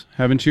twins,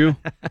 haven't you?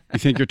 You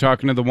think you're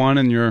talking to the one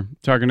and you're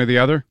talking to the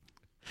other?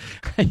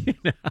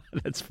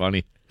 That's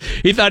funny.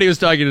 He thought he was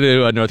talking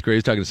to North Korea. He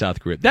was talking to South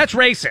Korea. That's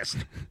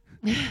racist.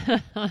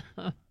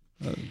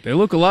 They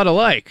look a lot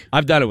alike.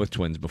 I've done it with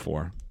twins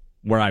before,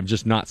 where I've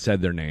just not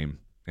said their name,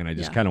 and I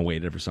just kind of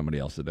waited for somebody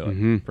else to do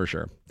it, for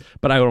sure.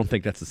 But I don't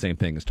think that's the same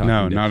thing as talking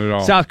No, to not at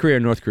all. South Korea or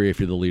North Korea. If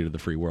you're the leader of the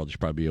free world, you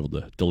should probably be able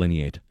to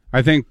delineate.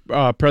 I think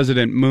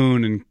President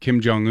Moon and Kim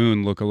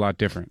Jong-un look a lot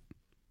different,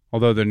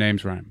 although their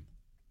names rhyme.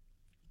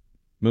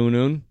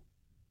 Moon-un.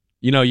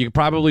 You know, you could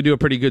probably do a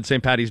pretty good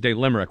St. Patty's Day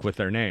limerick with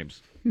their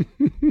names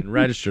and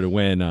register to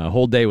win a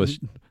whole day with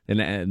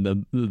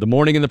and the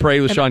morning in the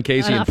parade with Sean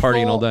Casey and a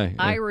partying full all day.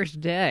 Yeah. Irish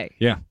Day.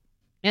 Yeah.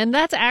 And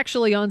that's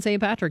actually on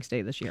St. Patrick's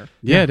Day this year.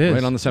 Yeah, it is.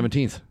 Right on the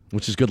 17th,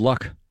 which is good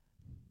luck.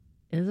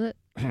 Is it?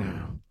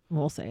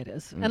 We'll say it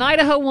is. An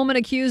Idaho woman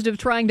accused of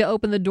trying to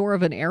open the door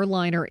of an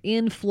airliner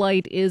in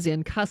flight is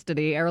in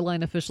custody.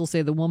 Airline officials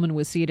say the woman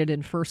was seated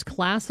in first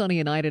class on a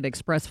United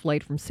Express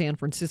flight from San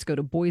Francisco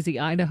to Boise,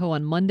 Idaho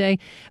on Monday.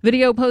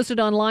 Video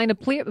posted online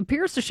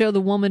appears to show the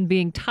woman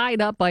being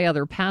tied up by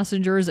other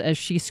passengers as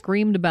she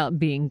screamed about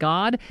being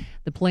God.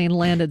 The plane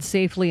landed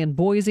safely in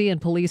Boise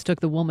and police took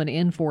the woman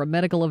in for a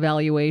medical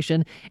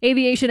evaluation.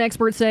 Aviation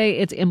experts say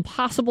it's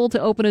impossible to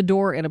open a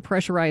door in a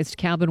pressurized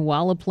cabin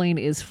while a plane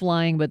is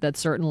flying, but that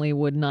certainly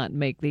would not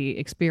make the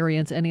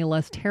experience any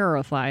less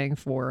terrifying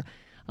for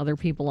other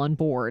people on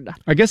board.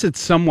 I guess it's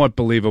somewhat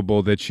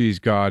believable that she's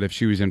God if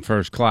she was in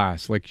first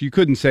class. Like, you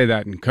couldn't say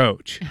that in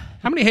coach.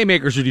 How many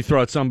haymakers would you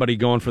throw at somebody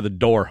going for the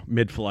door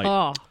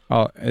mid-flight?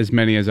 Oh, As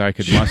many as I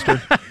could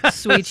muster.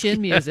 sweet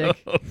chin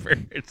music. Over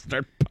and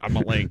start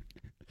pummeling.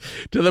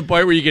 To the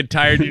point where you get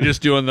tired, you're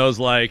just doing those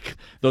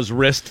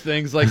wrist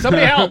things, like,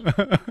 somebody help!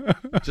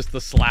 Just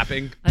the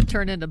slapping. I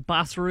turned into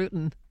Boss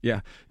Rootin'. Yeah.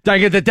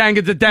 Dang it, the dang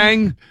it, the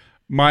dang.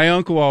 My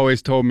uncle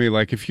always told me,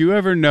 like, if you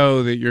ever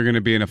know that you're going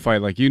to be in a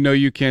fight, like, you know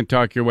you can't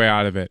talk your way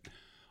out of it,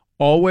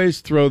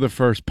 always throw the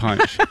first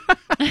punch.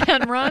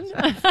 and run.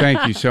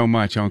 Thank you so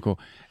much, Uncle.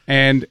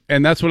 And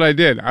that's what I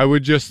did. I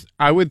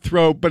would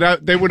throw,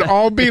 but they would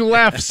all be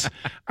lefts.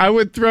 I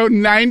would throw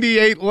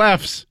 98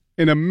 lefts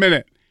in a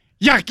minute.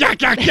 Yak,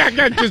 yak, yak, yak,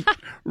 yak. Just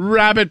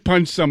rabbit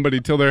punch somebody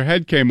till their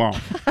head came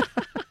off.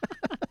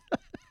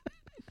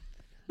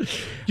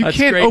 You That's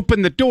can't great.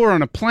 open the door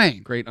on a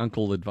plane. Great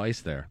uncle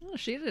advice there. Well,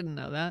 she didn't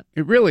know that.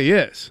 It really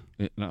is.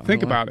 No,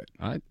 Think well, about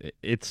it.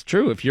 It's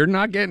true. If you're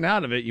not getting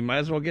out of it, you might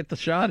as well get the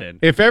shot in.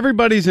 If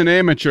everybody's an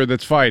amateur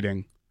that's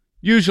fighting,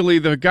 usually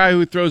the guy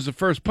who throws the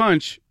first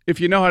punch, if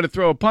you know how to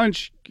throw a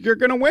punch, you're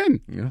going to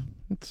win. Yeah,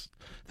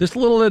 this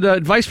little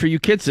advice for you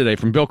kids today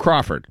from Bill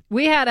Crawford.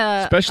 We had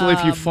Especially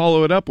if you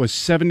follow it up with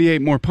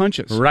 78 more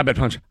punches. Rabbit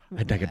punch.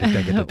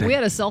 we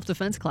had a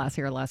self-defense class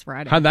here last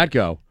Friday. How'd that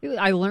go?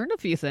 I learned a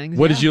few things.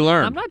 What did you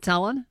learn? I'm not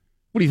telling.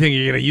 What do you think?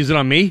 You're going to use it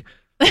on me?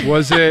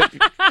 Was it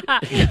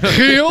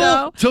heel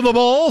No. to the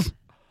balls?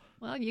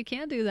 Well, you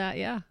can do that,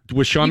 yeah.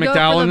 Was Sean You go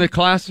McDowell for in the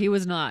class? He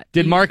was not.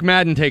 Did Mark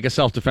Madden take a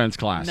self-defense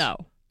class? No.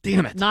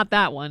 Damn it. Not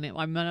that one.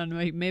 I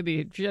mean, maybe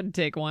he should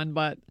take one,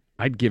 but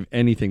I'd give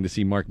anything to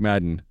see Mark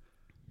Madden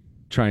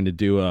trying to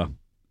do a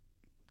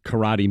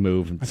karate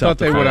move. And I thought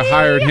they would have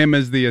hired him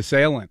as the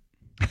assailant.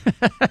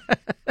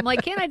 I'm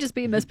like, can't I just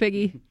be Miss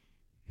Piggy?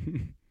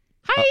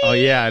 Oh,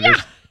 yeah.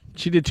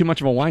 She did too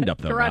much of a wind-up,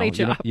 though. Karate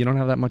Val. chop. You don't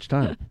have that much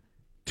time.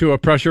 To a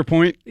pressure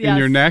point in Yes.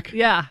 your neck?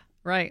 Yeah,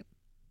 right.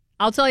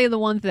 I'll tell you the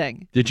one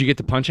thing. Did you get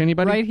to punch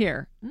anybody? Right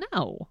here.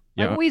 No.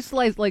 Yeah. We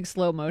sliced like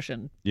slow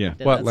motion. Yeah.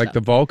 Did What, that like stuff. the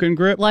Vulcan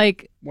grip?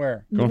 Like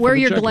Where? Going for where the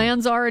your jugular.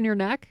 glands are in your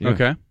neck? Yeah.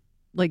 Okay.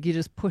 Like you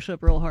just push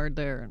up real hard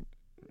there and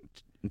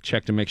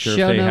Check to make sure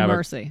show if they no have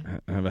mercy.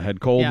 have a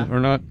head cold Yeah. or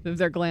not. If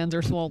their glands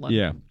are swollen.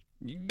 Yeah.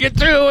 Get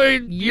through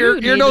it. You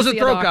Your need nose to and see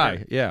a throat doctor.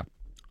 guy. Yeah.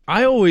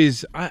 I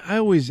always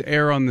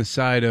err on the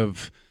side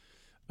of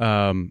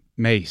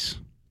mace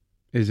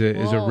is a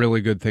Whoa.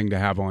 really good thing to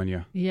have on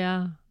you.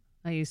 Yeah.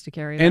 I used to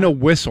carry that. And a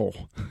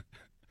whistle.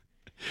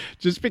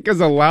 Just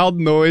because a loud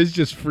noise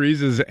just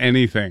freezes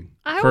anything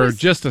for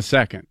just a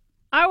second.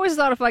 I always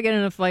thought if I get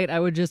in a fight, I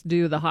would just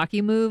do the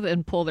hockey move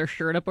and pull their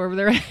shirt up over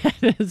their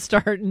head and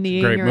start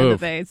kneeing great her in the move.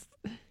 face.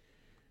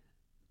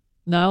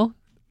 No?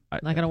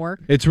 Not going to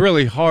work? It's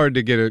really hard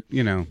to get it,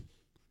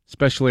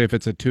 especially if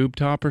it's a tube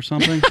top or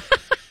something.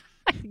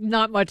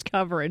 Not much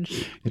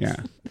coverage. Yeah.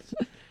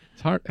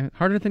 It's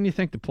harder than you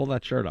think to pull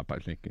that shirt up, I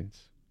think.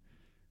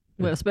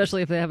 Well,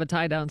 especially if they have a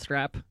tie-down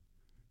strap.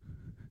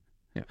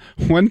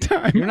 One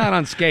time. You're not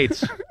on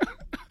skates.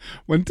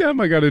 One time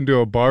I got into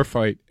a bar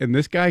fight and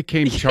this guy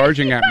came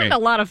charging at me. A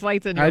lot of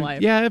fights in your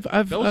life. Yeah,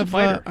 Bill's a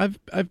fighter.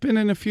 I've been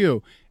in a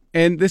few.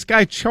 And this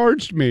guy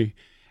charged me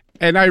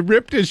and I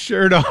ripped his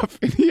shirt off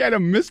and he had a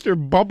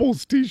Mr.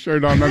 Bubbles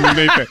t-shirt on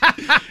underneath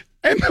it.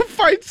 And the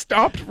fight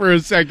stopped for a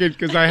second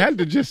because I had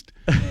to just,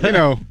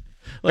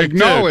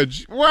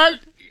 acknowledge what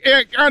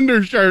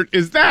undershirt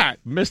is that?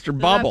 Mr.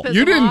 Bubble. piss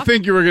You him didn't off?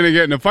 think you were going to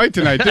get in a fight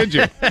tonight, did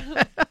you?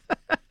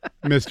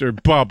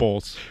 Mr.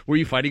 Bubbles. Were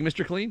you fighting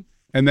Mr. Clean?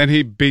 And then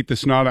he beat the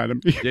snot out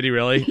of me. Did he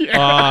really?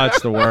 Oh,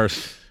 it's the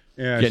worst.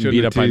 Yeah, I Getting shouldn't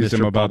beat have up by teased him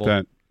Mr. about Bubble.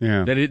 that.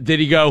 Yeah. Did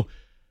he go,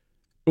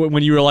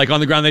 when you were like on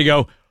the ground, they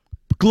go,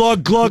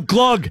 glug, glug,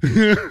 glug,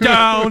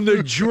 down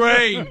the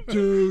drain,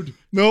 dude.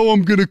 No,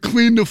 I'm going to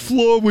clean the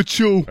floor with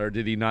you. Or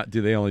did he not?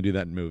 Do they only do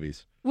that in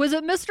movies? Was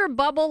it Mr.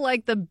 Bubble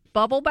like the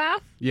bubble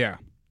bath? Yeah.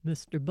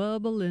 Mr.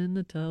 Bubble in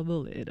the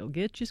tubble, it'll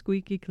get you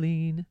squeaky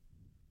clean.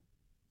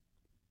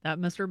 That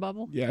Mr.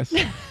 Bubble? Yes.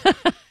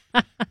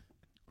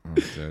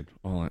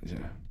 Oh,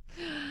 dude.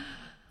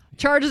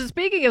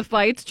 Speaking of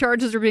fights,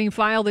 charges are being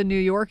filed in New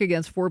York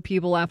against 4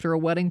 people after a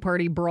wedding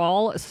party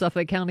brawl.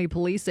 Suffolk County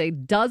police say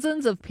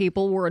dozens of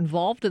people were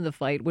involved in the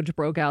fight, which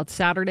broke out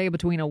Saturday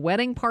between a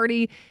wedding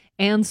party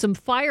and some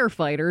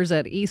firefighters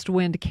at East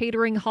Wind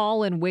Catering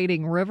Hall in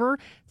Wading River.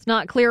 It's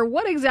not clear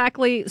what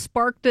exactly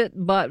sparked it,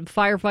 but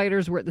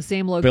firefighters were at the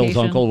same location. Bill's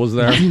uncle was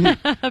there.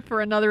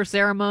 For another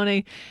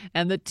ceremony,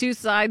 and the two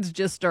sides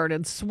just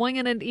started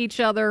swinging at each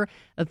other.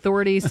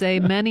 Authorities say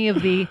many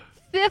of the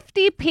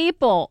 50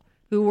 people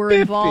who were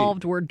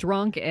involved were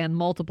drunk, and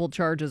multiple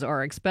charges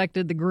are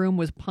expected. The groom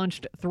was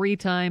punched 3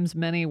 times.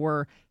 Many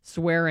were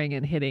swearing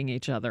and hitting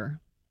each other.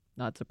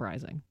 Not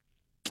surprising.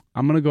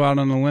 I'm going to go out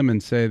on a limb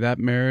and say that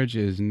marriage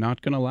is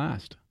not going to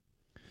last.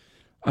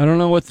 I don't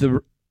know what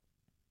the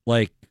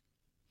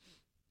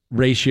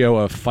ratio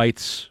of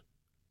fights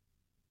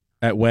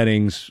at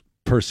weddings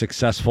per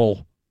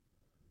successful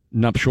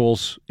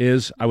nuptials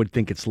is. I would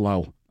think it's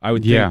low. I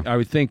would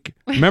think.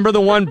 Remember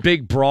the one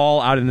big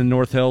brawl out in the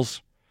North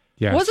Hills?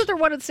 Yes. Wasn't there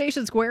one at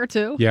Station Square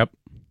too? Yep.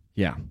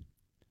 Yeah.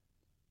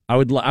 I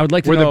would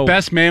like to Where know. the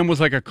best man was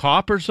like a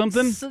cop or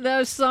something? So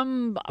there's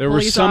some There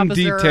was police some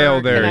officer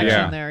detail there, connection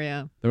yeah. there,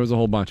 yeah. There was a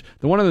whole bunch.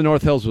 The one in the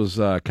North Hills was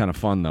kind of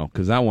fun though,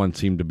 because that one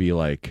seemed to be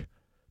like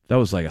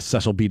a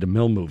Cecil B.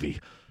 DeMille movie.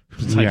 It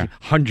was like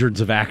hundreds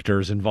of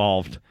actors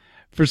involved.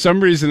 For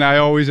some reason, I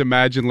always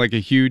imagine like a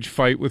huge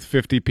fight with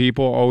 50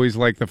 people, always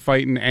like the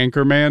fight in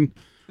Anchorman,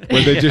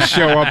 where they just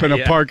show up in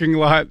a parking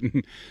lot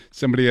and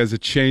somebody has a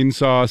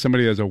chainsaw,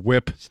 somebody has a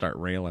whip. Start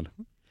railing.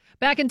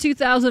 Back in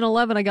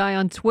 2011, a guy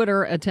on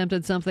Twitter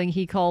attempted something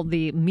he called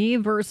the Me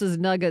versus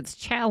Nuggets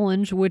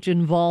Challenge, which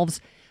involves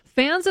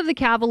fans of the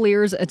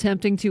Cavaliers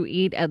attempting to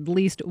eat at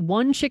least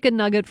one chicken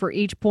nugget for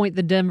each point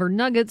the Denver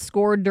Nuggets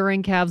scored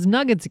during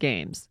Cavs-Nuggets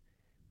games,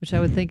 which I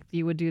would think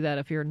you would do that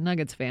if you're a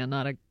Nuggets fan,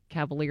 not a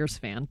Cavaliers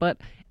fan. But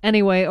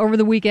anyway, over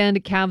the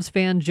weekend, Cavs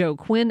fan Joe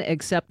Quinn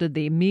accepted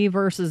the Me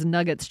versus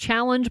Nuggets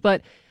Challenge,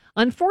 but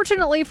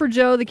unfortunately for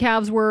Joe, the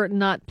Cavs were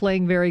not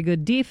playing very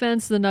good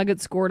defense. The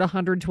Nuggets scored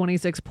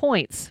 126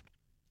 points.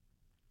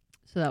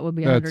 So that would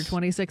be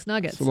 126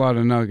 nuggets. That's a lot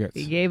of nuggets.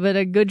 He gave it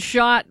a good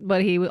shot,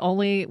 but he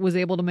only was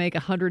able to make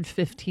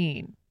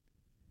 115.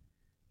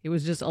 He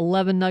was just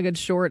 11 nuggets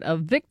short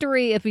of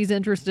victory. If he's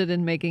interested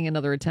in making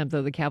another attempt,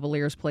 though, the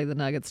Cavaliers play the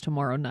Nuggets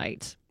tomorrow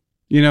night.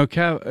 You know,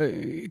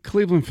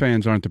 Cleveland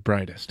fans aren't the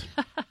brightest.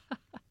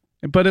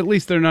 But at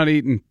least they're not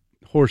eating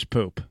horse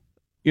poop.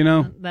 You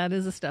know? That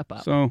is a step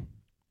up. So,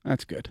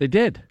 that's good. They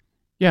did.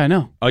 Yeah, I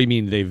know. Oh, you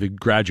mean they've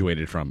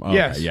graduated from? Oh,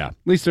 yes. Okay, yeah. At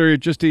least they're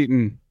just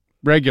eating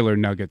regular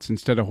nuggets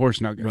instead of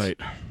horse nuggets. Right.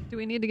 Do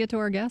we need to get to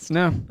our guest?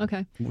 No.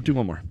 Okay. We'll do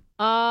one more.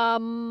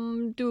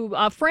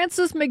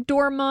 Frances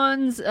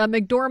McDormand's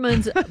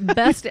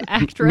Best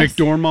Actress.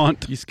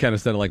 McDormand. You kind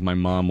of said it like my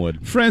mom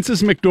would.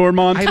 Frances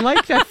McDormand. I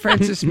like that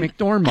Frances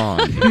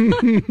McDormand.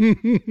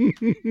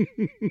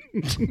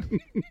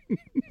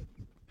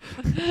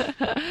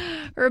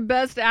 Her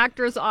Best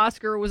Actress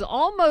Oscar was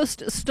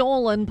almost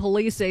stolen.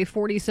 Police say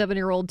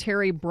 47-year-old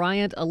Terry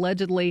Bryant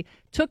allegedly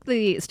took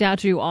the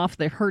statue off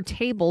her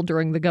table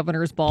during the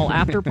Governor's Ball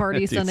after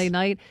party Sunday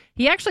night.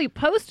 He actually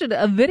posted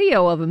a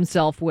video of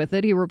himself with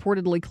it. He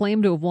reportedly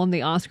claimed to have won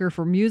the Oscar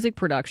for music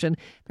production.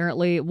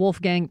 Apparently,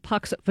 Wolfgang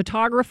Puck's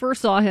photographer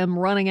saw him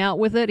running out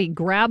with it. He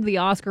grabbed the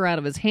Oscar out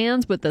of his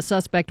hands, but the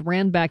suspect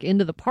ran back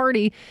into the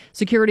party.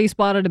 Security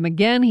spotted him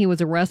again. He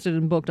was arrested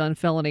and booked on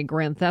felony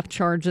grand theft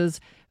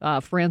charges.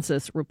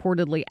 Francis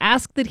reportedly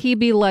asked that he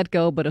be let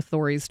go, but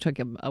authorities took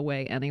him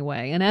away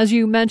anyway. And as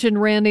you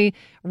mentioned, Randy,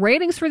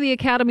 ratings for the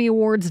Academy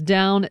Awards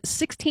down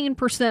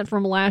 16%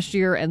 from last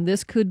year, and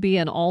this could be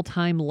an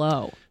all-time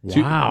low.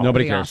 Wow.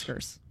 Nobody cares.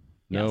 Oscars.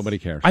 Nobody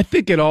cares. I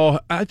think it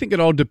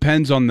all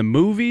depends on the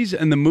movies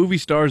and the movie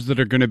stars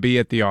that are going to be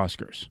at the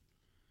Oscars.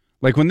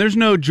 Like when there's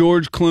no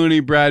George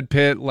Clooney, Brad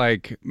Pitt,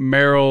 like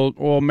Meryl.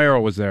 Well,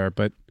 Meryl was there,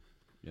 but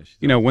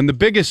you know, when the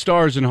biggest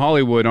stars in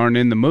Hollywood aren't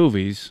in the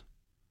movies,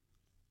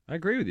 I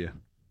agree with you.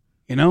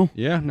 You know?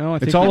 Yeah, no, I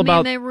think it's all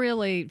about. They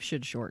really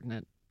should shorten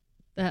it.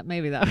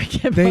 Maybe that would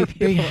get They more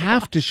people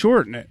have to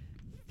shorten it.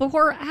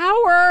 4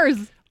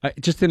 hours.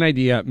 Just an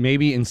idea.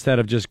 Maybe instead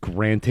of just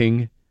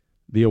granting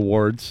the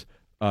awards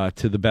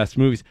to the best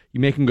movies,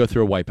 you make them go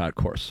through a wipeout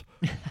course.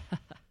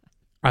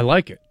 I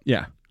like it.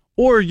 Yeah.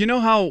 Or you know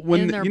how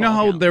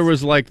there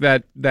was like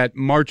that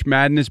March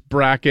Madness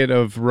bracket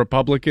of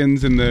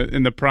Republicans in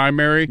the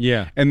primary,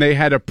 yeah, and they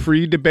had a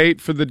pre-debate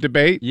for the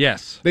debate.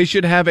 Yes, they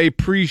should have a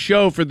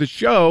pre-show for the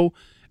show,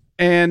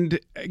 and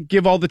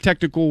give all the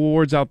technical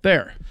awards out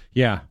there.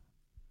 Yeah,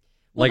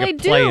 Well, like a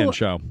play-in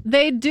show.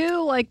 They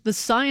do like the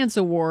Science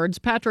Awards.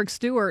 Patrick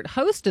Stewart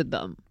hosted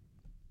them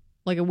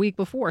like a week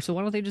before. So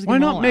why don't they just why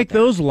get them not all make out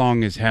there? those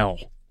long as hell?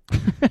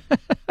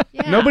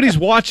 Yeah. Nobody's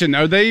watching.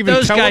 Are they even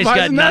Those televising guys got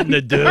that? nothing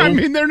to do. I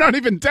mean, they're not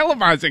even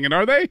televising it,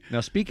 are they?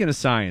 Now, speaking of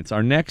science,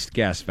 our next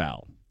guest,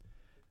 Val,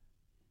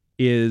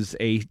 is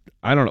I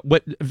don't know.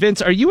 What,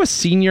 Vince, are you a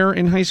senior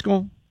in high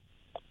school?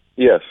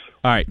 Yes.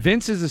 All right.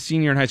 Vince is a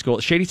senior in high school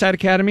at Shadyside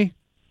Academy.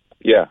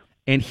 Yeah.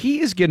 And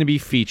he is going to be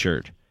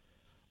featured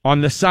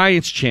on the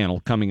Science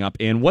Channel coming up.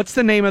 And what's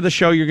the name of the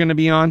show you're going to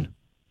be on?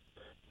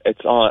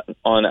 It's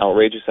on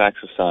Outrageous Acts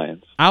of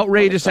Science.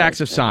 Outrageous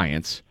Acts of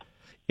Science.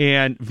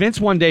 And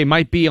Vince one day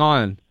might be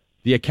on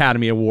the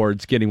Academy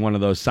Awards getting one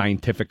of those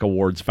scientific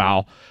awards,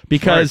 Val,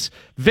 because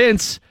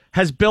Vince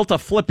has built a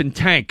flippin'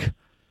 tank.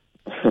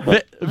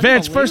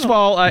 Vince, first of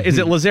all, is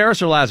it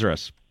Lazarus or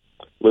Lazarus?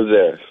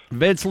 Lazarus.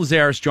 Vince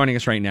Lazarus joining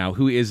us right now,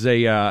 who is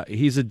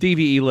he's a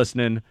DVE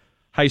listening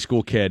high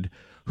school kid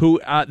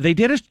who they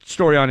did a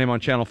story on him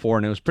on Channel 4,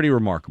 and it was pretty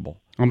remarkable.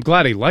 I'm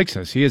glad he likes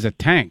us. He is a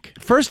tank.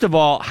 First of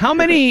all,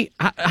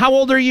 how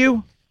old are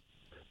you?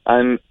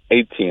 I'm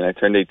 18. I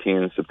turned 18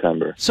 in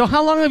September. So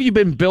how long have you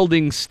been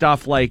building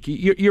stuff? Like,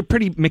 you're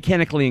pretty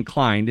mechanically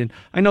inclined, and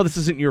I know this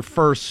isn't your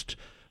first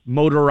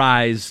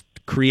motorized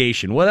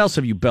creation. What else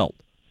have you built?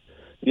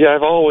 Yeah,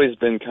 I've always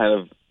been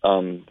kind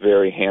of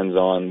very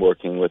hands-on,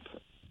 working with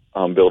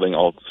building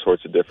all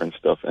sorts of different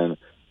stuff. And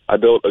I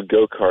built a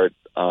go-kart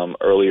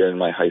earlier in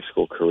my high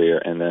school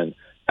career, and then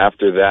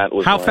after that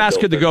was how fast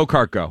could the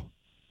go-kart go?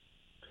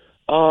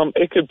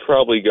 It could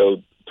probably go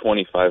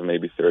 25,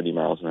 maybe 30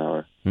 miles an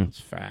hour.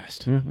 That's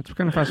fast. Yeah, it's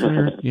kind of fast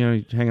when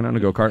you're hanging out in a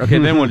go-kart. Okay,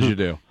 then what did you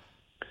do?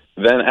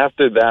 Then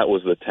after that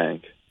was the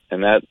tank,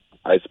 and that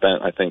I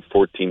spent, I think,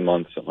 14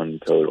 months on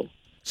total.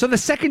 So the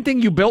second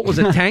thing you built was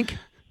a tank?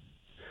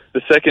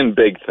 The second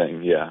big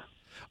thing, yeah.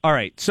 All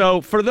right, so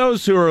for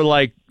those who are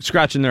like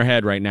scratching their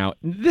head right now,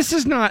 this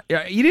is not,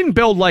 you didn't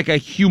build like a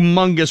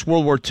humongous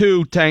World War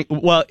II tank.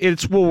 Well,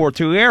 it's World War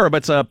II era, but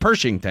it's a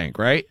Pershing tank,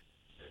 right?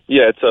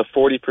 Yeah, it's a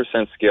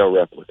 40% scale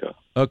replica.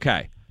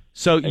 Okay.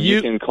 So And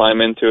you can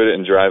climb into it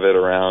and drive it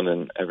around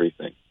and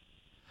everything.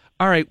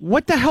 All right.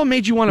 What the hell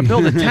made you want to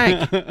build a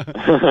tank?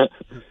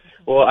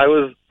 Well, I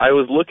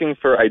was looking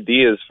for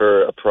ideas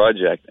for a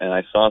project, and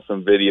I saw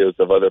some videos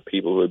of other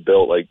people who had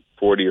built like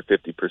 40 or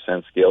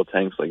 50% scale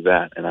tanks like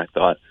that, and I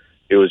thought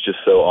it was just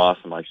so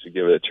awesome. I should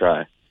give it a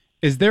try.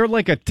 Is there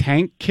like a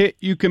tank kit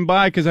you can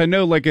buy? Because I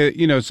know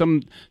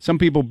some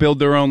people build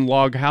their own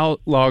log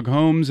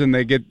homes and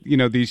they get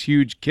these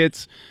huge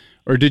kits.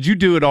 Or did you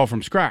do it all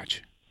from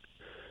scratch?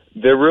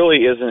 There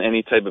really isn't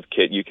any type of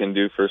kit you can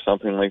do for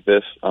something like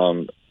this.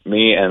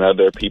 Me and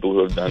other people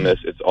who have done this,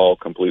 it's all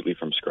completely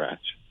from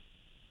scratch.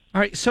 All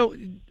right. So,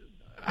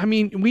 I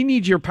mean, we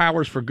need your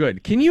powers for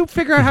good. Can you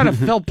figure out how to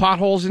fill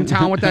potholes in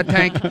town with that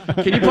tank?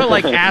 Can you put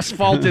like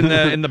asphalt in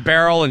the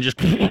barrel and just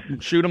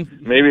shoot them?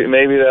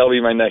 Maybe that'll be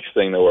my next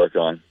thing to work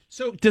on.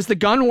 So, does the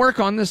gun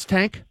work on this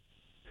tank?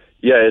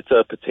 Yeah, it's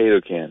a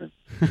potato cannon.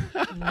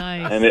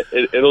 Nice. And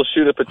it'll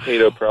shoot a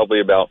potato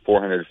probably about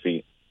 400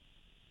 feet.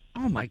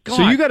 Oh, my God.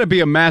 So you got to be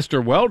a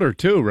master welder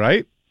too,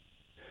 right?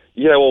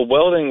 Yeah, well,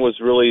 welding was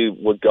really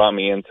what got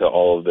me into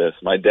all of this.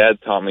 My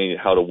dad taught me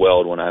how to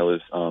weld when I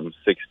was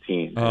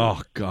 16. Oh,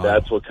 God.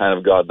 That's what kind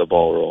of got the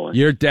ball rolling.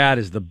 Your dad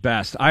is the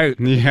best.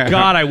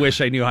 God, I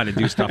wish I knew how to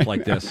do stuff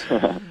like this.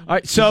 All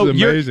right, so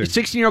you're a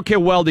 16-year-old kid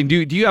welding. Do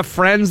you have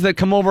friends that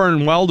come over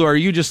and weld, or are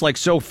you just like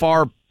so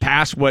far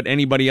past what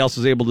anybody else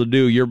is able to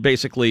do? You're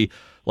basically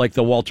like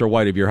the Walter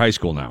White of your high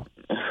school now.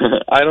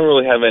 I don't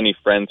really have any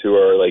friends who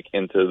are like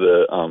into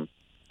the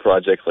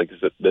projects like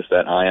this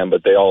that I am,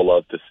 but they all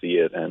love to see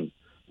it and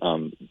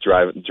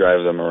drive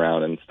them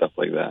around and stuff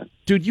like that.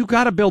 Dude, you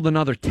got to build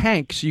another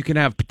tank so you can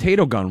have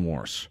potato gun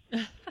wars.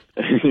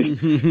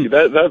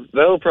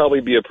 That'll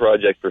probably be a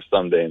project for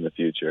someday in the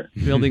future.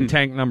 Building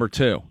tank number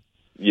 2.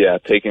 Yeah,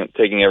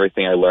 taking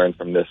everything I learned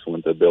from this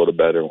one to build a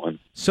better one.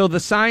 So the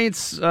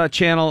Science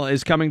Channel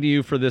is coming to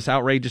you for this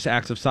Outrageous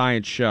Acts of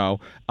Science show.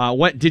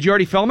 What did you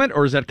already film it,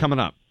 or is that coming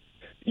up?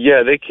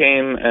 Yeah, they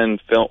came and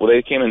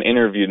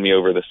interviewed me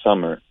over the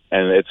summer,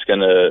 and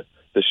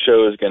the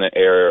show is gonna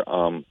air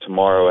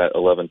tomorrow at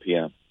 11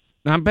 p.m.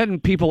 Now, I'm betting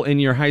people in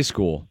your high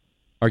school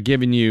are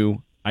giving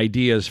you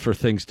ideas for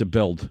things to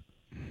build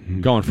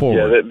going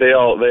forward. Yeah, they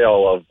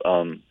all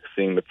love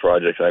seeing the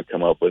projects I've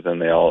come up with, and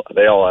they all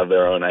have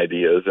their own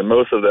ideas, and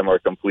most of them are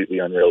completely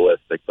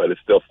unrealistic, but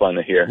it's still fun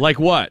to hear. Like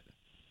what?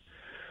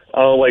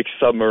 Oh, like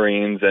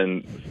submarines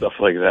and stuff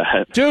like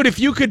that. Dude, if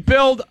you could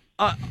build,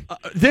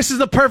 this is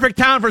the perfect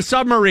town for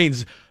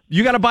submarines.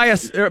 You got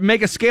to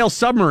make a scale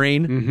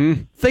submarine. Mm-hmm.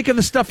 Think of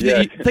the stuff.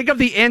 Think of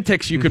the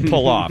antics you could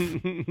pull off.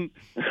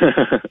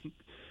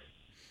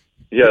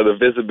 Yeah, the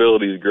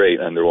visibility is great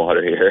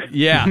underwater here.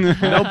 Yeah,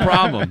 no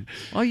problem.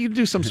 Well, you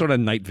do some sort of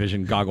night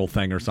vision goggle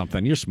thing or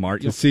something. You're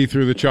smart. You'll see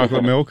through the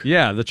chocolate milk?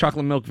 Yeah, the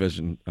chocolate milk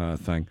vision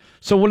thing.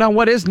 So now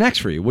what is next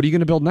for you? What are you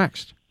going to build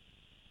next?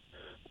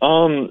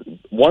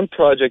 One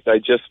project I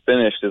just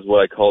finished is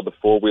what I call the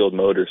four-wheeled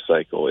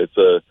motorcycle. It's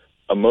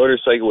a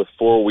motorcycle with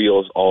 4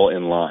 wheels all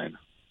in line.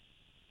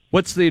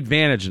 What's the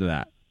advantage of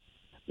that?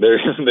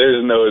 There's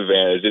no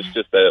advantage. It's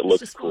just that it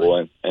looks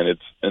cool and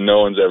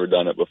no one's ever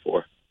done it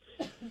before.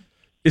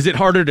 Is it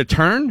harder to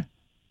turn?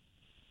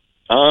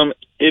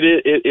 It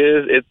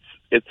is.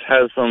 It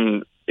has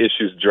some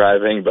issues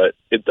driving, but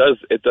it does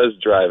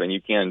drive, and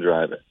you can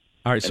drive it.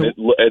 All right, so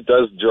it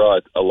does draw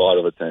a lot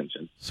of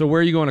attention. So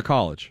where are you going to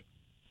college?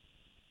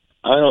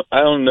 I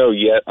don't know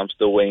yet. I'm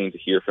still waiting to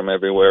hear from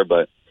everywhere,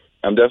 but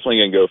I'm definitely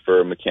going to go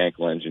for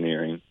mechanical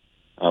engineering,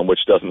 which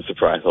doesn't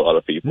surprise a lot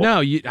of people.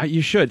 No,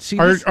 you should. See,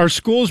 are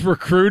schools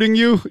recruiting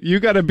you? You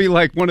got to be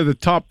like one of the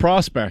top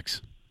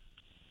prospects.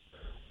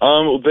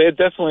 They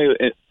definitely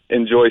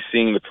enjoy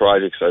seeing the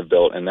projects I've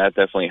built, and that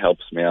definitely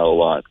helps me out a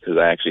lot because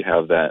I actually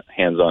have that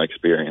hands-on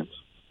experience.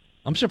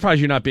 I'm surprised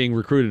you're not being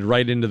recruited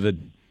right into the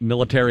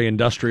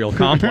military-industrial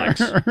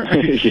complex.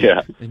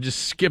 Yeah. And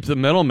just skip the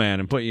middleman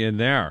and put you in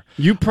there.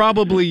 You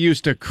probably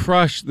used to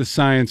crush the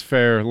science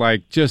fair,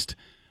 like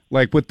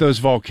with those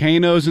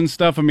volcanoes and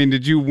stuff. I mean,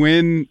 did you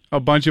win a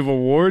bunch of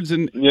awards?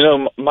 And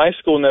my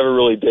school never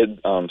really did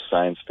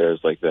science fairs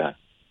like that.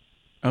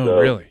 Oh, so,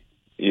 really?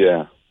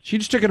 Yeah. So you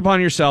just took it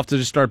upon yourself to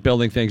just start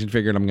building things and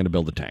figured I'm going to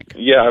build a tank.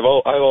 Yeah, I've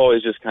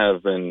always just kind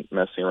of been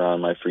messing around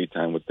in my free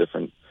time with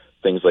different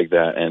things like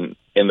that, and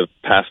in the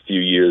past few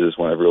years is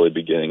when I've really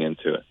been getting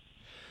into it.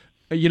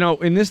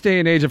 In this day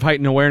and age of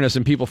heightened awareness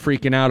and people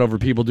freaking out over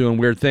people doing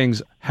weird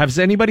things, has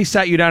anybody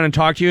sat you down and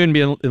talked to you and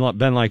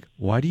been like,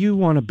 why do you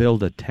want to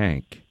build a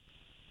tank?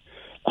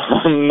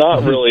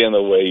 Not really in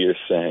the way you're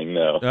saying,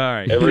 no. All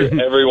right.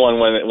 Everyone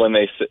when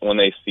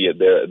they see it,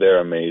 they're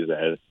amazed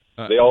at it.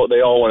 They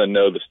all want to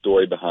know the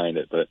story behind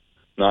it, but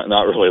not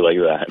really like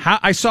that.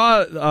 I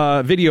saw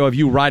a video of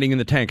you riding in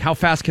the tank. How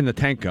fast can the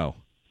tank go?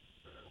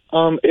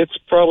 It's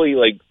probably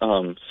like 6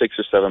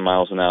 or 7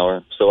 miles an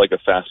hour, so like a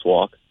fast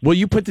walk. Will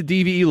you put the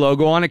DVE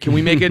logo on it? Can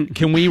we make it?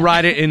 Can we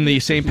ride it in the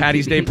St.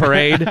 Patty's Day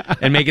parade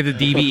and make it the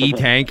DVE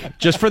tank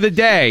just for the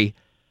day?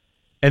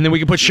 And then we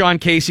can put Sean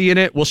Casey in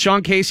it. Will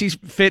Sean Casey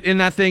fit in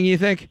that thing? You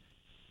think?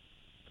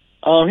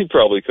 He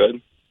probably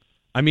could.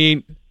 I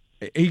mean,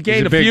 He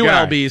gained a a big few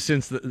guy. lbs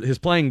since his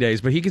playing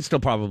days, but he can still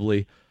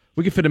probably.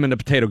 We could fit him in a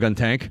potato gun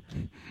tank.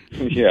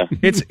 Yeah.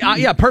 It's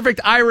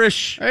perfect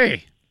Irish.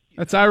 Hey,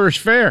 that's Irish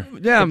fare.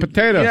 Yeah, The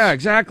potatoes. Yeah,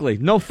 exactly.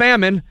 No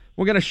famine.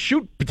 We're gonna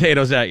shoot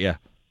potatoes at you.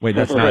 Wait,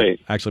 that's Right.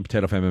 not actually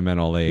potato famine meant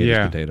all they ate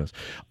Yeah. is potatoes.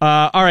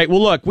 All right.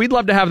 Well, look, we'd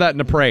love to have that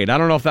in a parade. I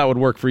don't know if that would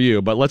work for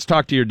you, but let's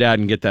talk to your dad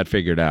and get that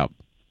figured out.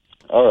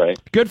 All right.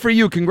 Good for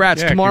you.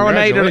 Congrats. Yeah, tomorrow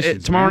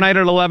congratulations, night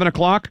at 11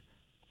 o'clock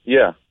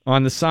Yeah.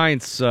 on the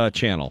Science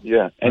Channel.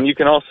 Yeah. And you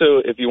can also,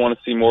 if you want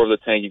to see more of the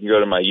tank, you can go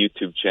to my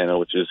YouTube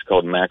channel, which is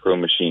called Macro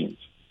Machines.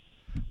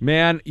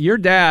 Man, your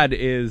dad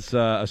is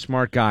a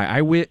smart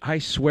guy. I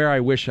swear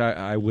I wish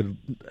I would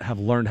have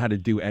learned how to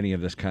do any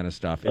of this kind of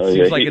stuff. It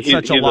seems like it's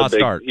such a lost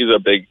art. He's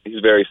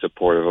very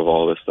supportive of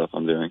all this stuff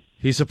I'm doing.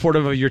 He's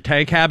supportive of your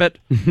tank habit?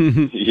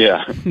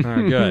 Yeah. All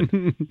right,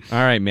 good. All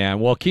right,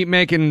 man. Well, keep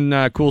making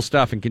cool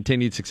stuff and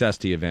continued success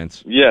to you,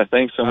 Vince. Yeah,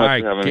 thanks so All much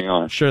right, for having me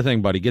on. Sure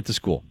thing, buddy. Get to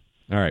school.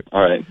 All right.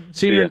 All right.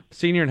 Senior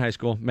in high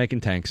school,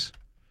 making tanks.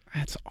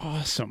 That's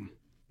awesome.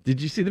 Did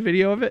you see the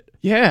video of it?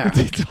 Yeah.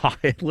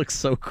 It looks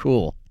so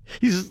cool.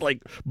 He's just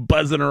like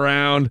buzzing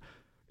around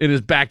in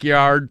his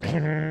backyard.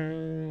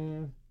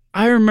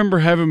 I remember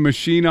having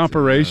machine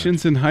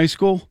operations in high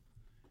school,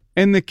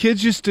 and the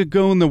kids used to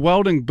go in the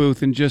welding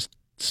booth and just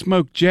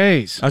smoke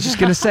J's. I was just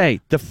gonna say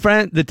the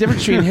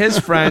difference between his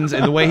friends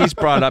and the way he's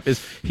brought up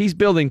is he's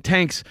building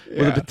tanks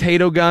with a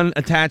potato gun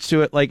attached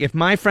to it. Like if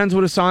my friends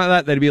would have saw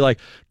that, they'd be like,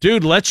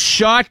 "Dude, let's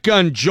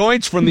shotgun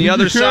joints from the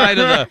other side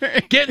of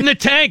the. Get in the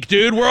tank,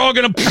 dude. We're all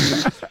gonna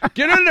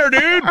get in there,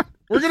 dude.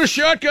 We're gonna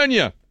shotgun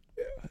you."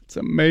 It's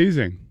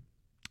amazing.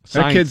 Science.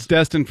 That kid's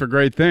destined for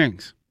great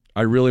things.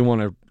 I really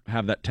want to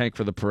have that tank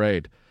for the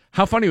parade.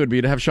 How funny would it be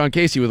to have Sean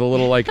Casey with a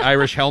little like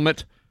Irish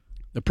helmet?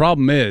 The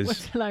problem is,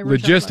 What's an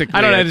Irish logistically,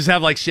 I don't know. Just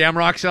have like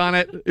shamrocks on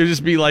it. It'd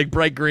just be like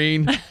bright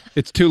green.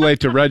 it's too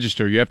late to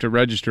register. You have to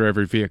register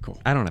every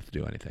vehicle. I don't have to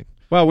do anything.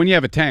 Well, when you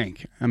have a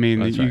tank, I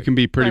mean, That's you right. can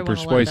be pretty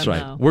Probably wanna let persuasive.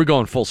 them know. We're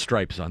going full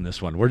stripes on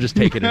this one. We're just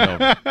taking it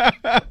over.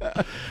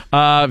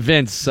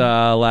 Vince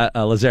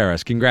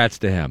Lazaris, congrats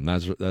to him.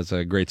 That's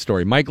a great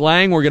story. Mike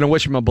Lang, we're going to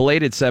wish him a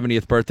belated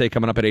 70th birthday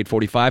coming up at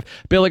 8:45.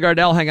 Billy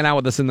Gardell hanging out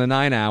with us in the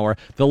 9 hour.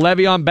 The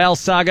Le'Veon Bell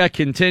saga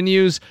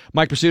continues.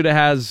 Mike Pursuta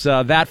has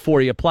that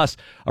for you, plus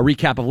a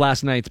recap of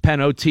last night's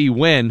Penn OT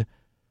win.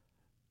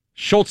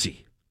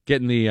 Schultze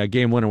getting the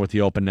game winner with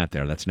the open net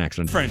there. That's next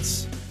on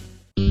Friends.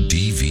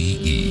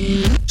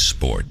 DVE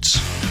Sports.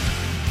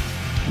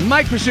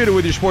 Mike Pursuta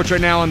with your sports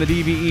right now on the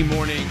DVE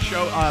Morning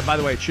Show. By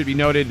the way, it should be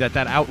noted that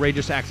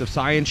Outrageous Acts of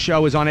Science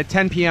show is on at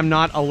 10 p.m.,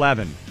 not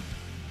 11.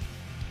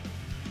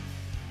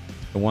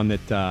 The one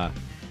that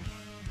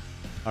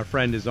our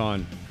friend is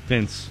on,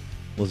 Vince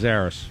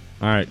Lazaris.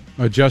 All right.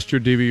 Adjust your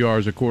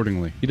DVRs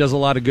accordingly. He does a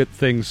lot of good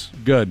things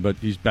good, but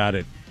he's bad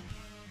at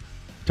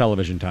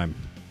television time.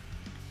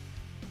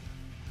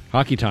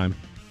 Hockey time.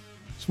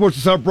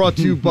 Sports is brought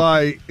to you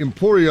by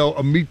Emporio,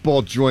 a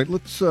meatball joint.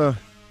 Let's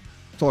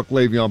talk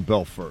Le'Veon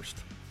Bell first.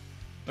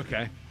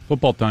 Okay.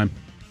 Football time.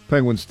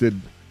 Penguins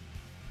did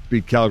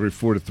beat Calgary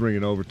 4-3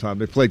 in overtime.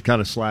 They played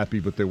kind of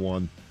slappy, but they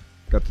won.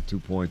 Got the 2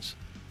 points.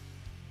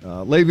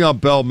 Le'Veon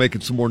Bell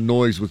making some more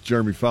noise with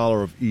Jeremy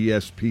Fowler of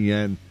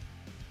ESPN.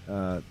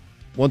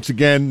 Once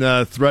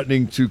again,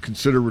 threatening to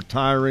consider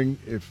retiring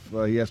if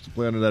he has to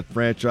play under that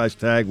franchise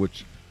tag,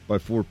 which by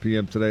 4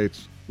 p.m. today,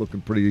 it's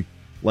looking pretty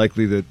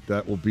likely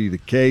that will be the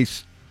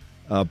case.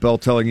 Bell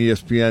telling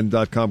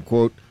ESPN.com,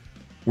 quote,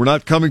 "We're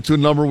not coming to a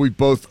number we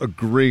both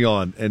agree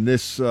on." And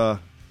this,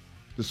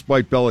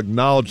 despite Bell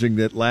acknowledging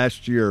that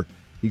last year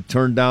he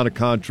turned down a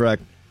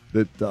contract,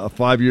 that a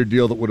 5-year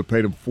deal that would have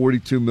paid him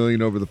 $42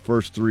 million over the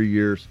first 3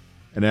 years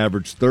and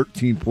averaged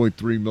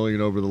 $13.3 million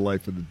over the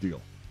life of the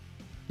deal.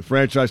 The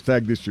franchise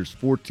tag this year is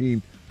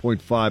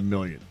 $14.5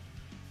 million.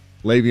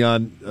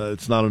 Le'Veon,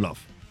 it's not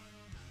enough.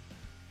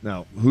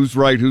 Now, who's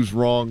right, who's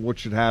wrong, what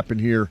should happen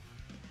here?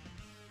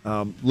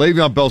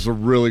 Le'Veon Bell's a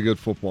really good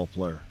football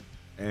player,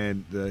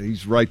 and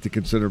he's right to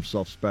consider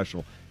himself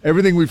special.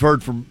 Everything we've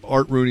heard from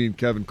Art Rooney and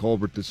Kevin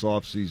Colbert this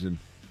offseason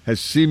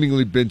has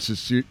seemingly been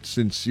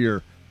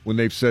sincere when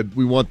they've said,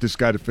 we want this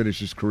guy to finish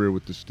his career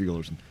with the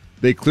Steelers. And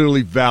they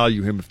clearly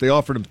value him. If they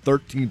offered him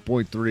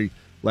 $13.3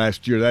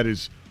 last year, that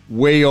is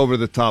way over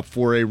the top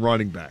for a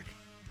running back.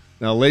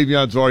 Now,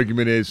 Le'Veon's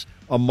argument is,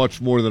 I'm much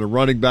more than a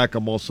running back.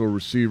 I'm also a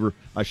receiver.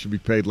 I should be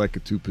paid like a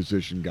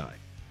two-position guy.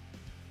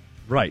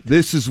 Right.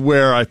 This is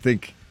where I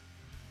think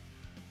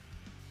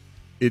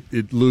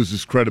it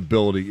loses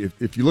credibility.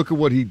 If you look at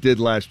what he did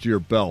last year,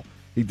 Bell,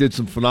 he did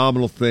some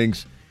phenomenal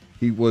things.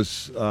 He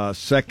was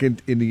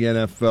second in the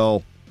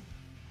NFL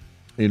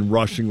in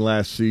rushing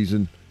last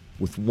season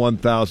with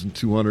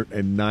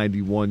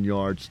 1,291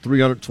 yards,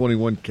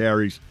 321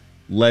 carries,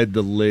 led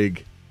the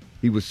league.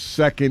 He was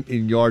second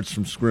in yards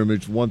from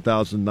scrimmage,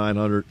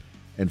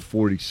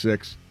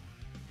 1,946.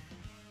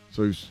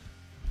 So he's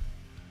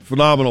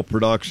phenomenal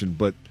production.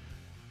 But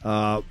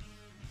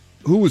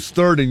who was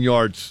third in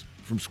yards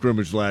from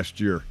scrimmage last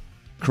year?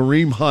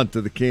 Kareem Hunt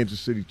of the Kansas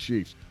City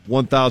Chiefs,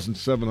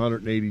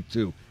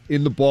 1,782.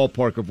 In the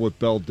ballpark of what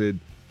Bell did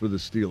for the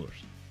Steelers.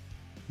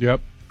 Yep.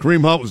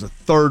 Kareem Hunt was a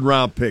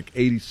third-round pick,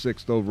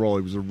 86th overall.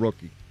 He was a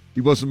rookie. He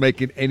wasn't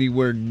making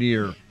anywhere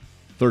near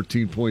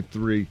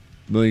 $13.3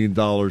 million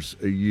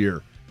a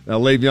year. Now,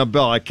 Le'Veon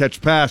Bell, I catch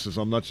passes.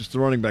 I'm not just a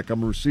running back.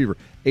 I'm a receiver.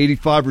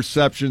 85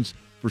 receptions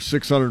for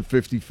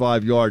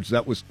 655 yards.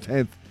 That was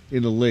 10th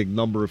in the league,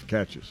 number of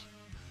catches,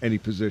 any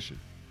position.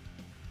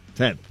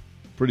 10th.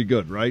 Pretty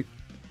good, right?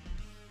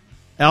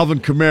 Alvin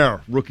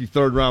Kamara, rookie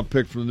third-round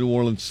pick from the New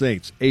Orleans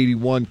Saints,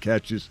 81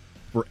 catches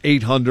for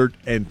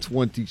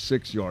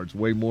 826 yards,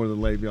 way more than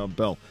Le'Veon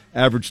Bell.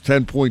 Averaged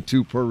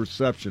 10.2 per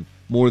reception,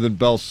 more than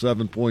Bell's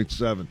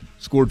 7.7.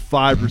 Scored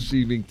 5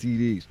 receiving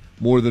TDs,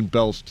 more than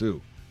Bell's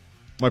 2.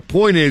 My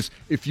point is,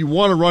 if you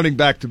want a running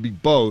back to be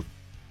both,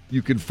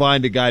 you can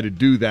find a guy to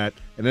do that,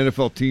 and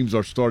NFL teams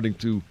are starting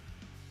to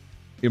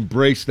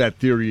embrace that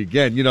theory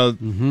again. You know,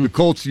 the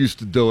Colts used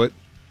to do it.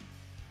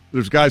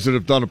 There's guys that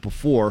have done it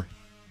before.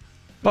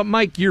 But,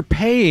 Mike, you're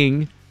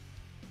paying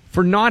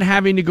for not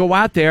having to go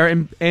out there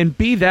and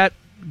be that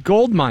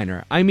gold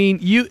miner. I mean,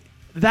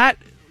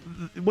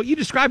 what you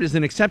described as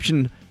an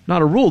exception,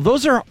 not a rule.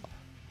 Those are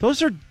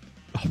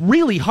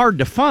really hard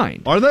to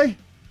find. Are they?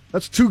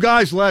 That's 2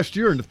 guys last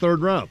year in the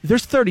third round.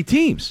 There's 30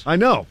 teams. I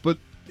know, but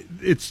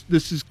this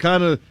is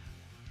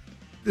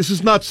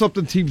not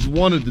something teams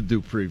wanted to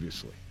do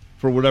previously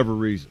for whatever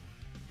reason.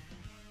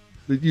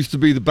 It used to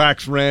be the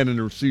backs ran and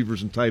the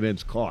receivers and tight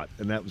ends caught,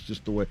 and that was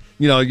just the way.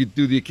 You know, you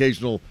do the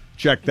occasional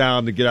check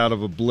down to get out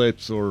of a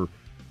blitz or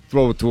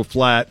throw it to a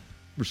flat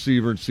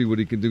receiver and see what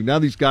he can do. Now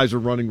these guys are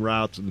running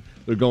routes and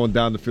they're going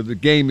down the field. The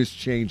game is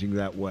changing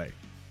that way.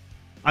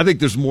 I think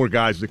there's more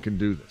guys that can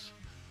do this.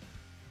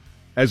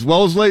 As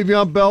well as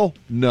Le'Veon Bell?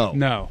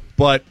 No.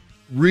 But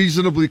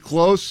reasonably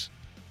close,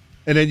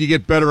 and then you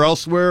get better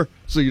elsewhere,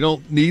 so you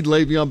don't need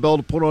Le'Veon Bell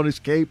to put on his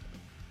cape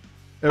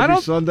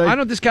every Sunday. I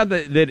don't discount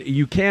that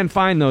you can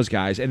find those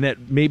guys, and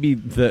that maybe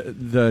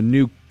the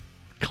new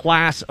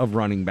class of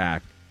running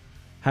back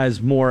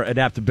has more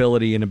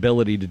adaptability and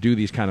ability to do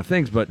these kind of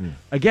things. But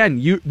again,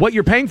 what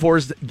you're paying for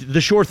is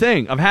the sure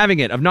thing of having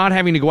it, of not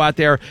having to go out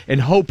there and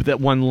hope that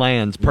one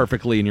lands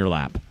perfectly in your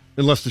lap.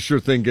 Unless the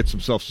sure thing gets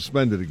himself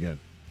suspended again.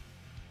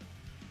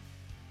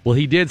 Well,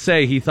 he did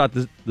say he thought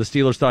the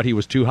Steelers thought he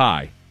was too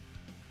high.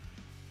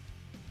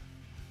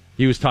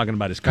 He was talking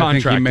about his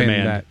contract I think he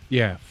demand. that.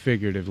 Yeah,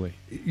 figuratively.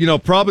 You know,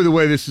 probably the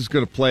way this is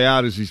going to play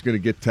out is he's going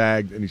to get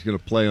tagged and he's going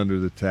to play under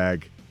the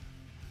tag.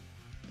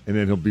 And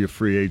then he'll be a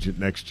free agent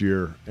next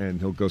year and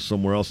he'll go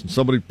somewhere else. And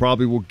somebody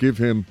probably will give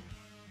him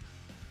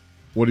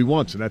what he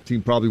wants. And that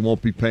team probably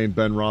won't be paying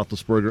Ben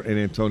Roethlisberger and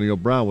Antonio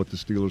Brown what the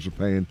Steelers are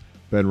paying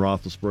Ben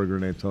Roethlisberger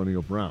and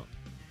Antonio Brown.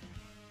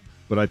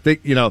 But I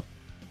think, you know,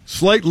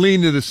 slight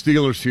lean to the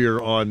Steelers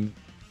here on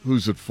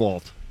who's at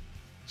fault.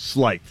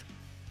 Slight.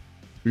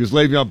 Because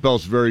Le'Veon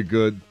Bell's very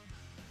good.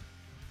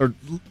 Or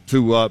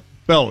to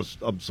Bell is,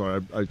 I'm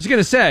sorry. I was going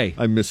to say.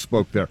 I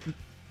misspoke there.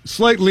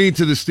 Slight lean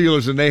to the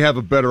Steelers, and they have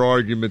a better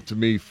argument to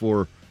me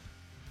for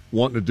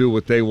wanting to do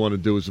what they want to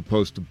do as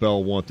opposed to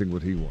Bell wanting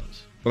what he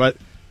wants. But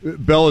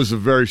Bell is a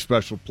very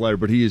special player,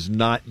 but he is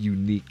not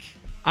unique.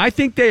 I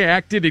think they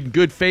acted in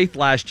good faith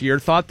last year,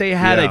 thought they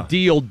had a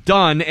deal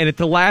done, and at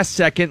the last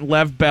second,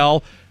 Lev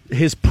Bell,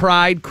 his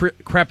pride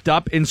crept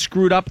up and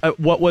screwed up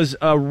what was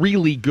a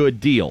really good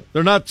deal.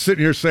 They're not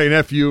sitting here saying,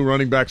 F you,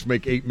 running backs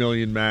make $8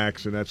 million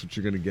max, and that's what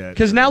you're going to get.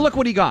 Because now look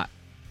what he got.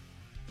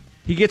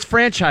 He gets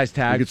franchise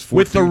tagged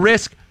with the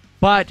risk,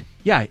 but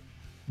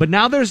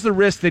now there's the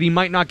risk that he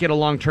might not get a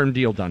long-term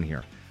deal done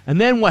here. And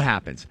then what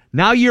happens?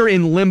 Now you're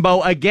in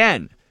limbo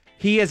again.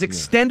 He has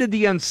extended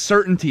the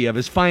uncertainty of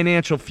his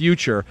financial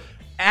future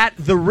at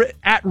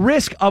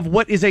risk of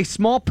what is a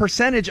small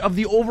percentage of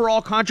the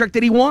overall contract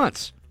that he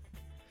wants.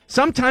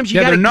 Sometimes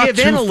you got to give in a little bit.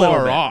 They're not too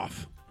far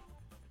off.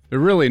 They're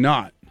really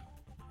not.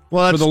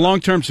 Well, for the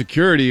long-term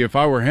security, if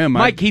I were him,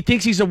 Mike, he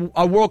thinks he's a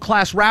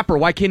world-class rapper.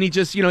 Why can't he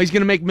just, he's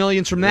going to make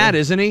millions from that,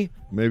 isn't he?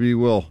 Maybe he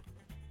will.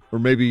 Or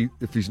maybe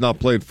if he's not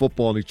playing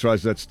football and he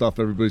tries that stuff,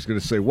 everybody's going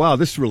to say, wow,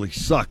 this really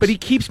sucks. But he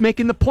keeps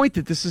making the point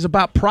that this is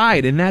about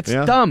pride, and that's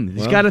dumb.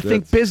 He's got to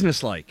think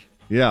business-like.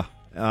 Yeah.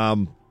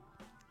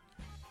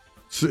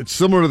 It's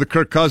similar to the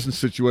Kirk Cousins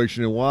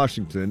situation in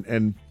Washington.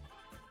 And,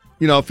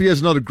 if he has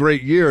another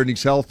great year and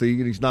he's healthy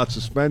and he's not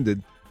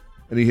suspended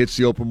and he hits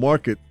the open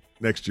market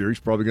next year,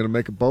 he's probably going to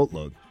make a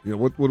boatload.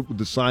 What would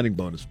the signing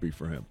bonus be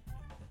for him?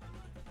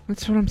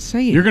 That's what I'm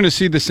saying. You're going to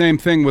see the same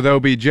thing with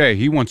OBJ.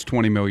 He wants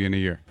 $20 million a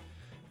year.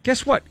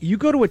 Guess what? You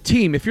go to a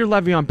team, if you're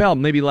Le'Veon Bell,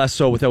 maybe less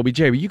so with OBJ,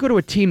 but you go to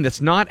a team that's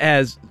not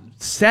as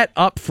set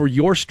up for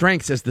your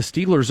strengths as the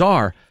Steelers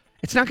are,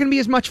 it's not going to be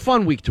as much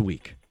fun week to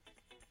week.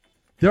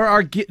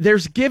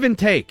 There's give and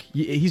take.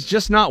 He's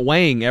just not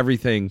weighing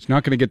everything. He's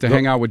not going to get to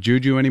hang out with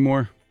Juju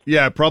anymore?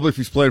 Yeah, probably if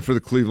he's playing for the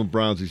Cleveland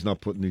Browns, he's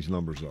not putting these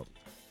numbers up.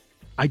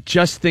 I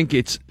just think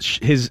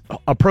his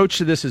approach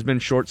to this has been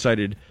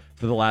short-sighted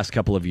for the last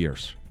couple of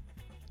years.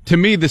 To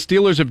me, the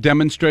Steelers have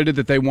demonstrated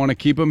that they want to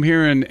keep him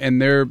here,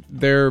 and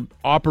they're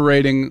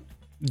operating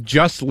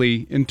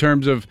justly in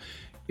terms of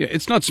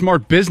it's not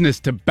smart business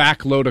to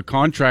backload a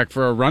contract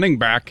for a running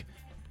back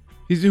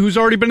who's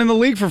already been in the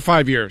league for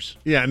 5 years.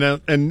 Yeah,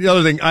 and the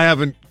other thing, I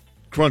haven't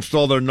crunched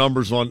all their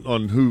numbers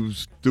on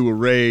who's due a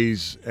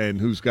raise and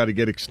who's got to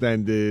get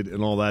extended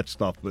and all that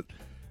stuff. But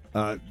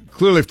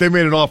clearly, if they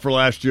made an offer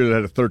last year that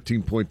had a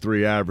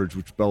 13.3 average,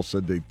 which Bell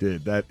said they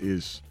did, that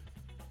is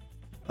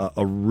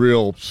a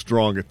real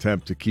strong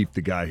attempt to keep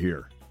the guy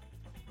here.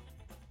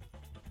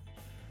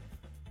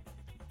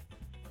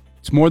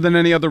 It's more than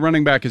any other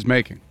running back is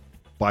making.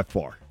 By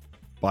far.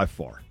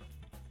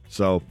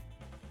 So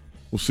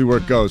we'll see where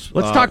it goes.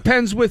 Let's talk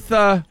Pens with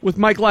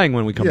Mike Lang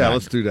when we come back. Yeah,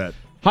 let's do that.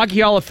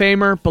 Hockey Hall of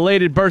Famer,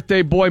 belated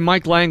birthday boy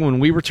Mike Lang when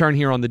we return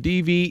here on the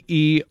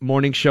DVE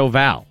Morning Show.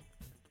 Val.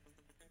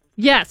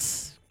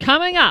 Yes,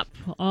 coming up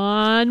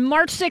on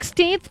March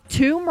 16th,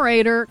 Tomb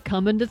Raider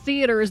coming to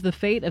theaters. The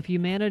fate of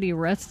humanity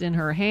rests in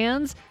her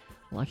hands.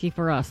 Lucky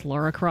for us,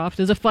 Lara Croft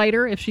is a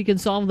fighter. If she can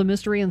solve the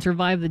mystery and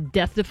survive the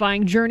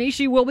death-defying journey,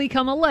 she will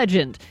become a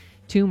legend.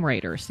 Tomb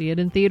Raider. See it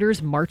in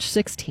theaters March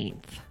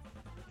 16th.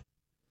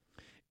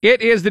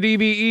 It is the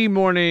DVE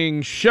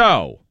Morning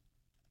Show.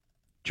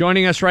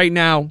 Joining us right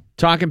now,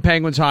 talking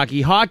Penguins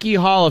hockey, Hockey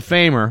Hall of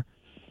Famer,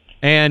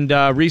 and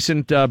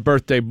recent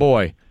birthday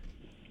boy,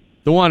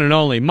 the one and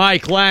only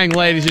Mike Lang,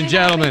 ladies and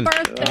gentlemen.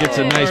 Gets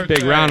a nice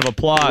big round of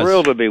applause.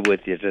 Thrilled to be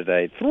with you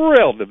today.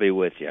 Thrilled to be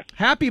with you.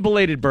 Happy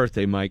belated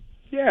birthday, Mike.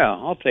 Yeah,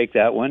 I'll take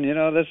that one. You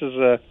know, this is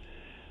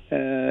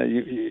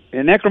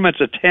in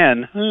increments of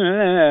 10.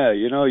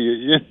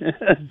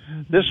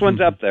 This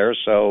one's up there,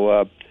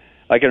 so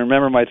I can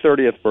remember my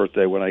 30th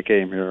birthday when I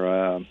came here.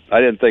 I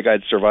didn't think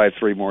I'd survive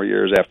 3 more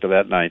years after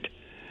that night.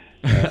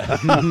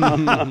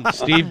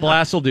 Steve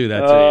Blass will do that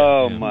to you.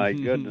 Oh, my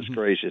goodness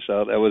gracious.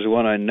 That was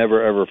one I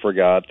never, ever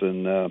forgot.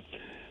 And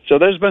so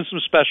there's been some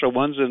special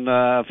ones, and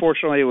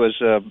fortunately it was,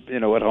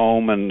 at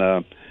home and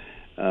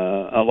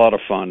a lot of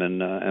fun,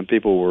 and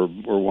people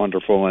were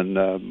wonderful. And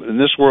in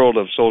this world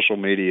of social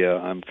media,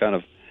 I'm kind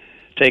of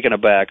taken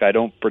aback. I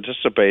don't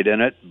participate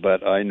in it,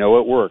 but I know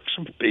it works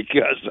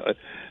because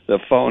the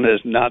phone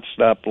has not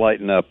stopped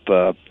lighting up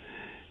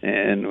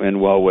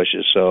and well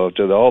wishes. So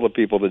to all the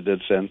people that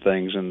did send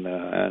things and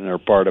are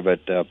part of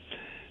it,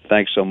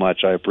 thanks so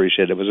much. I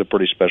appreciate it. It was a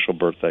pretty special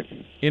birthday.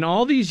 In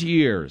all these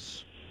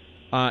years,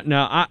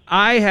 now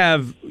I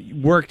have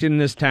worked in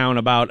this town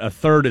about a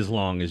third as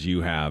long as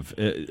you have,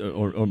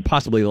 or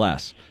possibly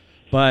less.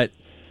 But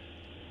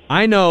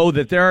I know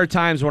that there are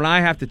times when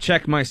I have to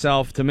check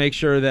myself to make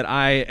sure that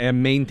I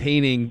am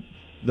maintaining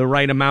the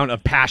right amount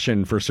of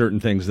passion for certain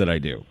things that I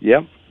do.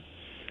 Yep.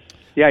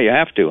 Yeah, you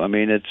have to. I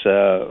mean, it's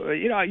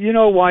you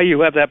know why you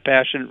have that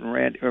passion,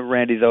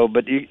 Randy, though.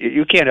 But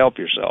you can't help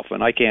yourself,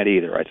 and I can't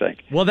either. I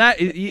think. Well, that's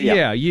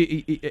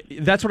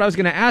what I was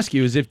going to ask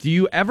you. Do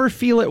you ever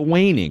feel it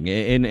waning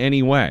in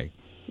any way?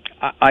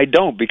 I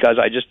don't, because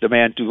I just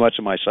demand too much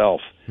of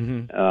myself,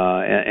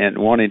 and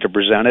wanting to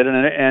present it,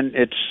 and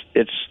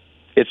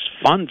it's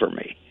fun for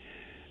me,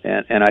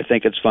 and I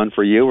think it's fun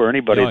for you or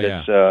anybody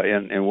that's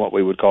in what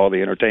we would call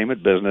the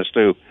entertainment business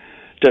too.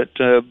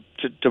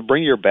 To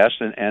bring your best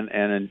and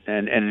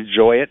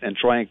enjoy it and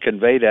try and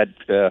convey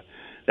that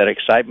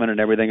excitement and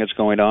everything that's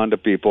going on to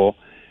people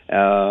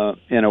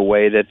in a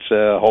way that's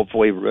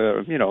hopefully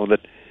that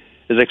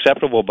is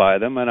acceptable by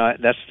them,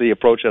 and that's the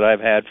approach that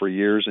I've had for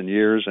years and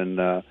years, and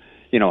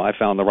I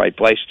found the right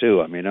place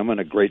too. I mean, I'm in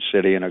a great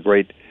city and a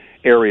great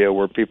area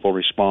where people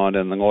respond,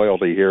 and the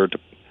loyalty here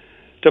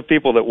to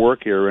people that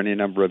work here any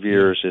number of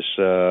years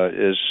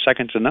is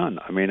second to none.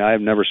 I mean, I've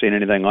never seen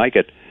anything like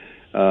it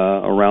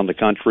around the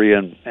country,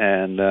 and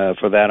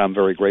for that I'm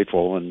very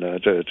grateful, and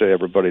to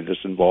everybody that's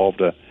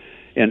involved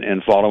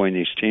in following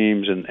these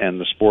teams and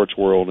the sports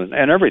world and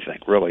everything,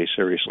 really,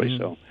 seriously.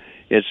 So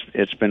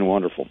it's been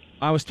wonderful.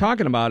 I was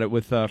talking about it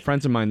with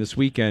friends of mine this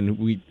weekend.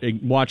 We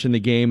watching the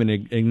game and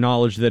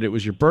acknowledged that it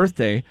was your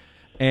birthday,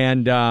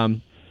 and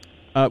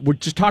we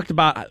just talked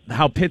about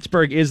how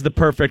Pittsburgh is the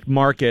perfect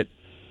market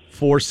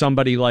for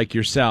somebody like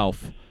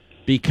yourself,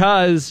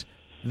 because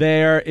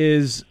there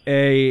is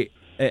a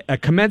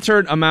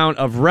commensurate amount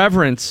of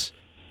reverence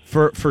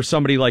for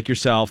somebody like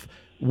yourself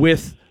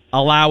with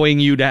allowing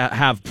you to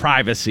have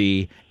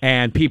privacy,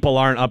 and people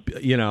aren't up,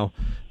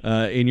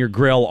 in your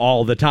grill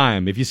all the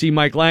time. If you see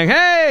Mike Lang,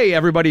 hey,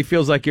 everybody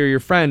feels like you're your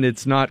friend.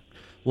 It's not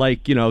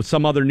like,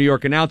 some other New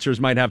York announcers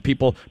might have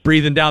people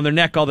breathing down their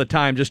neck all the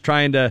time just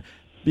trying to,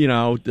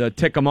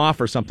 tick them off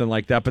or something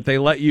like that, but they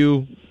let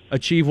you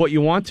achieve what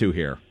you want to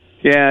here.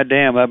 Yeah,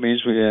 damn, that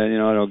means I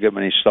don't get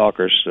many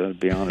stalkers, to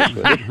be honest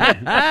with you.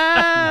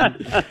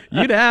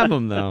 You'd have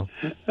them, though.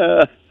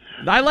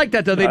 I like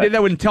that, though. They did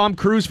that when Tom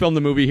Cruise filmed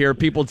the movie here.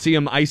 People would see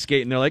him ice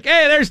skate, and they're like,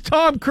 hey, there's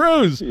Tom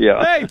Cruise.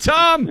 Yeah. Hey,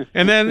 Tom.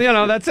 And then,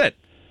 that's it.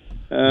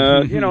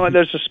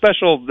 There's a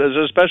special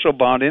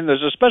bonding.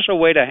 There's a special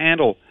way to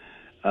handle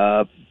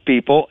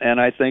people,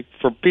 and I think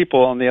for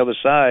people on the other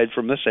side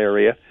from this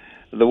area,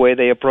 the way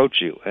they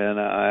approach you. And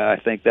I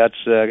think that's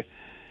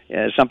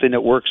something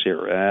that works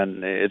here,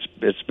 and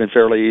it's been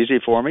fairly easy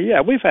for me.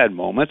 Yeah, we've had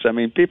moments. I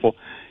mean, people,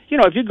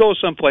 if you go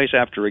someplace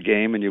after a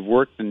game and you've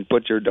worked and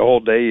put your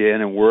whole day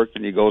in and worked,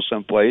 and you go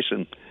someplace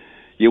and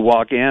you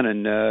walk in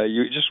and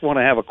you just want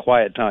to have a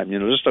quiet time,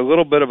 just a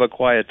little bit of a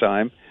quiet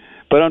time.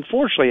 But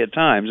unfortunately, at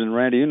times, and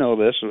Randy, you know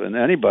this, and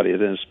anybody in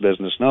this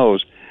business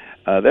knows,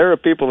 there are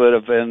people that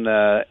have been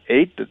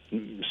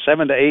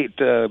 7 to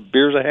 8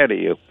 beers ahead of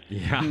you.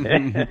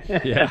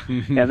 Yeah.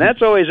 And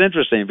that's always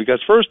interesting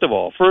because first of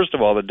all,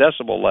 the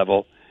decibel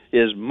level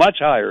is much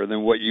higher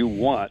than what you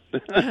want.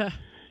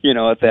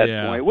 At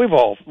that point, we've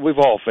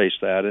all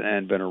faced that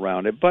and been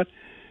around it. But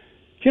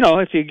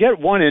if you get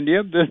one in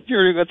you, then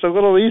it's a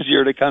little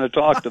easier to kind of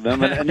talk to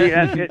them, and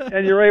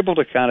you're able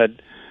to kind of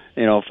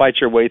fight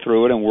your way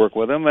through it and work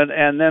with them,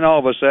 and then all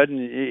of a sudden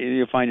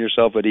you find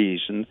yourself at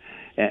ease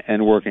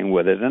and working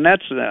with it, and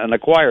that's an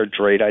acquired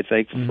trait, I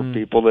think, for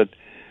people that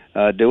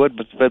do it.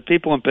 But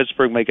people in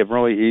Pittsburgh make it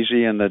really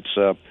easy, and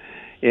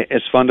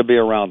it's fun to be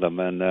around them,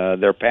 and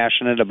they're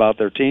passionate about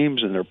their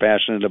teams, and they're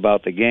passionate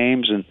about the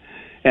games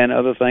and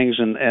other things,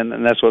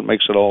 and that's what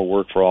makes it all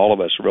work for all of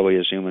us, really,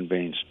 as human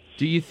beings.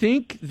 Do you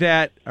think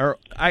that, or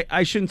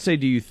I shouldn't say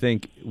do you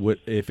think,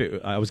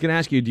 I was going to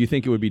ask you, do you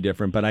think it would be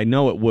different, but I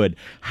know it would.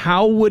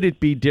 How would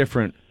it be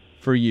different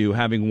for you,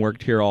 having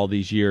worked here all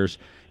these years,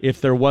 if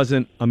there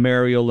wasn't a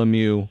Mario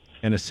Lemieux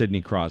and a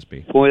Sidney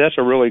Crosby? Boy, that's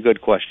a really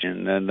good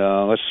question, and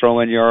let's throw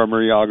in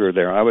Jaromir Jagr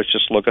there. I was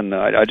just looking,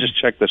 I just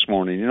checked this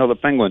morning. The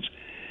Penguins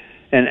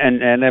and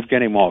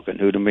Evgeny Malkin,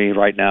 who to me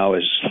right now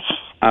is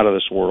out of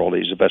this world.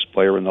 He's the best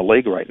player in the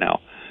league right now.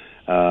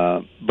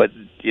 But,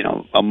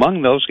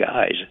 among those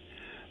guys,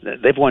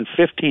 they've won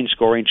 15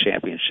 scoring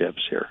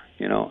championships here,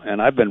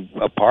 and I've been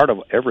a part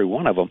of every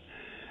one of them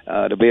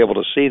to be able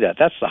to see that.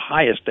 That's the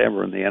highest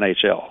ever in the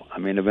NHL,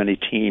 of any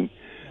team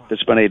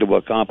that's been able to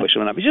accomplish it.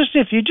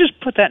 If you just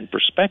put that in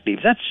perspective,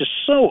 that's just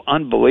so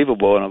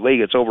unbelievable in a league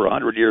that's over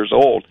 100 years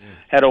old,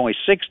 had only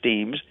 6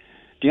 teams.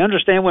 Do you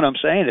understand what I'm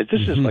saying? That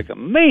this is like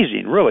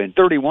amazing, really, and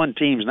 31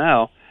 teams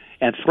now,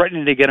 and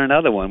threatening to get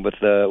another one with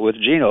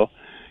Gino,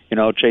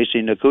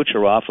 chasing the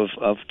Kucherov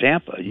of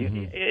Tampa.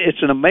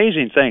 It's an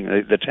amazing thing,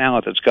 the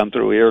talent that's come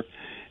through here,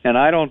 and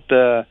I don't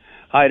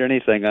hide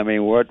anything.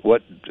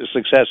 What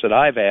success that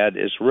I've had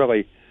is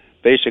really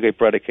basically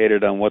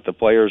predicated on what the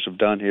players have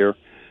done here,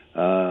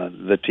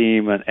 the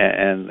team,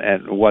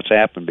 and what's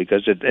happened,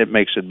 because it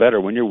makes it better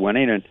when you're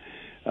winning, and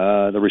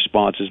the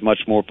response is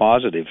much more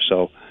positive.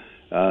 So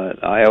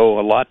I owe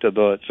a lot to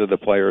the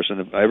players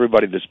and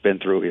everybody that's been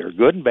through here,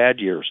 good and bad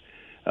years,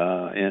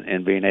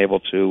 and being able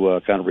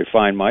to kind of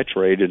refine my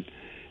trade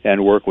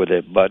and work with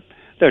it. But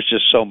there's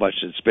just so much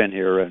that's been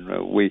here, and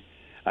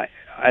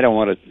I don't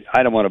want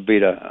to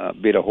beat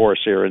a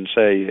horse here and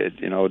say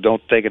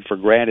don't take it for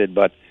granted,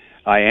 but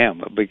I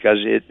am, because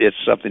it's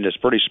something that's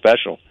pretty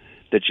special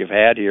that you've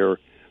had here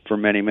for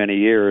many, many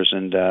years,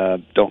 and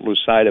don't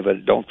lose sight of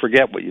it. Don't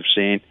forget what you've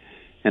seen.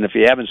 And if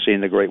you haven't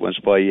seen the great ones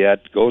play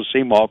yet, go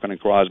see Malkin and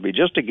Crosby,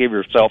 just to give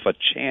yourself a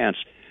chance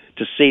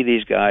to see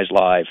these guys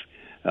live,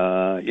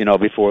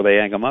 before they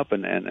hang them up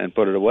and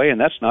put it away. And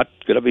that's not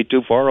going to be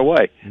too far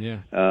away.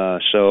 Yeah.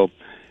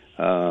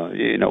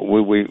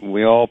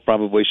 We all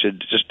probably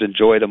should just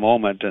enjoy the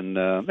moment, and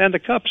the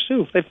cups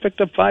too. They've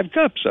picked up 5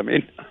 cups.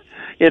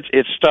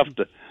 It's tough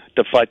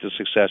to fight the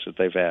success that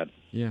they've had.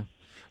 Yeah.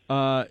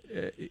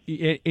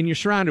 And you're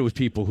surrounded with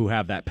people who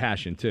have that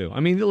passion too.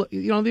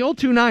 The old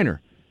 2-9er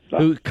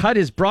who cut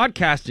his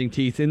broadcasting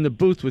teeth in the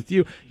booth with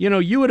you.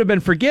 You would have been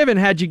forgiven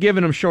had you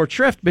given him short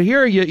shrift, but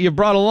here you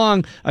brought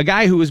along a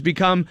guy who has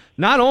become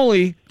not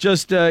only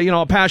just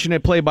a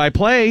passionate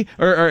play-by-play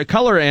or a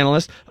color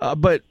analyst,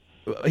 but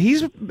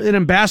he's an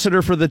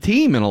ambassador for the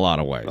team in a lot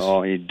of ways.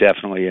 Oh, he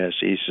definitely is.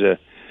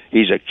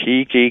 He's a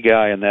key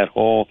guy in that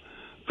whole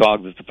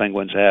cog that the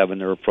Penguins have in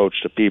their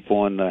approach to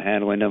people and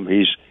handling them.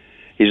 He's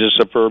a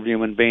superb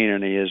human being,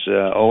 and he is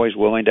always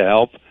willing to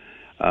help.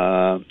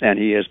 And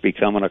he has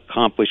become an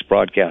accomplished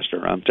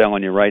broadcaster. I'm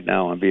telling you right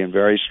now, I'm being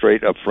very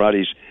straight up front.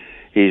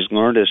 He's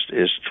learned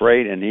his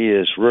trade, and he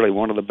is really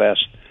one of the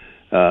best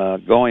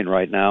going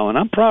right now, and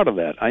I'm proud of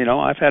that.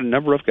 I've had a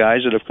number of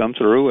guys that have come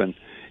through, and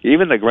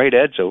even the great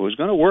Edzo, who's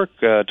going to work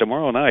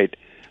tomorrow night,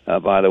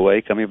 by the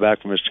way, coming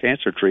back from his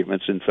cancer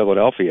treatments in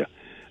Philadelphia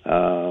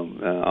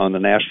on the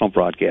national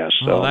broadcast.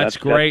 So that's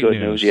great good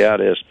news. Yeah,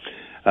 it is.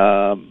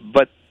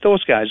 But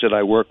those guys that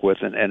I work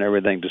with and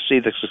everything, to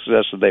see the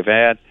success that they've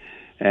had,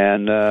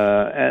 and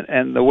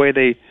the way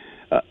they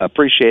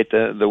appreciate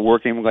the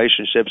working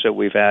relationships that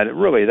we've had,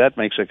 that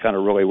makes it kind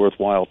of really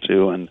worthwhile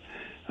too. And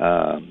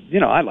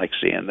I like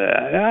seeing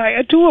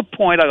that. To a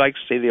point, I like to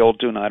see the old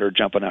 2-9er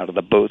jumping out of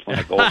the booth when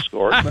a goal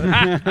scored.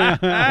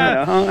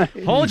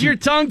 Hold your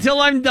tongue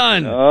till I'm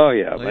done. Oh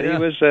yeah, but he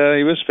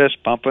was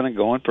fist pumping and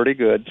going pretty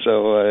good.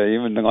 So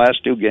even the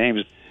last 2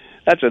 games.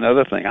 That's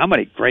another thing. How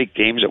many great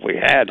games have we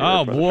had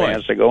for the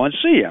fans to go and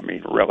see?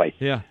 Really.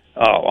 Yeah.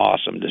 Oh,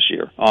 awesome this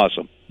year.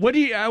 Awesome. What do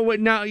you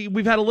now?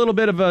 We've had a little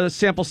bit of a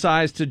sample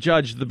size to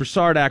judge the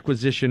Brassard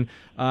acquisition.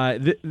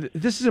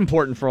 This is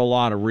important for a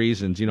lot of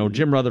reasons.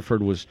 Jim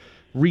Rutherford was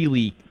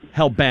really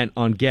hell-bent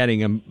on getting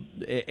him,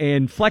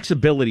 and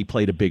flexibility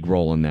played a big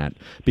role in that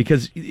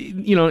because,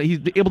 he's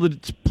able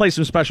to play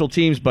some special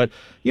teams, but,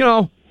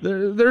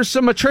 there's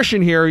some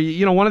attrition here.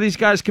 One of these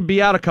guys could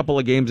be out a couple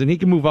of games, and he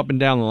can move up and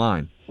down the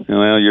line.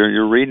 Well,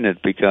 you're reading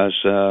it because,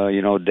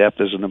 depth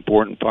is an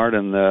important part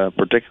in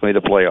particularly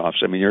the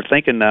playoffs. I mean, you're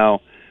thinking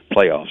now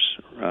playoffs,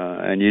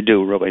 and you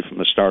do really from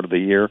the start of the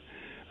year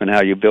and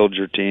how you build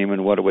your team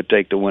and what it would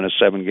take to win a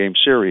 7-game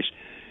series.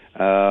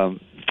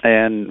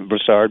 And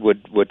Brassard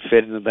would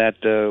fit into that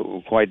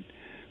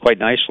quite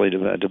nicely,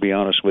 to be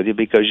honest with you,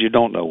 because you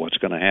don't know what's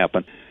going to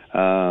happen.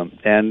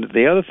 And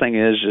the other thing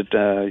is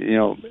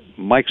that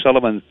Mike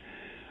Sullivan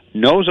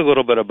knows a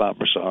little bit about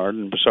Brassard,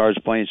 and Brassard's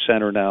playing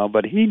center now.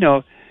 But he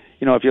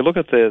if you look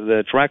at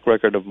the track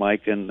record of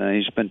Mike, and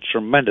he's been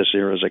tremendous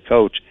here as a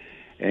coach,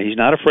 and he's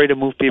not afraid to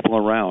move people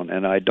around.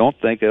 And I don't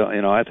think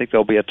I think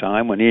there'll be a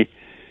time when he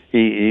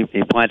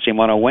plants him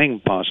on a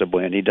wing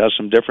possibly, and he does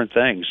some different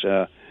things.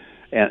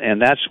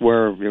 And that's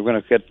where you're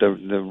going to get the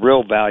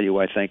real value,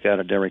 I think, out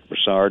of Derek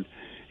Brassard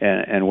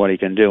and what he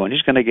can do. And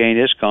he's going to gain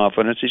his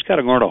confidence. He's got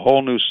to learn a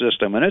whole new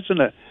system, and it's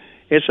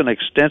an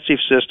extensive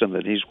system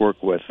that he's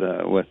worked with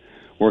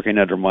working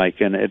under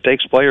Mike. And it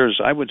takes players,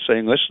 I would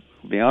say, let's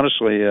be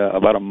honestly,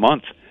 about a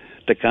month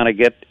to kind of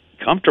get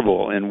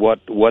comfortable in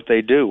what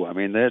they do. I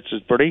mean, it's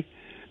pretty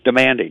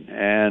demanding,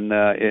 and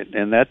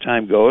that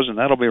time goes, and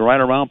that'll be right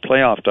around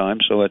playoff time,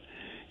 so it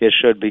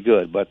should be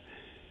good. But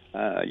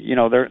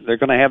they're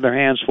going to have their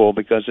hands full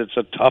because it's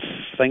a tough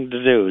thing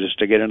to do, just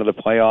to get into the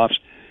playoffs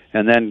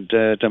and then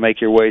to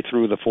make your way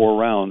through the 4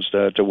 rounds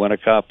to win a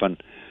cup,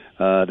 and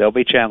they'll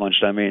be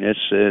challenged. I mean,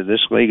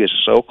 this league is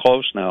so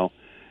close now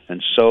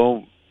and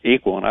so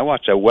equal. And I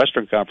watch the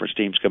Western Conference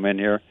teams come in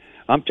here.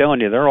 I'm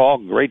telling you, they're all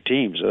great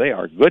teams. They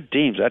are good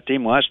teams. That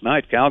team last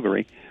night,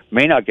 Calgary,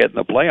 may not get in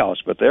the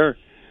playoffs, but they are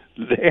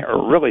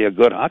really a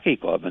good hockey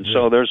club. And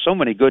so there's so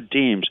many good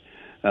teams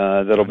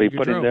that'll be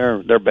putting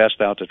their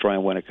best out to try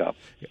and win a cup.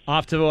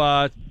 Off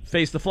to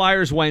face the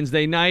Flyers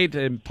Wednesday night,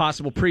 a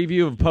possible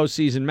preview of a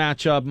postseason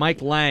matchup.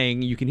 Mike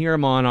Lang, you can hear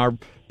him on our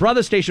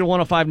brother station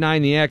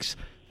 105.9 The X,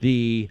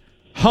 the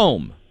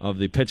home of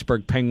the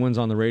Pittsburgh Penguins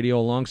on the radio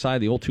alongside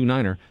the old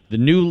 2-9er, the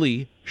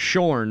newly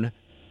shorn,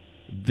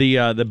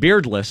 the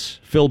beardless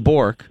Phil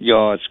Bourque.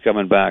 Yo, it's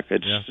coming back.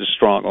 It's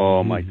strong.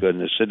 Oh, my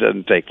goodness. It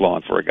doesn't take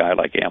long for a guy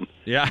like him.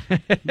 Yeah.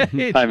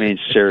 I mean,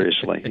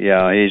 seriously.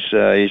 Yeah, he's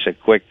a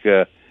quick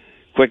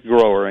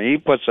grower. He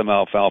puts some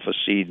alfalfa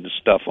seed and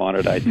stuff on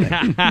it, I think.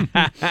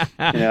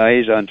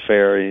 He's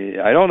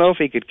unfair. I don't know if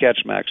he could catch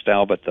Max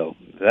Talbot, though.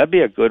 That'd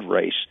be a good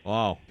race.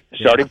 Wow.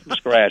 Starting from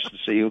scratch to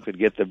see who could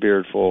get the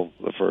beard full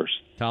the first.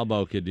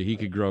 Talbot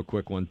could grow a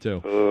quick one,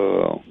 too.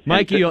 Oh.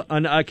 Mikey,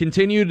 a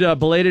continued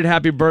belated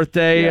happy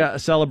birthday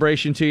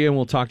celebration to you, and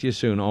we'll talk to you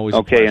soon. Always a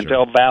okay, pleasure. and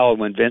tell Val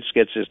when Vince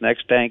gets his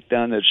next tank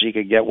done that she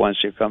could get one.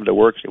 She'll come to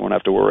work. She won't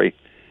have to worry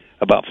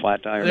about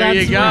flat tires. There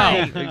you go.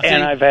 Right.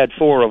 And I've had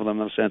 4 of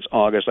them since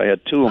August. I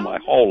had 2 in my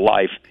whole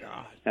life.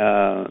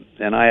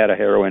 And I had a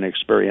heroin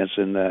experience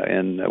in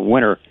the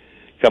winter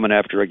coming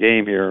after a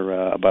game here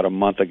about a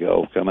month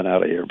ago coming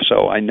out of here.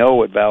 So I know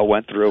what Val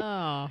went through.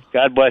 Oh.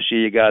 God bless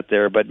you got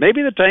there. But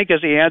maybe the tank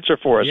is the answer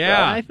for us, Yeah.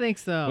 Val. I think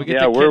so. We get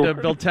the kid to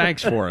build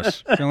tanks for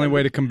us. It's the only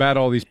way to combat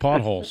all these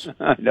potholes.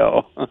 I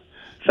know.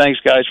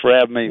 Thanks, guys, for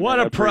having me. What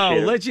I a pro.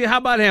 appreciate it. How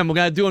about him?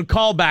 We're doing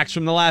callbacks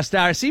from the last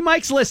hour. See,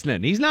 Mike's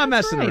listening. He's not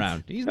messing right.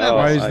 around. He's not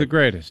Why messing. he's the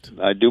greatest.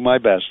 I do my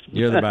best.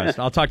 You're the best.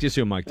 I'll talk to you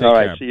soon, Mike. Take All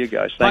care. right, see you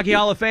guys. Thank Hockey you.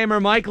 Hall of Famer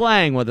Mike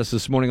Lang with us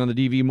this morning on the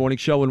DV Morning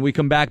Show. When we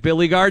come back,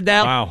 Billy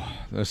Gardell.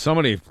 Wow.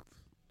 Somebody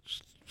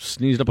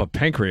sneezed up a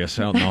pancreas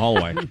out in the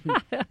hallway.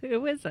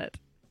 Who is it?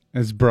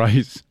 That's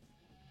Bryce.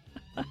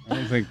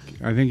 I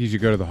think you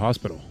should go to the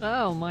hospital.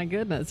 Oh, my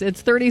goodness.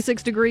 It's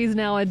 36 degrees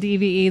now at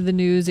DVE. The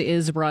news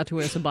is brought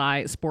to us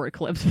by Sport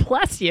Clips.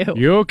 Bless you.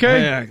 You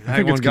okay? Yeah, I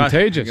think it's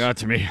contagious. Got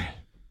to me.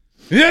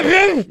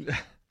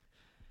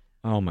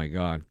 Oh, my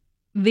God.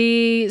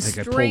 The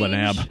think I pulled an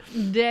ab.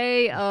 strange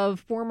day of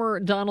former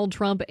Donald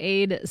Trump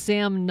aide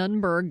Sam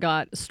Nunberg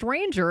got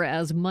stranger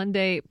as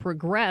Monday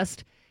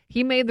progressed.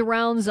 He made the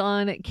rounds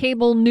on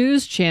cable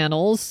news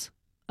channels.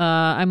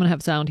 I'm going to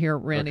have sound here,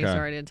 Randy. Okay.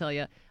 Sorry I didn't tell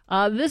you.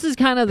 This is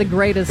kind of the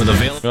greatest.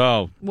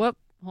 Oh, Whoop.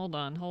 Hold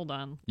on.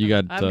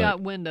 I've got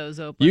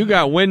windows open. You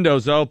got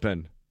windows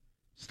open.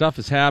 Stuff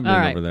is happening All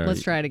right, over there.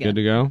 let's try it again. Good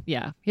to go?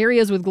 Yeah. Here he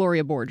is with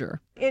Gloria Borger.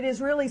 It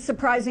is really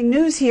surprising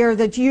news here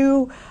that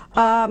you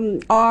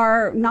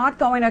are not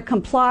going to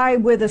comply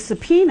with a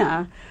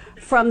subpoena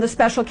from the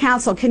special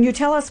counsel. Can you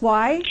tell us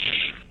why?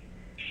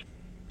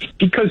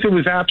 Because it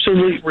was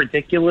absolutely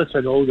ridiculous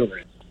and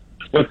odorous.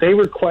 What they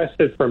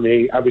requested from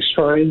me, I was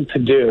trying to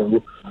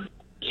do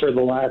for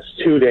the last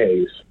 2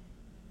 days.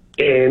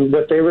 And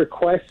what they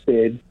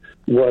requested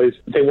was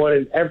they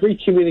wanted every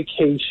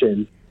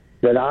communication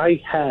that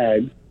I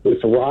had with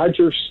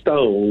Roger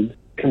Stone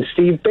and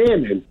Steve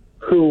Bannon,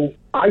 who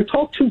I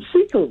talk to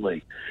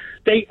frequently.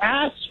 They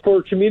asked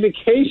for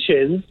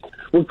communications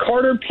with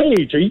Carter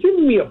Page. Are you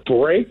giving me a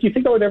break? You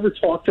think I would ever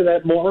talk to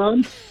that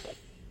moron?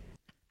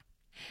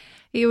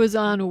 He was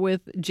on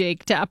with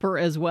Jake Tapper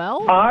as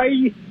well.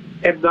 I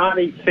am not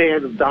a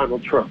fan of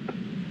Donald Trump.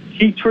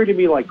 He treated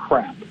me like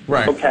crap.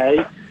 Right.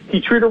 Okay?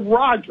 He treated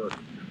Roger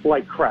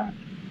like crap.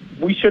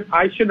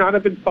 I should not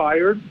have been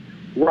fired.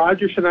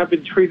 Roger should not have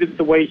been treated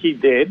the way he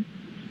did.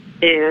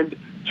 And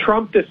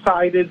Trump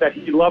decided that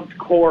he loved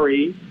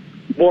Corey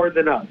more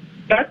than us.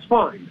 That's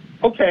fine.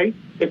 Okay,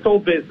 it's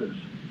old business.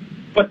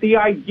 But the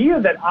idea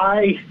that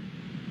I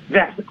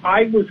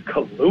was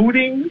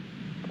colluding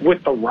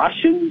with the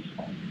Russians,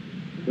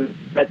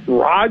 that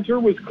Roger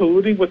was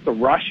colluding with the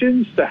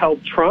Russians to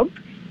help Trump,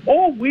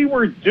 all we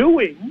were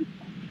doing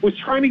was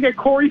trying to get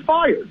Corey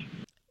fired.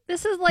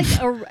 This is like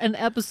an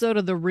episode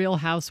of The Real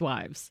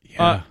Housewives.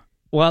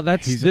 Well,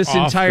 this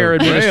entire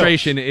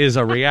administration is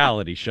a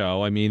reality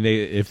show. I mean,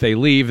 if they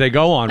leave, they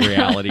go on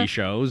reality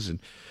shows. And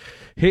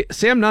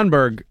Sam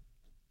Nunberg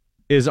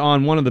is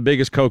on one of the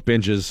biggest coke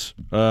binges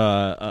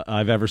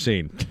I've ever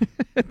seen.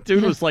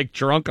 Dude was like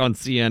drunk on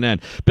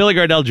CNN. Billy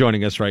Gardell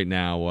joining us right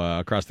now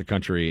across the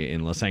country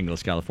in Los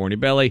Angeles, California.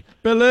 Billy.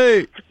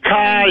 Kai's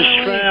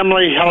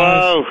family,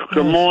 hello.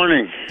 Good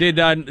morning. Did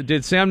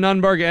Sam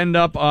Nunberg end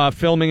up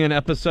filming an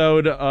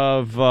episode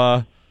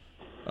of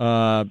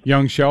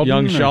Young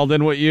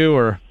Sheldon with you,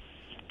 or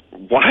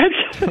what?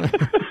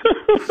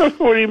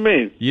 What do you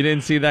mean? You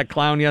didn't see that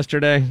clown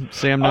yesterday,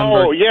 Sam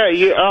Nunberg?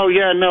 Oh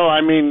yeah. No,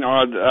 I mean,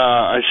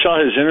 I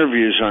saw his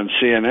interviews on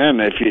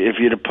CNN. If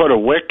you'd have put a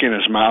wick in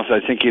his mouth,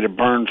 I think he'd have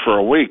burned for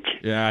a week.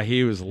 Yeah,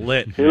 he was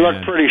lit. He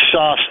looked pretty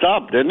sauced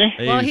up, didn't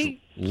he? Well,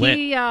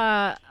 he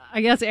I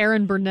guess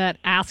Aaron Burnett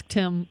asked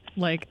him,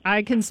 like,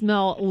 I can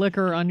smell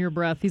liquor on your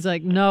breath. He's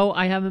like, no,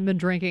 I haven't been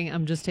drinking.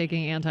 I'm just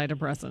taking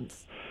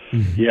antidepressants.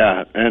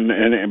 Yeah,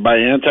 and by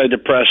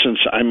antidepressants,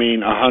 I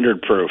mean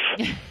 100 proof.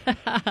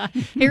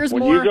 Here's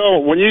when more.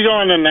 When you go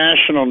on the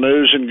national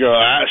news and go,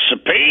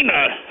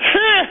 subpoena,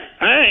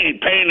 I ain't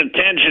paying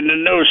attention to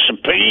no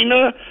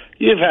subpoena.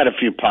 You've had a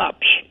few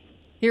pops.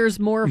 Here's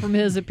more from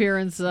his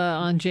appearance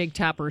on Jake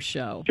Tapper's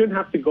show. Shouldn't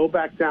have to go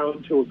back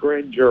down to a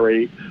grand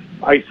jury.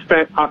 I'm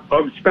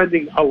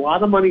spending a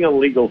lot of money on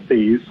legal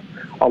fees.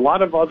 A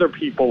lot of other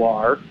people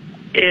are.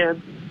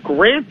 And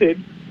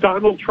granted,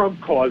 Donald Trump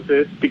caused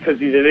this because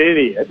he's an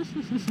idiot,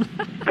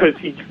 because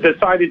he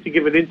decided to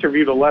give an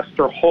interview to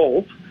Lester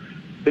Holt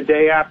the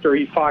day after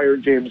he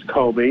fired James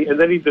Comey, and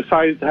then he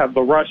decided to have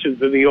the Russians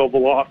in the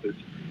Oval Office.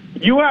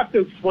 You have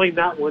to explain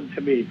that one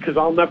to me, because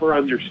I'll never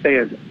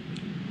understand it.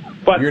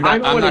 But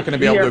I'm not going to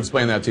be able to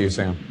explain that to you,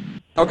 Sam.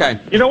 Okay.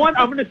 You know what?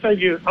 I'm going to tell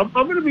you, I'm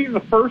going to be the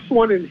first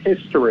one in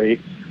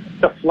history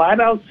to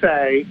flat out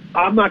say,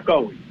 I'm not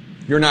going.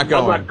 You're not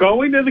going. I'm not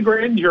going to the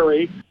grand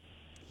jury.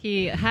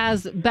 He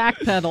has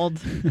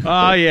backpedaled.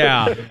 Oh,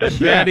 yeah.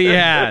 Bet he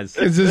has.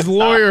 As his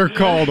lawyer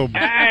called him.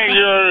 Hey,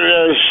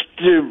 you're a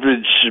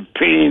stupid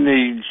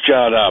subpoena.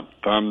 Shut up.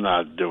 I'm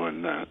not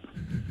doing that.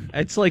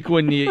 It's like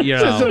when you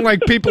know. This isn't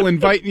like people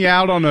inviting you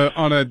out on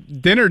a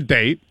dinner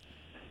date.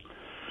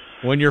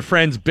 When your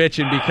friend's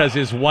bitching because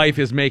his wife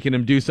is making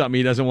him do something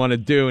he doesn't want to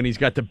do, and he's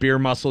got the beer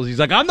muscles. He's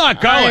like, I'm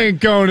not going. I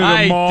ain't going to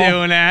the mall. I ain't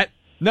doing that.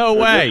 No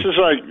way. This is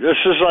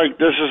like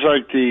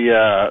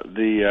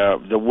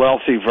the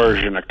wealthy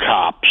version of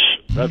Cops.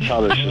 That's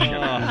how this is going to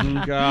end.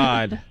 Oh,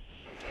 God.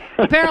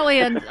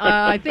 Apparently,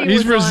 I think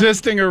he's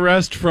resisting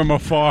arrest from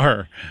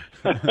afar.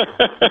 I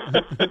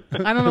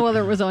don't know whether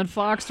it was on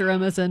Fox or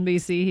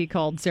MSNBC. He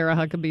called Sarah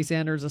Huckabee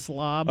Sanders a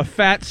slob. A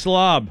fat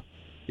slob.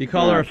 You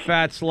call her a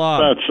fat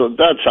slob.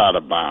 That's out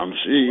of bounds.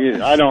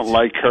 I don't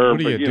like her,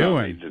 what are but you you doing?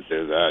 don't need to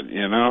do that,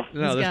 you know?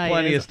 No, there's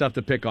plenty of stuff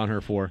to pick on her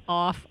for.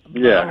 Off the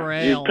You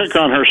rails. pick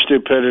on her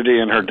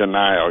stupidity and her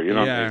denial. You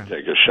don't need to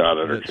take a shot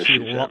at her because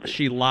she's heavy.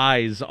 She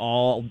lies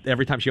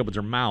every time she opens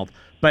her mouth.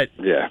 But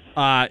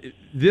yeah,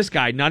 this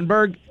guy,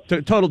 Nunberg,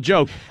 total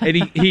joke. And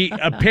he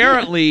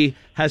apparently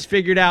has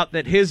figured out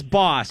that his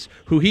boss,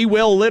 who he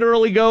will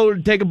literally go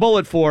take a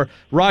bullet for,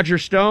 Roger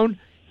Stone's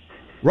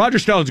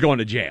going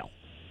to jail.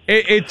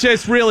 It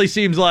just really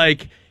seems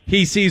like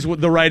he sees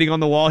the writing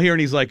on the wall here,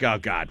 and he's like, oh,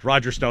 God,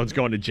 Roger Stone's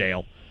going to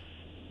jail.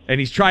 And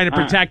he's trying to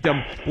protect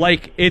him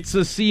like it's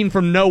a scene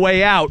from No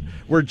Way Out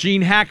where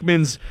Gene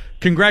Hackman's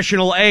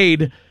congressional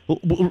aide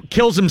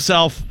kills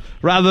himself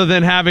rather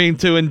than having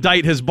to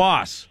indict his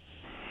boss.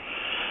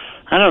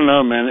 I don't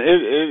know, man.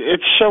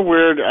 It's so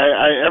weird.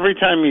 I every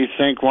time you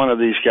think one of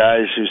these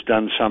guys who's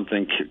done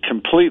something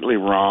completely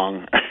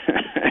wrong,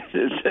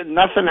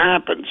 nothing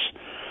happens.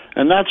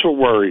 And that's what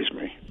worries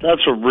me.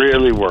 That's what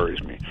really worries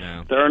me.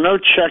 Yeah. There are no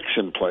checks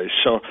in place.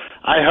 So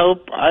I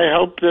hope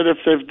that if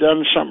they've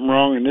done something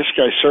wrong, and this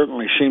guy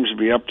certainly seems to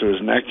be up to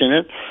his neck in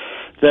it,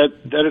 that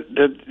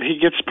he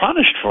gets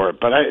punished for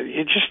it. But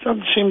it just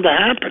doesn't seem to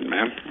happen,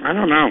 man. I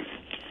don't know.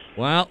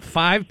 Well,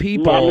 5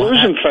 people. I'm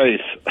losing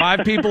faith.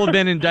 5 people have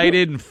been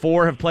indicted and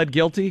 4 have pled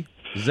guilty.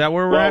 Is that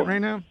where we're at right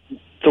now?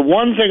 The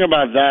one thing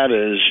about that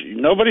is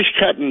nobody's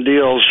cutting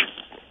deals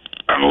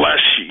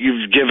unless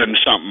you've given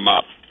something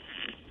up.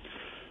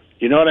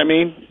 You know what I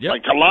mean? Yep.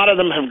 Like a lot of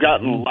them have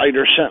gotten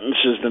lighter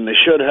sentences than they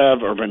should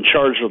have or been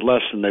charged with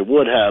less than they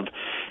would have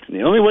And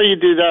the only way you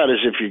do that is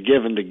if you're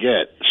given to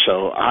get.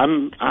 So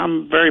I'm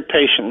very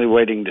patiently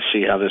waiting to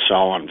see how this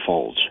all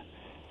unfolds.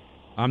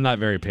 I'm not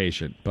very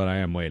patient, but I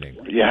am waiting.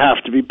 You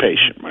have to be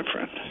patient, my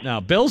friend. Now,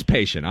 Bill's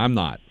patient. I'm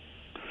not.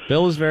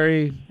 Bill is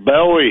very...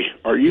 Bowie,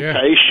 are you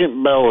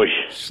patient, Bowie?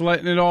 Just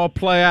letting it all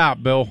play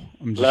out, Bill.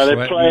 I'm just Let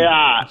it play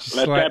out. Just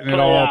Let letting that it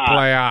all out.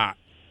 play out.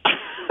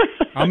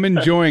 I'm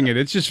enjoying it.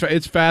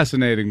 It's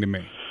fascinating to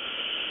me.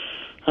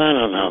 I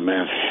don't know,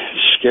 man.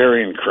 It's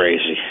scary and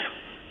crazy.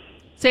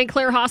 St.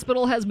 Clair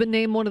Hospital has been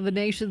named one of the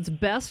nation's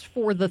best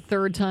for the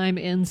third time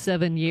in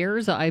 7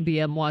 years.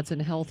 IBM Watson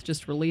Health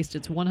just released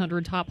its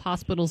 100 top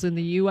hospitals in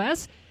the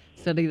U.S.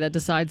 Study that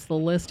decides the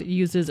list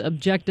uses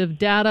objective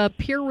data,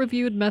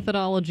 peer-reviewed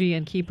methodology,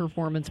 and key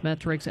performance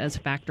metrics as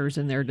factors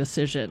in their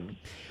decision.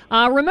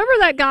 Remember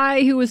that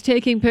guy who was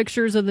taking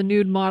pictures of the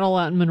nude model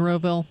out in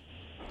Monroeville?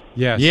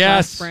 Yes.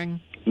 Last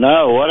spring?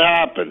 No, what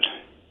happened?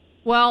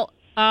 Well,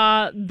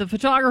 the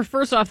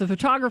photographer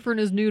and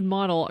his nude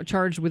model are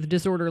charged with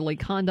disorderly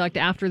conduct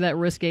after that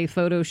risque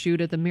photo shoot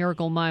at the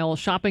Miracle Mile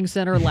Shopping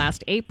Center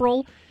last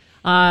April.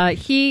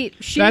 Two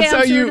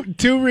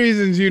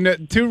reasons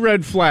two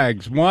red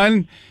flags.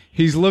 One,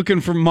 he's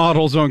looking for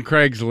models on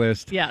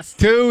Craigslist. Yes.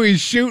 Two,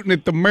 he's shooting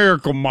at the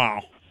Miracle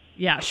Mile.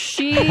 Yeah,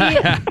 she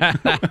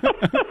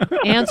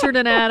answered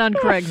an ad on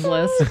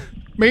Craigslist.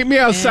 Meet me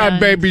outside,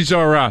 Babies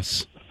R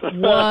Us.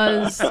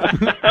 Was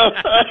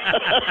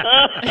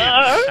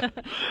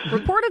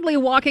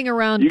reportedly walking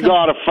around. You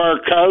got a fur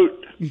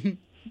coat?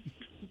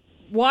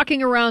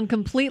 Walking around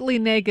completely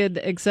naked,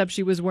 except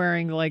she was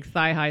wearing like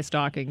thigh-high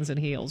stockings and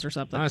heels or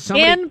something.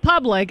 Somebody- in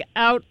public,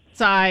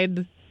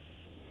 outside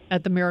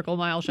at the Miracle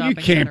Mile Shopping You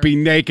can't Center. be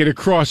naked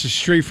across the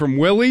street from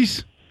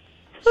Willie's.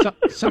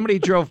 Somebody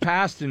drove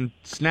past and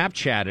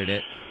Snapchatted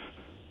it,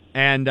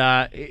 and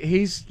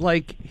he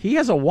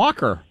has a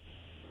walker.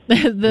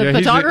 the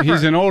photographer.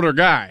 He's an older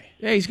guy.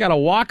 Yeah, he's got a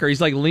walker.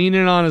 He's like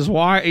leaning on his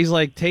walker. He's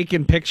like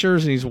taking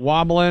pictures and he's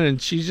wobbling, and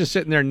she's just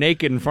sitting there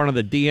naked in front of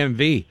the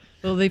DMV.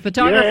 Well, the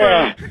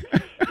photographer.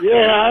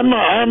 Yeah,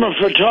 I'm a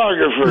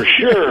photographer.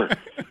 Sure,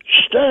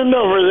 stand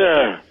over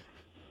there.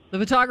 The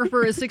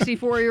photographer is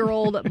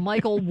 64-year-old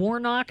Michael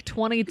Warnock.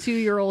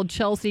 22-year-old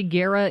Chelsea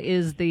Guerra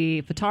is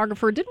the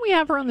photographer. Didn't we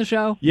have her on the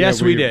show?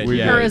 Yes, we did.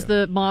 Her as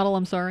the model.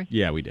 I'm sorry.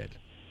 Yeah, we did.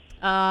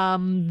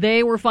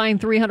 They were fined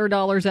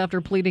 $300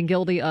 after pleading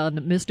guilty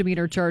on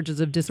misdemeanor charges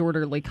of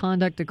disorderly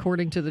conduct,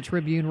 according to the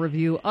Tribune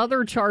Review.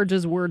 Other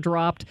charges were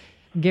dropped.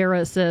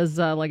 Guerra says,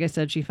 like I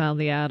said, she found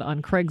the ad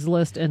on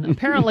Craigslist, and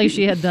apparently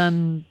she had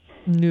done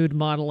nude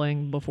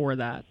modeling before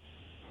that.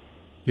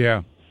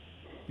 Yeah.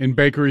 In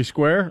Bakery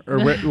Square? Or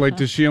like,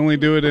 does she only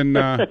do it in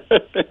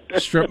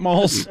strip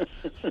malls?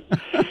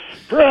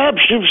 Perhaps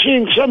you've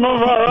seen some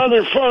of our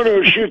other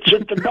photo shoots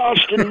at the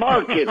Boston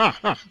market.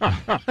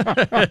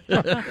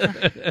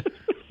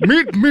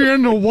 Meet me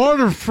in the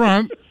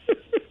waterfront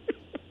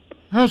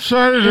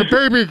outside of the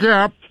Baby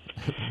Gap.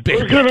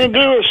 We're going to do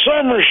a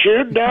summer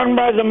shoot down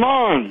by the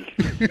Mon.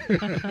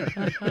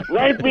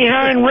 Right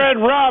behind Red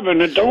Robin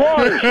at the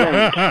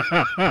waterfront.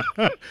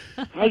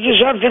 I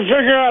just have to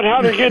figure out how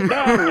to get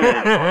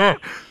down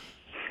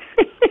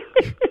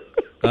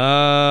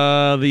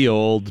there. The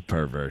old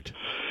pervert.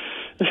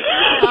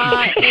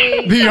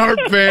 The art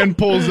van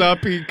pulls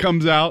up. He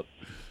comes out.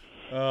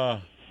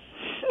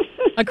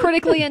 A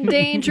critically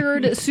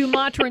endangered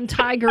Sumatran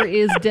tiger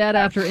is dead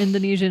after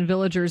Indonesian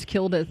villagers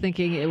killed it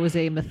thinking it was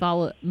a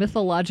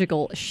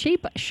mythological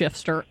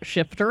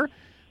shapeshifter.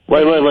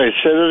 Wait.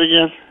 Say that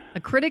again. A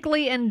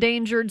critically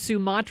endangered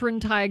Sumatran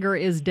tiger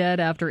is dead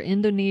after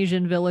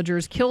Indonesian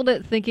villagers killed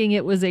it thinking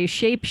it was a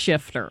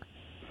shapeshifter.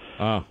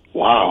 Oh.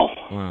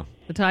 Wow.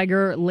 The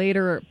tiger,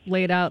 later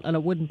laid out on a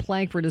wooden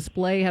plank for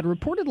display, had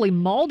reportedly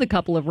mauled a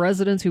couple of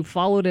residents who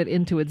followed it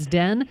into its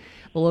den.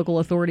 The local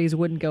authorities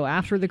wouldn't go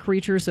after the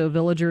creature, so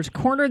villagers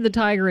cornered the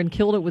tiger and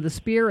killed it with a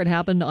spear. It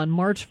happened on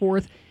March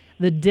 4th,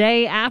 the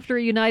day after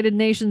United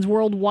Nations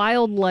World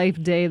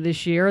Wildlife Day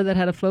this year that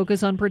had a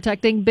focus on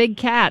protecting big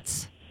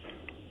cats.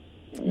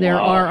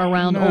 There are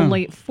around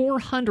only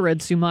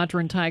 400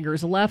 Sumatran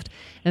tigers left.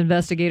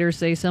 Investigators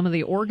say some of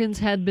the organs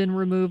had been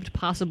removed,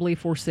 possibly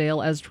for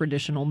sale as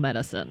traditional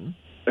medicine.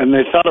 And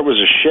they thought it was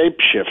a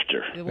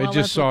shapeshifter. They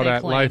just saw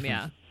that Life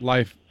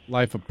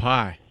of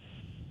Pi.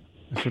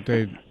 That's what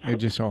they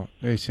just saw.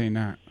 They seen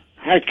that.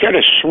 I could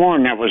have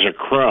sworn that was a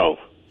crow.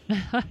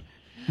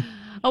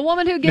 A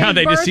woman who gave Now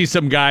they birth... just see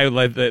some guy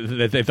like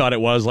that they thought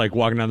it was, like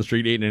walking down the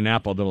street eating an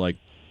apple. They're like,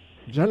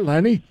 "Is that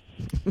Lenny?"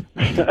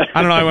 I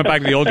don't know. I went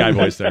back to the old guy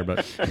voice there,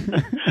 but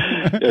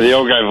Yeah, the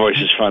old guy voice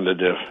is fun to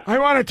do. I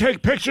want to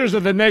take pictures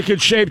of the naked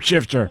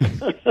shapeshifter.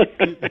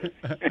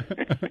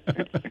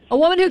 A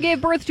woman who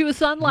gave birth to a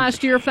son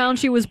last year found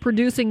she was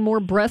producing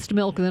more breast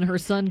milk than her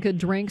son could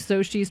drink,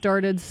 so she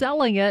started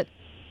selling it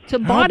to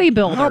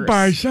bodybuilders. I'll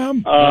buy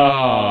some.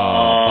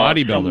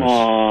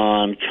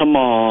 Bodybuilders. Come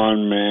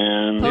on,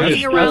 man.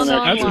 Posting around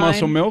online. That's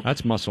muscle milk.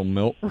 That's muscle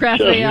milk. Just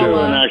do an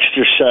Rafaela.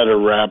 extra set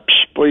of reps,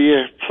 will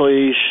you,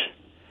 please?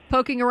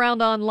 Poking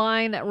around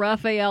online,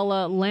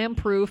 Rafaela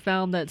Lamprou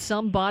found that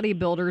some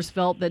bodybuilders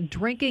felt that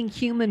drinking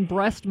human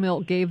breast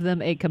milk gave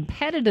them a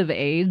competitive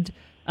edge,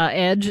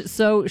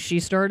 so she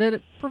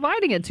started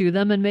providing it to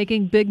them and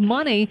making big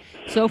money.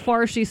 So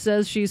far, she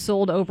says she's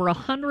sold over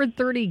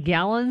 130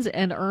 gallons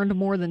and earned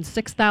more than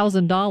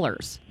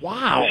 $6,000.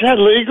 Wow. Is that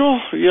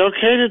legal? You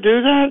okay to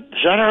do that? Is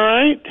that all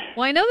right?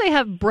 Well, I know they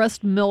have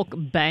breast milk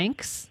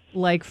banks,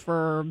 like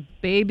for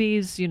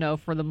babies,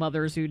 for the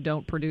mothers who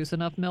don't produce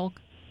enough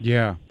milk.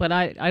 Yeah. But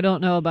I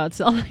don't know about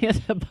selling it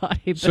to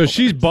bodybuilders. So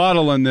she's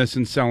bottling this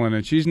and selling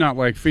it. She's not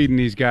like feeding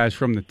these guys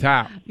from the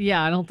tap.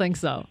 Yeah, I don't think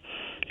so.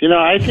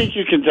 I think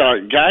you can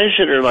talk guys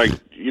that are like,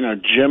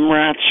 gym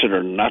rats that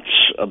are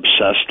nuts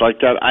obsessed like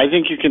that. I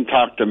think you can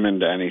talk them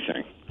into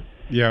anything.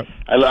 Yeah.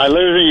 I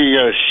literally you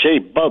go, say,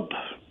 bub,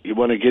 you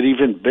want to get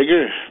even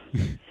bigger?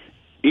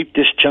 Eat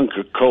this chunk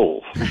of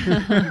coal.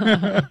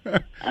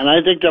 And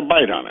I think they'll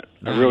bite on it.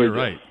 I really do.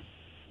 Right.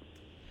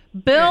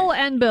 Bill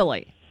and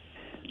Billy.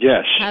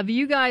 Yes. Have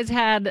you guys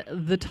had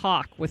the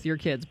talk with your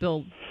kids?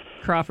 Bill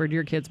Crawford,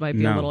 your kids might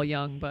be a little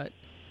young, but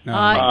we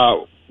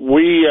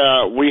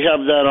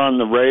have that on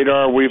the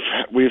radar.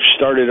 We've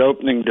started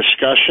opening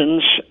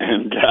discussions,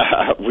 and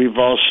we've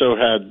also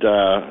had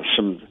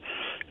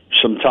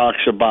some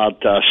talks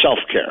about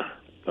self-care.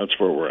 That's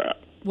where we're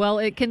at. well,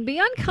 it can be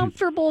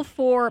uncomfortable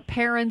for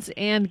parents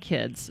and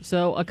kids.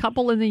 So a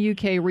couple in the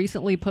UK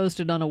recently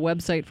posted on a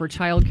website for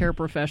childcare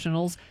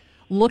professionals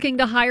looking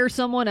to hire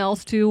someone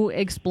else to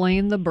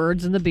explain the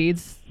birds and the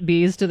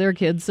bees to their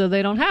kids so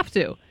they don't have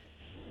to.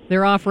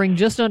 They're offering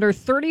just under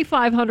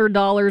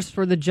 $3,500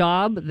 for the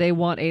job. They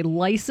want a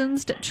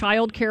licensed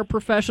child care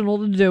professional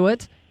to do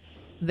it.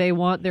 They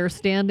want their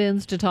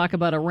stand-ins to talk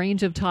about a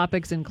range of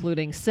topics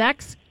including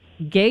sex,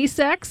 gay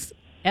sex,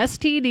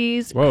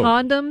 STDs,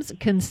 condoms,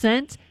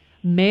 consent,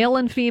 male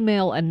and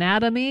female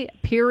anatomy,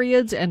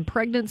 periods and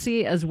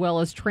pregnancy, as well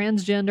as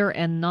transgender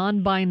and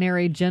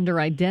non-binary gender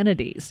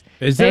identities.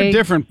 Is there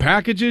different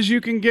packages you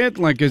can get?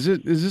 Like, is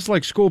this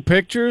like school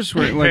pictures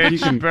where like you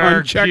can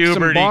uncheck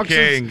some boxes?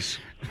 Kings.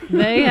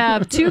 They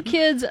have 2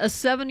 kids, a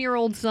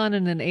 7-year-old son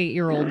and an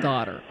 8-year-old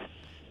daughter.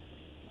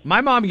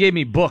 My mom gave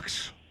me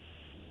books.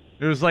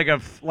 It was like a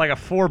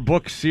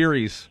 4-book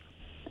series.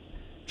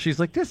 She's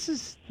like, "This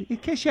is in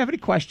case you have any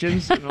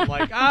questions." And I'm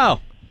like, "Oh."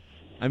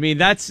 I mean,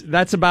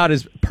 that's about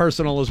as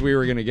personal as we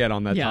were going to get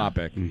on that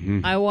topic.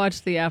 Mm-hmm. I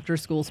watched the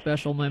after-school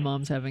special, My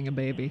Mom's Having a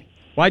Baby.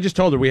 Well, I just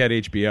told her we had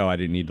HBO. I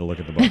didn't need to look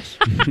at the books.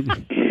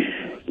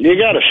 You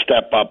got to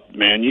step up,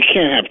 man. You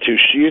can't have 2.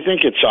 You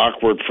think it's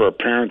awkward for a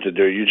parent to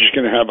do. You're just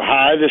going to have,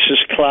 "Hi, this is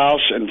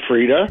Klaus and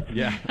Frida."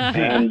 Yeah.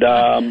 And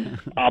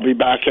I'll be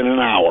back in an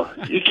hour.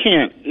 You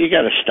can't. You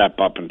got to step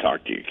up and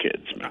talk to your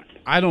kids, man.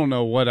 I don't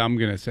know what I'm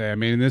going to say. I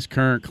mean, in this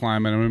current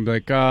climate, I'm going to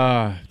be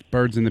like,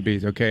 birds and the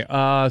bees. Okay.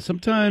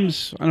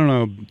 Sometimes, I don't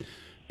know,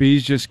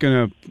 bees just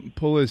going to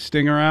pull his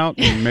stinger out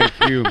and make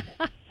you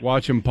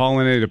watch him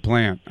pollinate a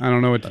plant. I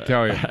don't know what to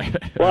tell you.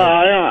 Well,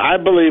 I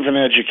believe in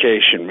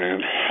education,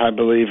 man. I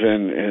believe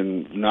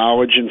in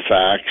knowledge and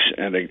facts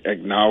and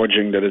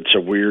acknowledging that it's a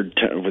weird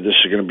this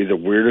is going to be the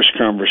weirdest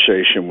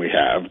conversation we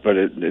have, but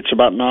it's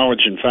about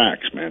knowledge and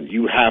facts, man.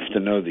 You have to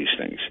know these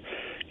things.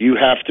 You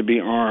have to be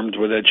armed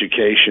with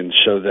education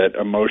so that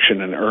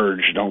emotion and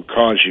urge don't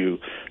cause you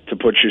to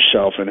put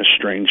yourself in a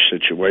strange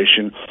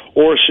situation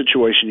or a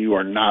situation you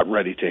are not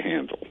ready to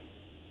handle.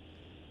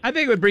 I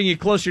think it would bring you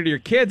closer to your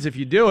kids if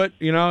you do it,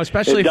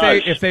 especially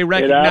if they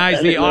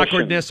recognize the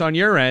awkwardness on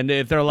your end.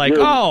 If they're like,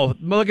 "Oh,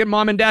 look at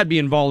mom and dad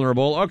being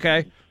vulnerable."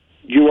 Okay.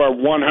 You are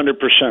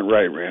 100%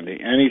 right,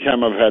 Randy.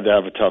 Anytime I've had to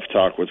have a tough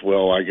talk with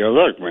Will, I go,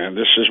 "Look, man,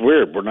 this is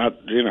weird. We're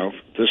not,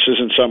 this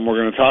isn't something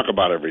we're going to talk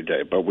about every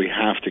day, but we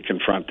have to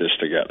confront this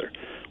together.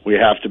 We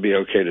have to be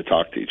okay to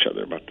talk to each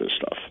other about this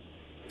stuff."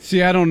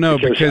 See, I don't know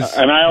because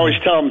and I always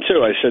tell them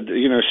too. I said,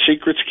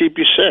 secrets keep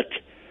you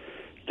sick.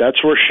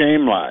 That's where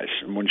shame lies.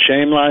 And when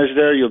shame lies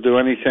there, you'll do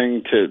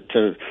anything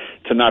to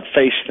not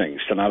face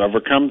things, to not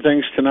overcome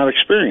things, to not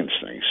experience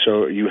things.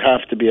 So you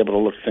have to be able to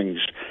look things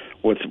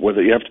with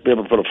you have to be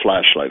able to put a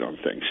flashlight on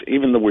things,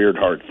 even the weird,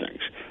 hard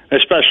things,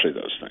 especially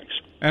those things.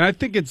 And I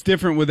think it's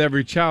different with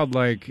every child.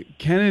 Like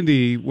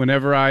Kennedy,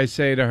 whenever I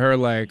say to her,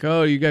 like,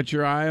 "Oh, you got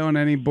your eye on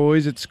any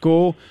boys at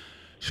school?"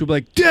 She'll be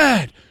like,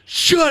 "Dad,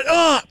 shut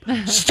up!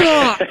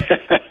 Stop!"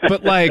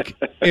 But like,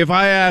 if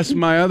I ask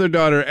my other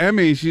daughter,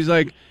 Emmy, she's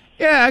like,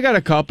 "Yeah, I got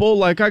a couple.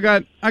 Like, I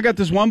got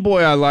this one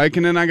boy I like,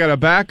 and then I got a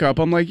backup."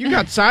 I'm like, "You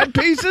got side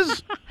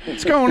pieces?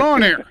 What's going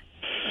on here?"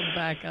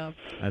 Back up.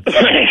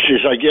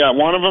 She's like, "Yeah,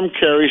 one of them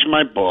carries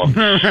my book.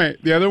 Right.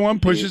 The other one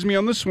pushes me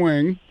on the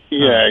swing."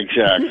 Yeah,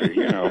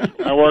 exactly.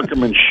 I work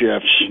them in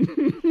shifts.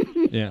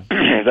 Yeah.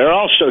 They're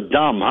all so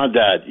dumb, huh,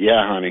 Dad?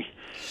 Yeah, honey.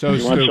 So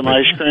you want stupid. some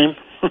ice cream?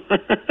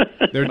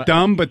 They're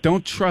dumb, but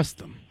don't trust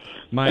them.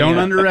 Don't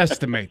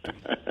underestimate them.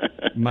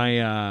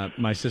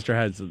 My sister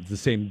has the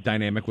same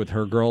dynamic with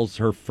her girls,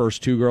 her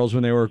first 2 girls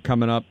when they were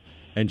coming up,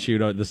 and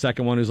the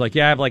second one who's like,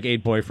 "Yeah, I have like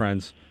 8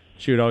 boyfriends."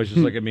 She would always just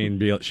look at me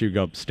and she would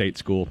go, "State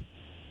school."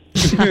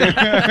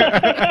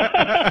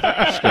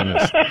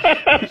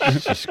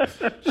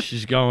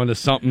 She's going to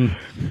something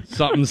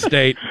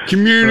state.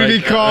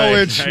 Community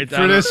college right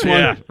for this one.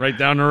 Yeah, right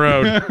down the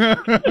road.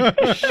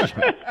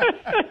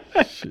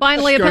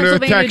 Finally,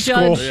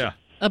 Yeah.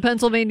 A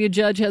Pennsylvania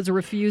judge has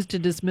refused to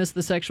dismiss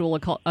the sexual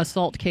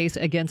assault case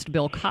against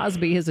Bill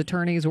Cosby. His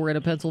attorneys were in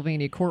a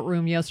Pennsylvania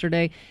courtroom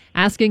yesterday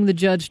asking the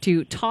judge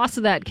to toss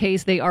that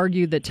case. They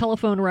argued that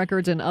telephone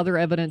records and other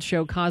evidence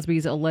show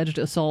Cosby's alleged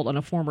assault on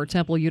a former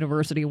Temple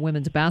University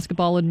women's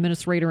basketball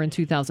administrator in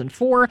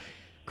 2004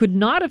 could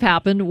not have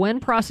happened when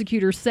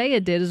prosecutors say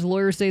it did. His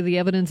lawyers say the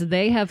evidence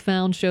they have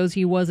found shows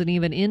he wasn't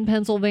even in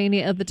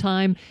Pennsylvania at the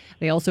time.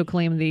 They also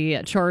claim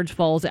the charge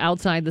falls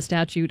outside the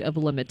statute of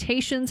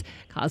limitations.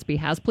 Cosby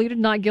has pleaded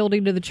not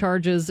guilty to the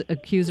charges.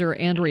 Accuser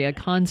Andrea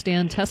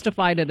Constan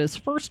testified at his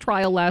first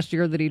trial last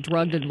year that he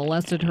drugged and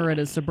molested her at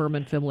his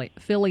suburban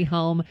Philly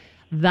home.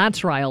 That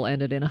trial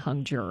ended in a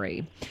hung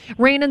jury.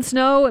 Rain and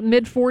snow,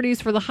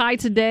 mid-40s for the high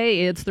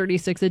today. It's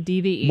 36 at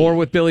DVE. More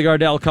with Billy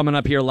Gardell coming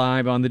up here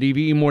live on the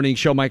DVE Morning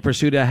Show. Mike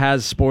Pursuta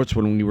has sports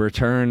when we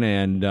return,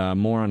 and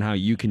more on how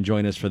you can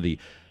join us for the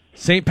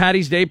St.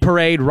 Paddy's Day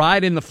Parade.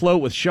 Ride in the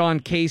Float with Sean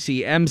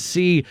Casey,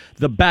 MC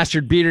the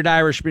Bastard Bearded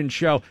Irishman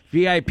Show,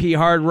 VIP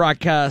Hard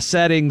Rock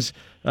settings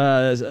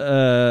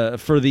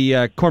for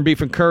the Corned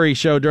Beef and Curry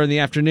Show during the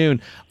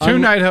afternoon.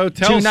 Two-night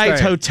hotel Two nights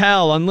stay.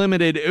 hotel,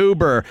 unlimited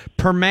Uber,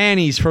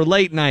 Permanis for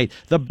late night.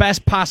 The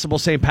best possible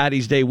St.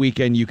 Paddy's Day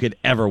weekend you could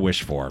ever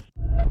wish for.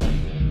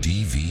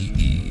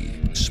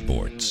 DVE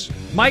Sports.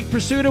 Mike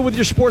Pursuta with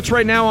your sports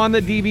right now on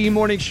the DVE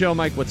Morning Show.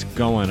 Mike, what's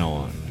going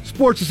on?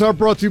 Sports is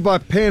brought to you by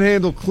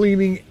Panhandle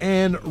Cleaning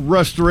and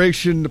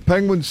Restoration. The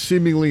Penguins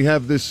seemingly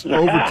have this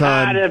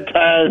overtime.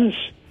 Depends.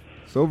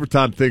 This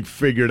overtime thing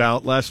figured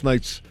out. Last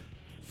night's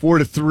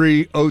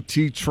 4-3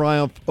 OT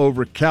triumph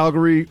over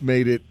Calgary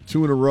made it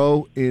 2 in a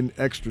row in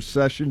extra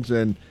sessions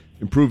and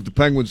improved the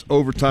Penguins'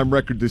 overtime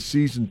record this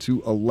season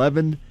to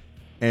 11-4.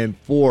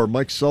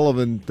 Mike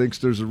Sullivan thinks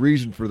there's a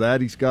reason for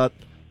that. He's got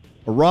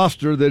a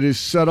roster that is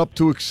set up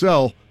to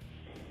excel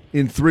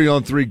in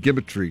 3-on-3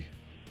 gimmetry.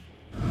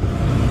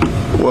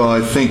 Well,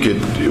 I think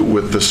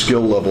with the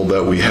skill level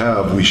that we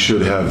have, we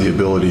should have the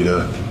ability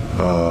to,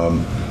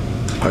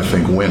 I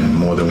think, win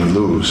more than we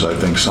lose. I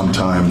think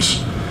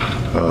sometimes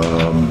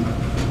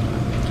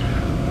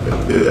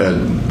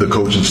the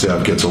coaching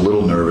staff gets a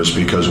little nervous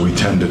because we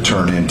tend to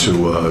turn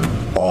into a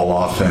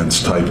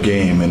all-offense type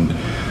game, and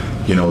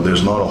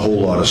there's not a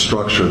whole lot of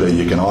structure that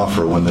you can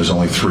offer when there's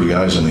only 3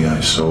 guys on the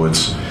ice. So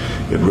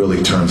it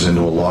really turns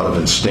into a lot of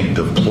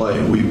instinctive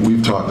play.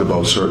 We've talked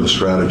about certain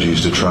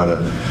strategies to try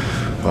that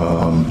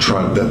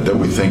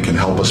we think can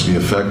help us be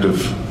effective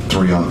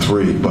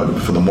 3-on-3, but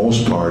for the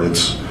most part,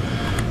 it's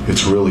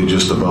really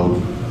just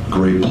about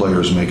great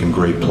players making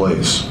great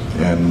plays.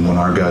 And when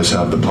our guys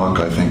have the puck,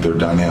 I think they're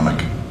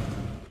dynamic.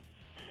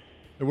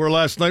 And we're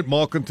last night,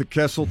 Malkin to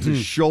Kessel to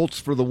Schultz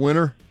for the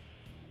winner.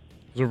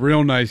 It was a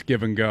real nice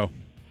give and go.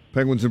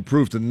 Penguins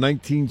improved to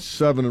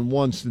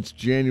 19-7-1 since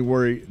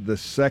January the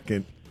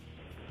 2nd,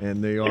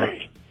 and they are...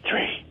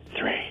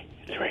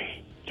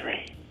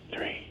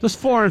 Does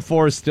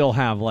 4-on-4 still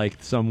have like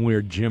some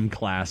weird gym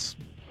class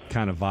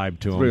kind of vibe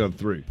to them?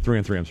 3-on-3.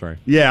 3-on-3, I'm sorry.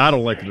 Yeah, I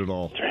don't like it at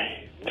all.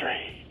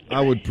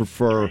 I would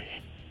prefer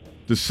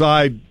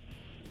decide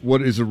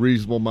what is a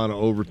reasonable amount of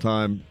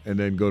overtime and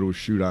then go to a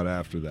shootout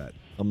after that.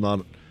 I'm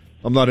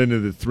not into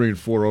the 3 and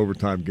 4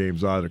 overtime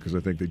games either because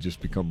I think they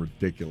just become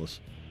ridiculous.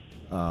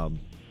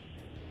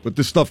 But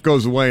this stuff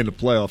goes away in the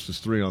playoffs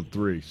as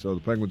 3-on-3, so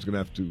the Penguins are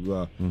going to have to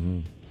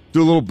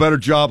do a little better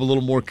job, a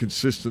little more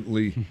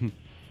consistently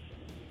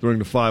during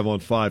the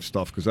 5-on-5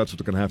 stuff, because that's what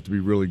they're going to have to be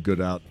really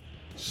good at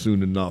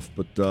soon enough.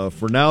 But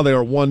for now, they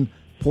are 1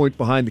 point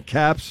behind the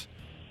Caps.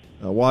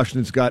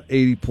 Washington's got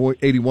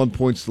 81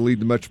 points to lead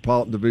the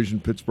Metropolitan Division,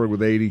 Pittsburgh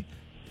with 80.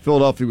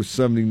 Philadelphia with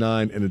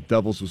 79, and the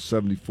Devils with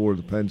 74.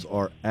 The Pens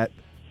are at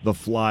the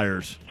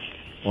Flyers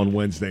on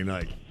Wednesday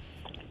night.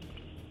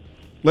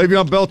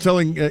 Le'Veon Bell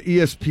telling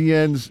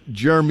ESPN's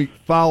Jeremy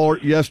Fowler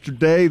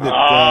yesterday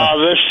that...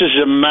 this is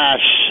a mess.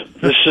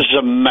 This is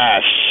a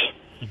mess.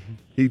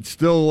 He's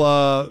still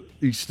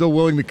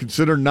willing to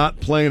consider not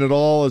playing at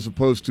all as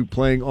opposed to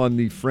playing on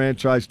the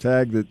franchise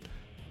tag that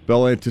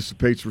Bell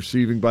anticipates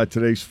receiving by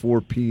today's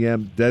 4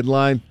 p.m.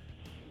 deadline.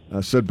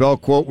 Said Bell,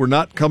 quote, "We're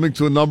not coming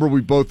to a number we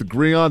both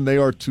agree on. They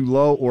are too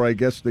low, or I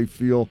guess they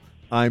feel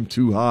I'm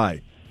too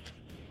high."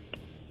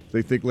 If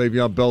they think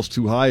Le'Veon Bell's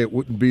too high, it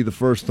wouldn't be the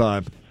first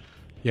time.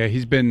 Yeah,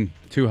 he's been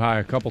too high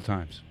a couple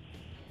times.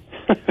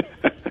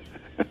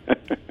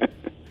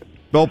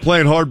 Bell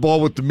playing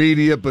hardball with the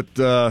media, but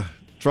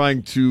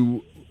trying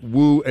to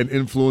woo and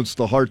influence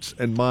the hearts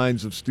and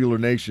minds of Steeler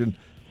Nation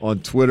on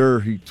Twitter.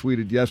 He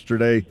tweeted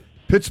yesterday,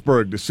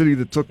 "Pittsburgh, the city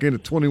that took in a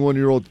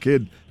 21-year-old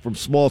kid from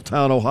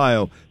small-town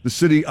Ohio, the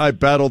city I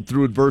battled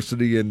through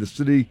adversity in, the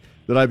city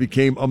that I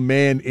became a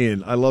man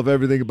in. I love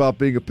everything about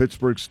being a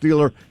Pittsburgh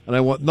Steeler, and I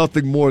want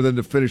nothing more than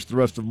to finish the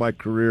rest of my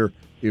career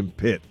in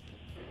Pitt."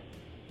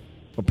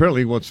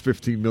 Apparently he wants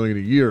 $15 million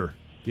a year,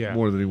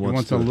 more than he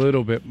wants a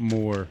little bit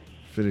more.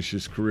 finish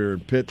his career in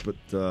Pitt.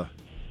 But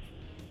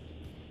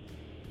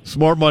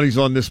smart money's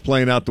on this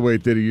playing out the way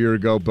it did a year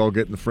ago. Bell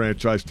getting the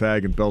franchise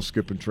tag and Bell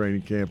skipping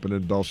training camp and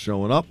then Bell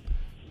showing up.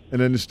 And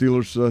then the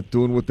Steelers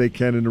doing what they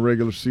can in the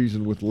regular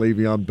season with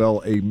Le'Veon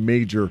Bell, a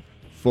major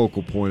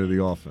focal point of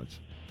the offense.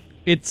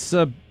 It's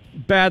a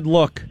bad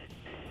look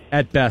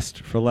at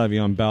best for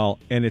Le'Veon Bell,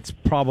 and it's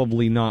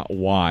probably not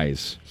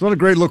wise. It's not a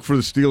great look for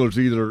the Steelers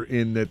either,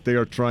 in that they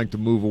are trying to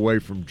move away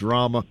from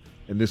drama,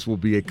 and this will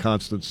be a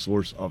constant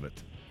source of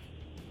it.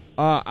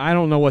 I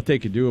don't know what they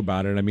could do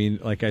about it. I mean,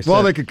 like I said...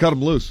 Well, they could cut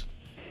him loose.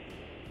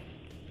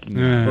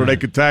 Or they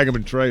could tag him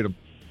and trade him.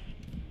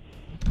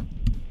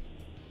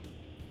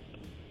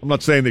 I'm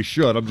not saying they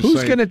should. I'm just saying...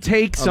 Who's going to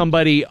take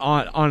somebody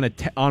on a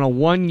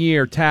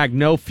 1-year tag,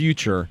 no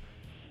future,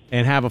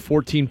 and have a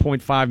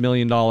 $14.5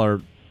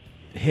 million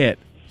hit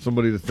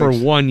for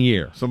 1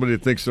 year? Somebody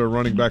that thinks they're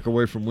running back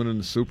away from winning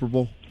the Super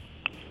Bowl?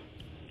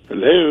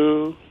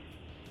 Hello?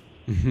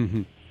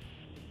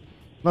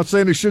 Not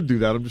saying they should do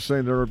that. I'm just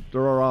saying there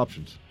are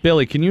options.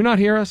 Billy, can you not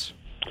hear us?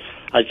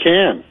 I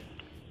can.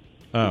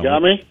 Oh, You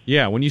got me?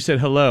 Yeah, when you said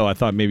hello, I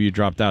thought maybe you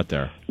dropped out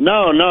there. No,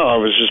 I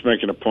was just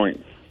making a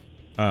point.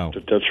 Oh.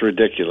 That's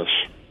ridiculous.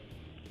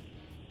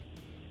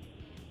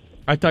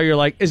 I thought you were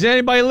like, is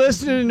anybody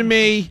listening to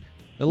me?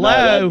 Hello? No,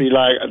 that'd be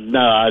like,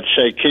 I'd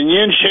say, can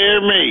you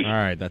hear me? All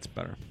right, that's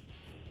better.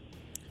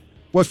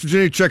 West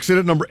Virginia checks in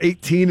at number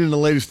 18 in the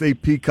latest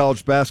AP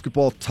college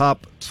basketball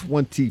top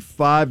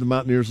 25. The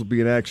Mountaineers will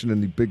be in action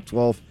in the Big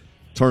 12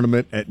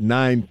 tournament at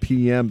 9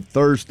 p.m.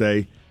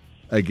 Thursday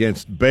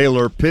against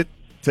Baylor. Pitt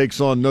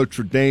takes on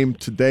Notre Dame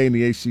today in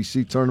the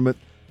ACC tournament.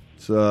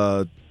 It's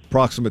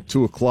approximate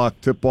 2 o'clock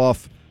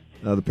tip-off.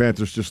 The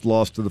Panthers just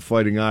lost to the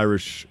Fighting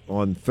Irish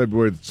on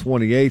February the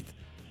 28th.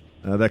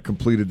 That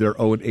completed their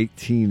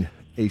 0-18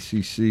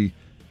 ACC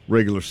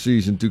regular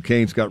season.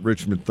 Duquesne's got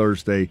Richmond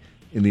Thursday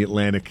in the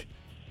Atlantic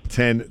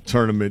 10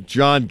 tournament.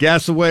 John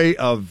Gassaway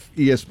of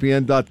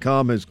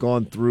ESPN.com has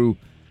gone through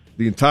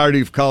the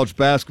entirety of college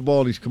basketball,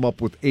 and he's come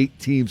up with 8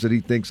 teams that he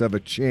thinks have a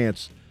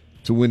chance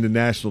to win the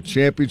national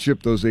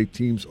championship. Those 8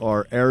 teams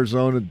are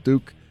Arizona,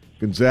 Duke,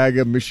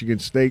 Gonzaga, Michigan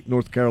State,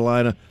 North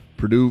Carolina,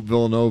 Purdue,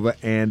 Villanova,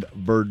 and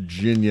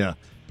Virginia.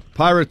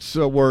 Pirates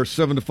were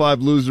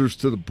 7-5 losers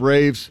to the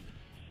Braves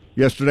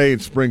yesterday in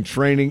spring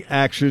training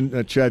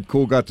action. Chad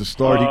Kuhl got to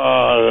start.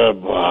 The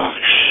Bucks.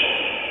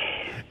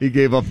 He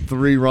gave up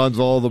 3 runs,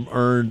 all of them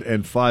earned,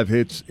 and 5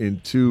 hits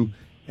in 2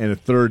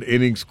 1/3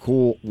 innings.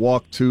 Kuhl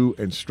walked 2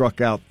 and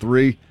struck out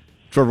 3.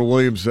 Trevor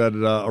Williams had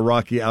a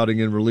rocky outing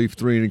in relief.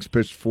 3 innings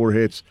pitched, 4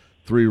 hits,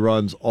 3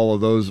 runs. All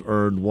of those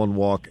earned 1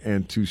 walk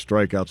and 2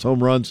 strikeouts.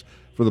 Home runs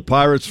for the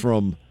Pirates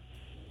from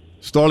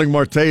Starling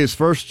Marte his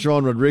first,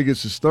 Sean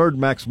Rodriguez his third,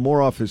 Max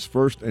Moroff his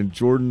first, and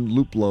Jordan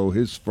Luplow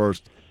his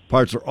first.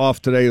 Pirates are off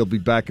today. They'll be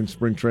back in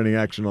spring training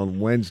action on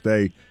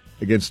Wednesday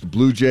against the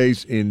Blue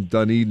Jays in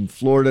Dunedin,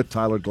 Florida.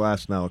 Tyler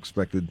Glass now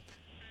expected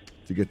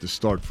to get the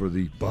start for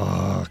the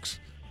Bucks.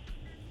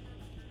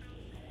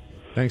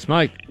 Thanks,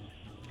 Mike.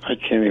 I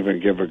can't even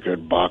give a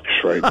good box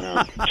right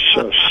now. It's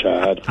so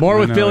sad. More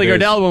with Billy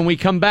Gardell when we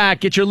come back.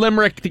 Get your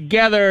limerick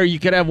together. You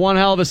could have one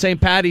hell of a St.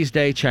 Patty's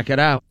Day. Check it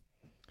out.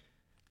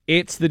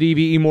 It's the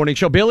DVE Morning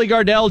Show. Billy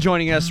Gardell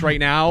joining us right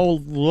now,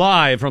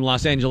 live from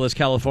Los Angeles,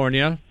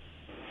 California.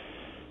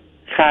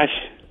 Gosh.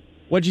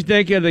 What'd you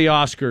think of the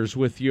Oscars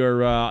with your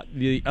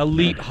the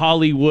elite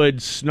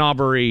Hollywood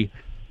snobbery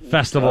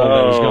festival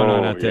that was going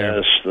on out there?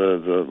 Yes,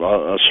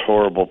 us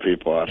horrible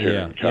people out here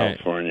in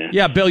California.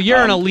 Yeah, Bill,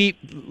 you're an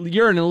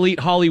elite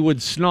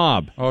Hollywood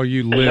snob. Oh,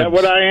 you Is that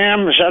what I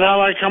am? Is that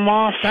how I come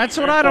off? That's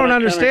what I don't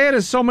understand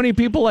is so many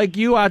people like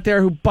you out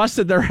there who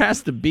busted their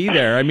ass to be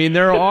there. I mean,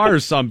 there are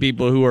some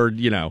people who are,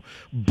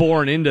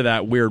 born into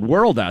that weird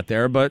world out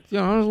there, but,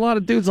 there's a lot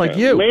of dudes like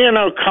you. Me and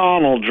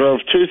O'Connell drove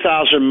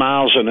 2,000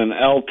 miles in an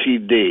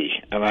LTD,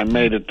 and I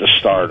made it to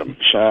stardom,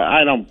 so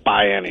I don't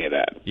buy any of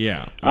that.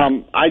 Yeah.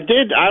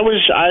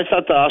 I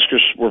thought the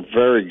Oscars were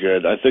very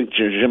good. I think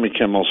Jimmy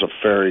Kimmel's a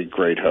very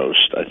great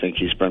host. I think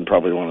he's been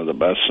probably one of the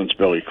best since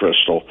Billy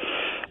Crystal.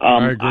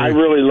 I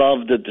really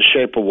loved that The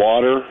Shape of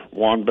Water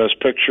won Best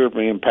Picture.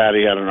 Me and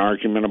Patty had an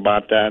argument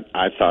about that.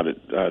 I thought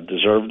it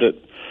deserved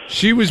it.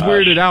 She was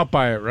weirded out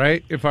by it,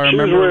 right? If I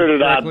remember, she was weirded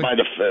correctly. out by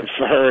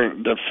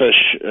the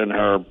fish in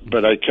her.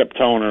 But I kept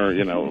telling her,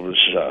 it was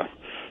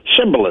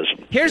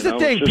symbolism. Here's the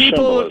thing: it's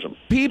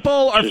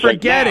people are She's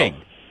forgetting.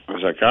 Like, no. I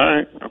was like, all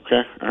right,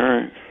 okay, all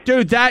right.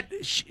 Dude,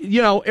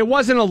 it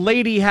wasn't a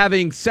lady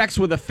having sex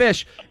with a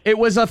fish. It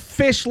was a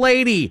fish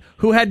lady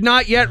who had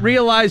not yet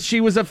realized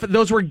she was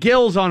those were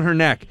gills on her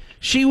neck.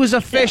 She was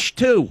a fish,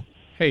 too.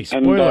 Hey,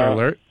 spoiler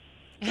alert.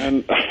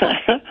 And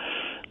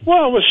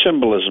well, it was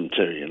symbolism,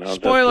 too,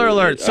 Spoiler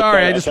alert.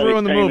 Sorry, I just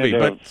ruined the movie,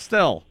 but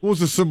still. What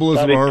was the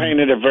symbolism He of her?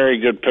 painted a very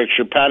good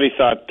picture. Patty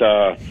thought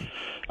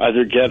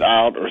either Get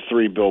Out or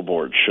 3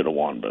 Billboards should have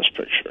won Best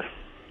Picture.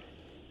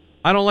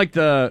 I don't like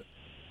the...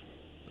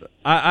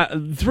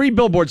 3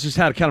 Billboards just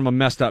had kind of a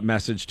messed up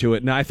message to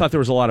it. Now, I thought there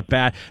was a lot of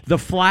bad... The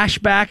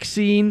flashback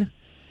scene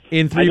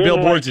in 3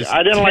 Billboards is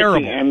terrible. I didn't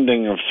like the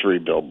ending of 3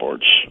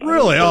 Billboards.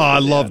 Really? Oh, I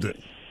loved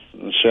it.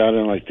 See, I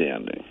didn't like the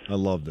ending. I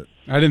loved it.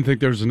 I didn't think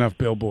there was enough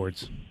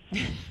billboards.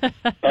 Yeah,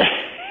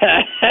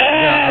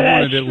 I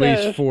wanted at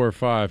least 4 or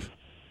 5.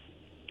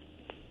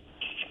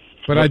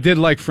 But I did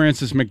like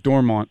Francis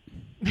McDormand.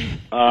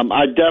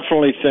 I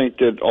definitely think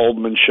that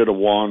Oldman should have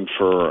won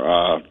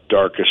for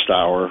Darkest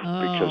Hour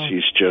because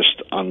he's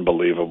just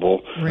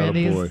unbelievable.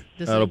 Randy's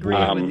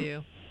disagreeing with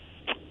you.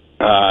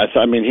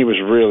 I mean, he was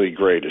really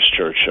great as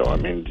Churchill. I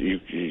mean, you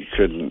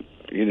didn't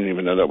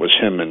even know that was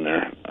him in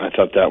there. I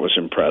thought that was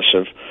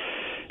impressive.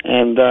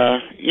 And, I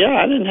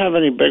didn't have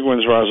any big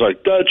ones where I was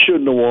like, that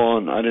shouldn't have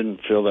won. I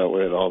didn't feel that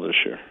way at all this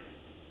year.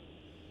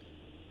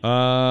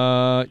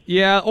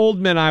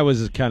 Oldman I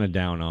was kind of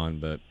down on,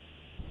 but...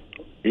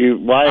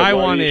 Why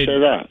do you say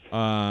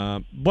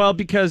that? Well,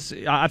 because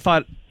I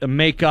thought a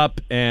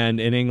makeup and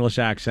an English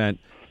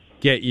accent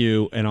get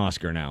you an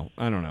Oscar now.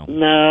 I don't know.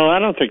 No, I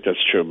don't think that's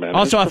true, man.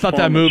 Also, I thought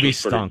that movie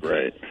was pretty stunk.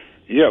 Great.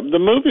 Yeah, the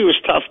movie was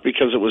tough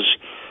because it was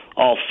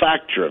all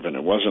fact-driven.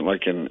 It wasn't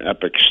like an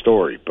epic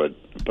story, but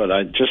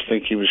I just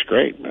think he was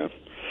great, man.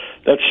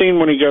 That scene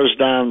when he goes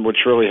down,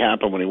 which really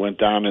happened when he went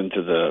down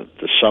into the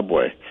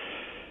subway,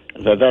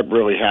 that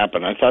really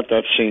happened. I thought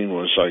that scene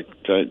was like,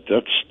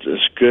 that's as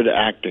good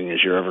acting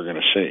as you're ever going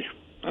to see.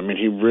 I mean,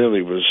 he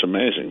really was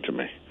amazing to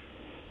me.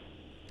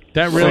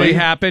 That really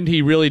happened?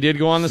 He really did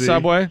go on the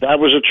subway? That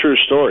was a true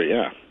story,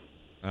 yeah.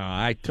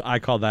 I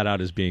called that out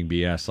as being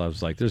BS. I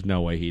was like, there's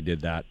no way he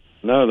did that.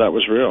 No, that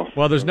was real.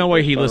 Well, there's no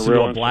way he listened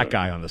to a black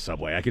guy on the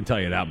subway. I can tell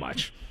you that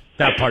much.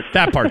 That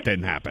part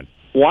didn't happen.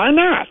 Why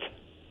not?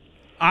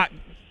 I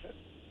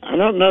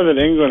don't know that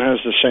England has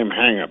the same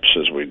hang-ups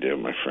as we do,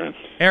 my friend.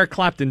 Eric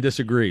Clapton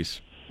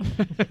disagrees.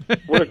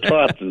 What did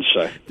Clapton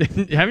say?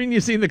 Haven't you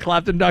seen the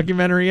Clapton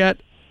documentary yet?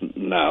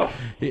 No.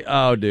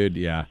 Oh, dude,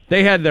 yeah.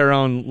 They had their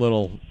own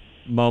little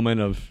moment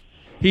of...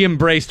 He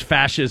embraced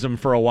fascism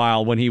for a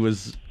while when he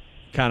was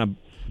kind of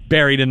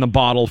buried in the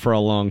bottle for a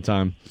long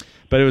time.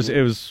 But it was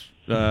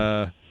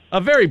a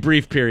very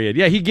brief period.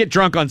 Yeah, he'd get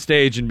drunk on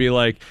stage and be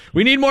like,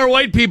 we need more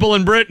white people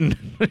in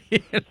Britain.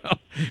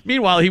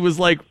 Meanwhile, he was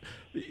like...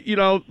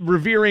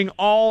 revering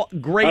all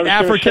great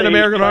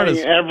African-American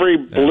artists. Every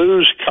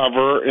blues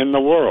cover in the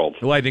world.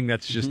 Well, I think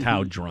that's just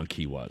how drunk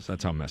he was.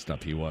 That's how messed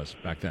up he was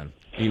back then.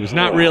 He was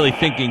not really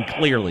thinking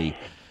clearly,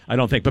 I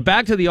don't think. But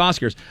back to the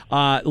Oscars.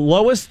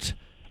 Lowest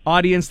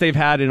audience they've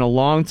had in a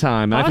long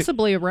time.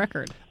 Possibly a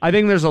record. I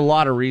think there's a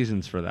lot of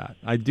reasons for that.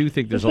 I do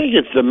think there's I think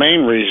it's the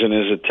main reason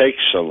is it takes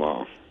so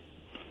long.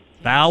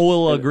 Val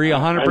will agree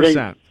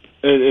 100%.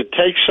 It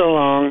takes so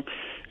long.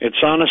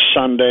 It's on a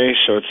Sunday,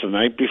 so it's the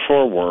night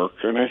before work,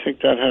 and I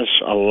think that has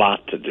a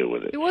lot to do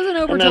with it. It wasn't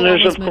over and till then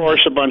there's, almost of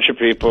course, a bunch of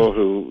people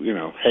who,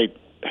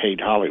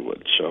 hate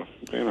Hollywood, so,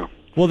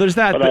 Well, there's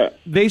that. But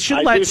they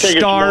should let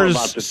stars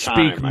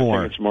speak more.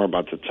 I think it's more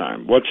about the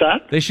time. What's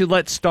that? They should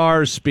let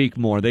stars speak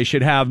more. They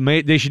should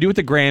They should do what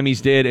the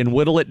Grammys did and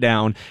whittle it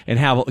down and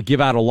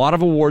give out a lot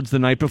of awards the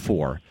night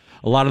before,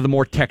 a lot of the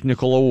more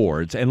technical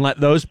awards, and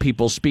let those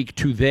people speak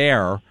to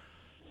their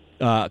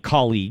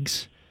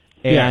colleagues.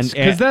 Yes,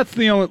 because that's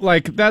the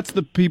only that's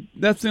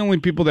the only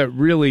people that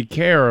really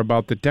care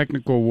about the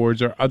technical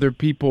awards are other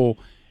people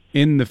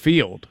in the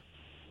field.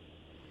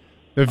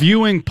 The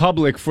viewing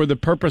public for the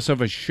purpose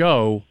of a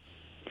show.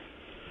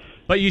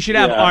 But you should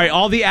have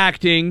all the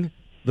acting,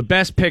 the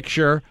best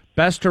picture,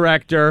 best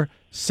director,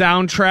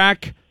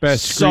 soundtrack,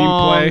 best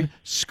song,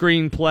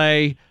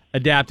 screenplay,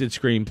 adapted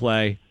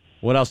screenplay.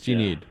 What else do you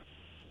need?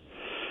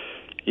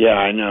 Yeah,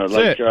 I know.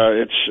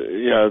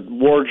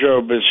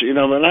 Wardrobe is, and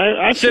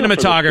I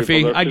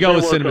cinematography. I'd go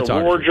with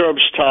cinematography.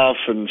 Wardrobe's tough,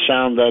 and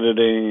sound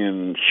editing,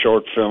 and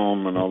short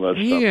film, and all that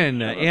stuff.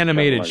 And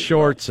animated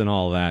shorts and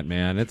all that,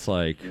 man. It's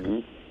like,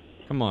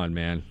 come on,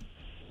 man.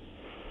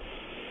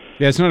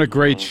 Yeah, it's not a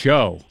great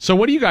show. So,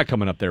 what do you got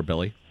coming up there,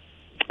 Billy?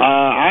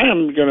 I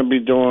am going to be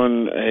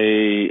doing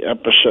a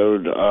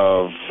episode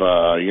of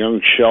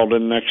Young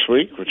Sheldon next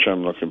week, which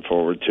I'm looking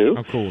forward to.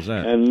 How cool is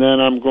that? And then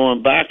I'm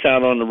going back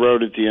out on the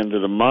road at the end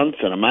of the month,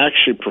 and I'm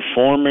actually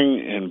performing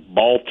in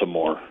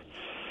Baltimore.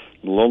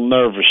 I'm a little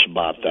nervous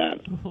about that.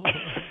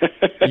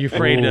 Are you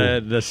afraid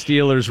the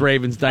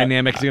Steelers-Ravens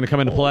dynamic is going to come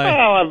into play?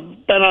 Well,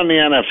 I've been on the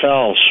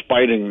NFL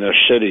spiting their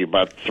city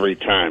about 3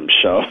 times,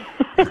 so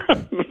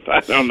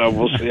I don't know.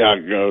 We'll see how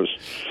it goes.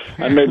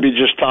 I may be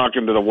just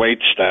talking to the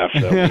wait staff.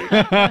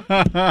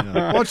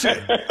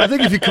 I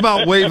think if you come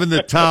out waving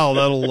the towel,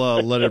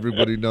 that'll let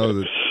everybody know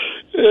that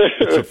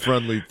it's a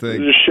friendly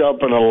thing. Just show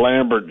up in a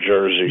Lambert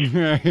jersey.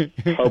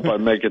 Hope I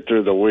make it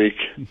through the week.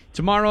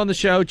 Tomorrow on the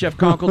show, Jeff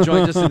Conkle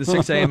joins us in the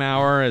 6 a.m.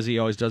 hour, as he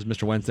always does,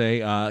 Mr.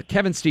 Wednesday.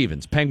 Kevin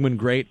Stevens, Penguin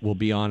Great, will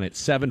be on at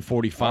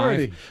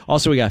 7:45.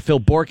 Also, we got Phil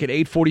Bork at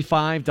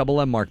 8:45.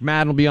 Double M Mark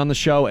Madden will be on the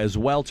show as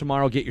well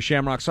tomorrow. Get your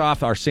Shamrocks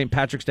off, our St.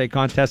 Patrick's Day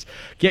contest.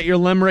 Get your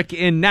limerick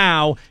in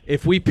now.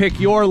 If we pick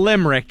your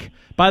limerick...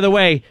 By the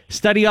way,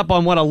 study up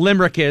on what a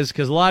limerick is,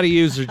 because a lot of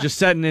yous are just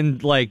setting in,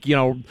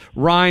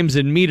 rhymes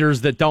and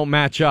meters that don't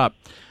match up.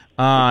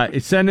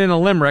 Send in a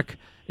limerick.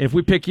 if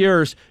we pick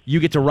yours, you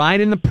get to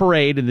ride in the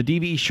parade in the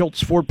DVE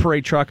Schultz Ford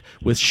parade truck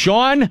with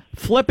Sean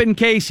Flippin'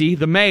 Casey,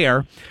 the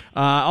mayor.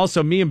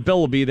 Also, me and Bill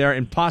will be there,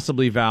 and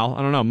possibly Val.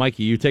 I don't know.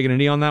 Mikey, you taking a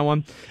knee on that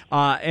one?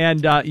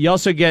 And you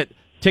also get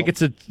tickets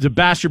to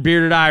Bastard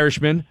Bearded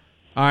Irishman.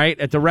 All right,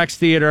 at the Rex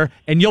Theater,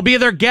 and you'll be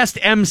their guest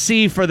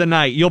MC for the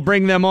night. You'll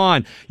bring them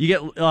on. You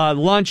get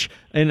lunch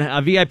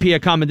and VIP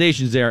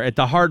accommodations there at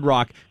the Hard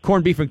Rock.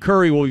 Corned beef and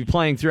curry will be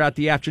playing throughout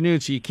the afternoon,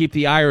 so you keep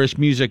the Irish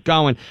music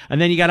going. And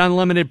then you got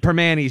unlimited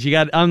Permanis. You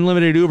got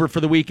unlimited Uber for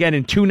the weekend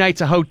and 2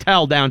 nights of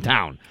hotel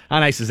downtown.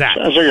 How nice is that?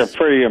 Sounds like a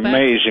pretty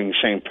amazing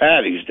St.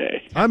 Patty's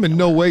Day. I'm in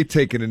no way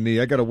taking a knee.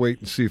 I got to wait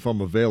and see if I'm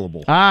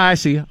available. I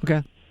see.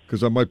 Okay.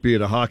 Because I might be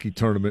at a hockey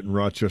tournament in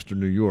Rochester,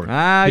 New York.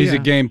 He's a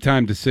game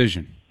time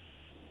decision.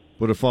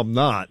 But if I'm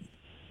not,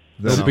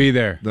 then he'll be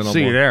there. Then I'll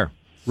see you there.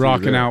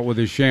 Rocking out with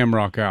his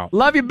shamrock out.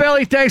 Love you,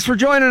 Billy. Thanks for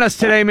joining us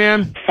today,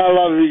 man. I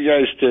love you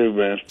guys too,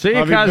 man. See you,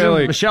 Love you, cousin.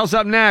 Billy. Michelle's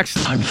up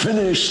next. I'm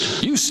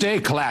finished. You stay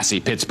classy,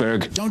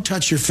 Pittsburgh. Don't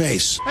touch your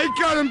face. I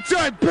got him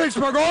tight,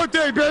 Pittsburgh all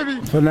day, baby.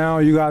 For now,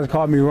 you guys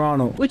call me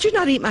Ronald. Would you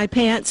not eat my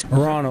pants?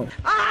 Ronald.